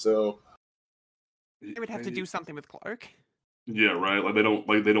that. So they would have to do something with Clark. Yeah, right. Like they don't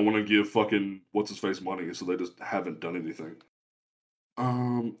want to give fucking what's his face money, so they just haven't done anything.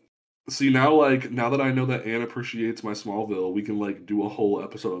 See now that I know that Anne appreciates my Smallville, we can like do a whole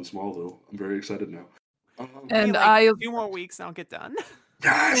episode on Smallville. I'm very excited now. And a few more weeks, and I'll get done.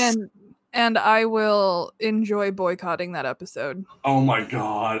 Yes. And I will enjoy boycotting that episode. Oh my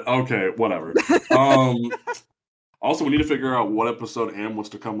god. Okay, whatever. Also, we need to figure out what episode Am wants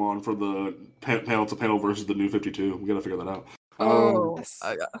to come on for the panel to panel versus the New 52. We gotta figure that out.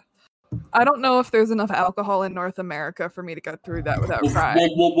 I don't know if there's enough alcohol in North America for me to get through that without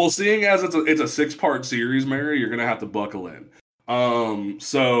crying. Well, seeing as it's a 6-part series, Mary, you're gonna have to buckle in.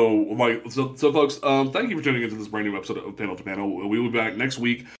 So folks, thank you for tuning into this brand new episode of Panel to Panel. We will be back next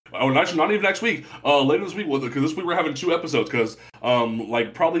week. Oh, actually, not even next week. Later this week, because this week we're having 2 episodes. Because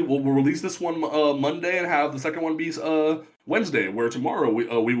probably we'll release this one Monday and have the second one be Wednesday. Where tomorrow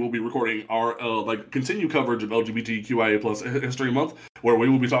we will be recording our continued coverage of LGBTQIA plus History Month, where we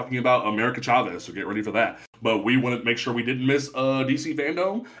will be talking about America Chavez. So get ready for that. But we want to make sure we didn't miss DC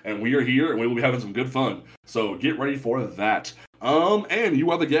Fandom, and we are here, and we will be having some good fun. So get ready for that. And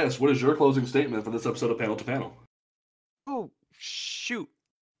you are the guest. What is your closing statement for this episode of Panel to Panel? Oh, shoot.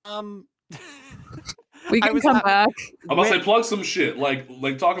 We can come back. I'm about to say plug some shit. Like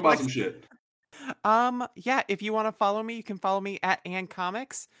talk about some shit. Yeah, if you want to follow me, you can follow me at Ann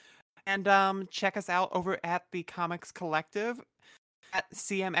Comics. And check us out over at the Comics Collective. At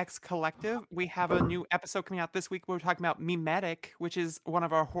CMX Collective, we have a new episode coming out this week where we're talking about Memetic, which is one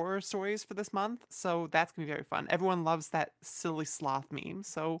of our horror stories for this month. So that's going to be very fun. Everyone loves that silly sloth meme.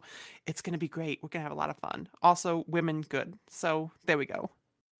 So it's going to be great. We're going to have a lot of fun. Also, women good. So there we go.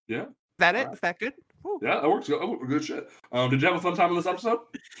 Yeah. Is that it? Right. Is that good? Woo. Yeah, that works. Good shit. Did you have a fun time in this episode?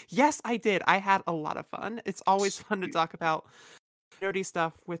 Yes, I did. I had a lot of fun. It's always fun to talk about nerdy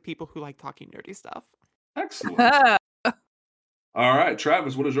stuff with people who like talking nerdy stuff. Excellent. All right,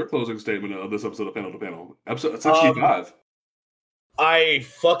 Travis, what is your closing statement of this episode of Panel to Panel? Episode 65. I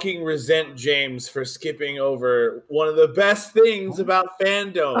fucking resent James for skipping over one of the best things about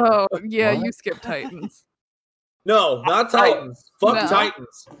fandom. Oh, yeah, you skipped Titans. No, not Titans. Fuck No.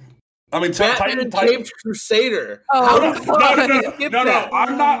 Titans. I mean, Batman Caped Crusader. Oh, No.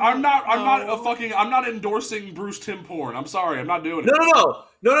 I'm not endorsing Bruce Timm porn. I'm sorry, I'm not doing it.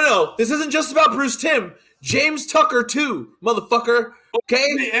 No. This isn't just about Bruce Timm. James Tucker too, motherfucker.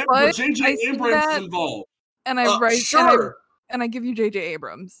 Okay, What? J.J. I see Abrams that. is involved. And I write, sure. and I give you J.J.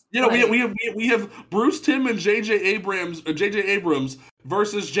 Abrams. You know, we have Bruce Timm and J.J. Abrams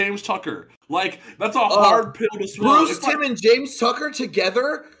versus James Tucker. Like, that's a hard pill to swallow. Bruce Timm and James Tucker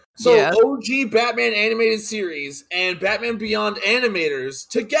together. So Yeah. OG Batman animated series and Batman Beyond animators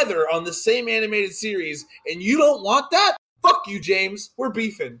together on the same animated series, and you don't want that? Fuck you, James. We're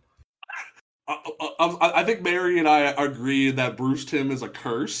beefing. I think Mary and I agree that Bruce Timm is a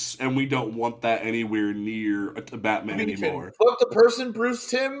curse, and we don't want that anywhere near Batman anymore. Fuck the person, Bruce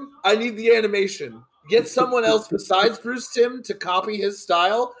Timm. I need the animation. Get someone else besides Bruce Timm to copy his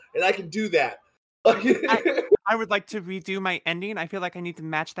style, and I can do that. I would like to redo my ending. I feel like I need to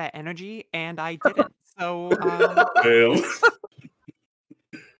match that energy, and I didn't. So,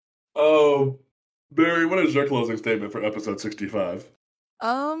 Oh, Barry, what is your closing statement for episode 65?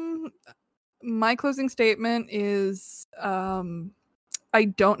 My closing statement is I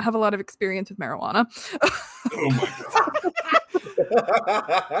don't have a lot of experience with marijuana. Oh my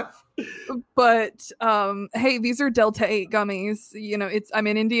god. But hey, these are Delta 8 gummies. You know, I'm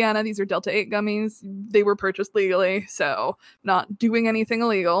in Indiana. These are Delta 8 gummies. They were purchased legally, so not doing anything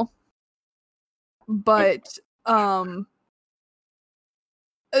illegal. But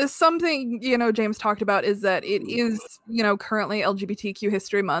something, you know, James talked about is that it is, you know, currently LGBTQ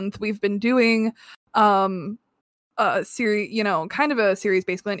History Month. We've been doing a series, you know, kind of a series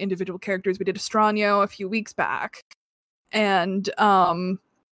basically on individual characters. We did Estranio a few weeks back. And I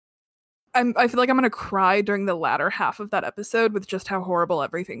feel like I'm gonna cry during the latter half of that episode with just how horrible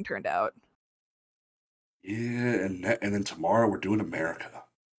everything turned out. Yeah, and then tomorrow we're doing America.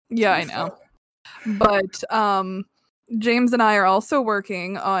 Yeah, I know. But James and I are also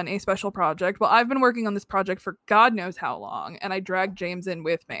working on a special project. Well, I've been working on this project for God knows how long, and I dragged James in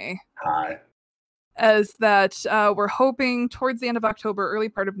with me. Hi. As that we're hoping towards the end of October, early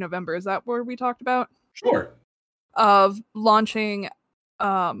part of November. Is that where we talked about? Sure. Of launching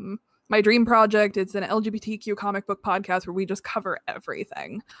my dream project. It's an LGBTQ comic book podcast where we just cover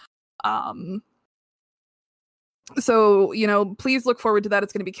everything. So, you know, please look forward to that.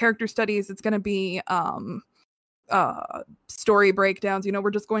 It's going to be character studies. It's going to be story breakdowns. You know,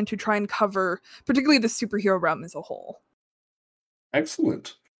 we're just going to try and cover particularly the superhero realm as a whole.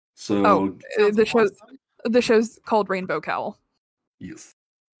 Excellent. So the show's called Rainbow Cowl. Yes.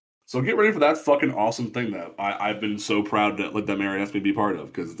 So get ready for that fucking awesome thing that I've been so proud to let that Mary asked me to be part of,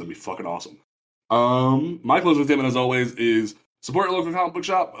 because it's gonna be fucking awesome. My closing statement, as always, is Support your local comic book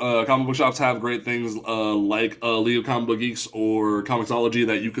shop. Comic book shops have great things like League of Comic Book Geeks or Comixology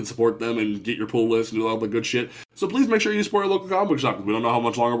that you can support them and get your pull list and do all the good shit. So please make sure you support your local comic book shop. We don't know how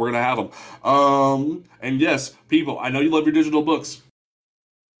much longer we're going to have them. And yes, people, I know you love your digital books.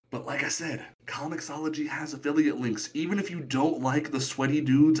 But like I said, Comixology has affiliate links. Even if you don't like the sweaty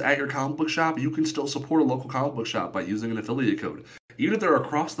dudes at your comic book shop, you can still support a local comic book shop by using an affiliate code. Even if they're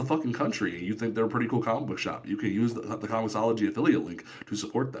across the fucking country and you think they're a pretty cool comic book shop, you can use the Comixology affiliate link to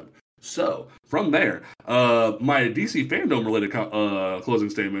support them. So, from there, my DC fandom related closing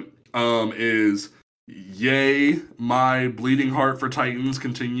statement is... Yay, my bleeding heart for Titans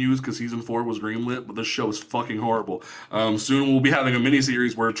continues because season 4 was greenlit, but this show is fucking horrible. Soon we'll be having a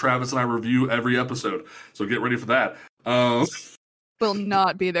mini-series where Travis and I review every episode, so get ready for that. Will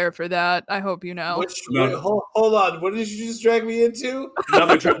not be there for that, I hope you know. Hold on, what did you just drag me into?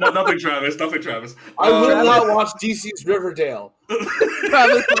 Nothing, Travis. I will not watch DC's Riverdale.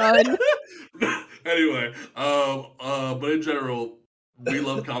 Travis, run. Anyway, but in general... We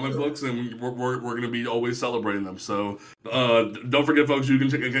love comic books, and we're going to be always celebrating them. So don't forget, folks, you can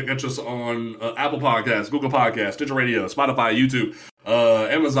catch us on Apple Podcasts, Google Podcasts, Stitcher Radio, Spotify, YouTube,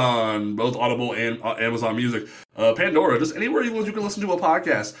 Amazon, both Audible and Amazon Music, Pandora, just anywhere you can listen to a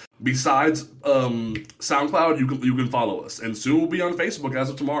podcast. Besides SoundCloud, you can follow us, and soon we'll be on Facebook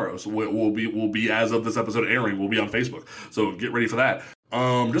as of tomorrow. So we'll be as of this episode airing, we'll be on Facebook. So get ready for that.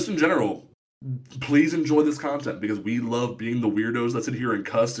 Just in general. Please enjoy this content because we love being the weirdos that sit here and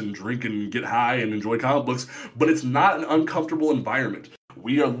cuss and drink and get high and enjoy comic books, but it's not an uncomfortable environment.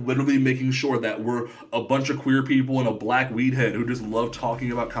 We are literally making sure that we're a bunch of queer people and a black weed head who just love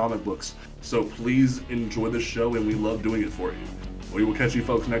talking about comic books. So please enjoy this show, and we love doing it for you. We will catch you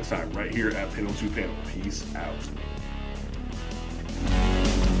folks next time right here at Panel to Panel. Peace out.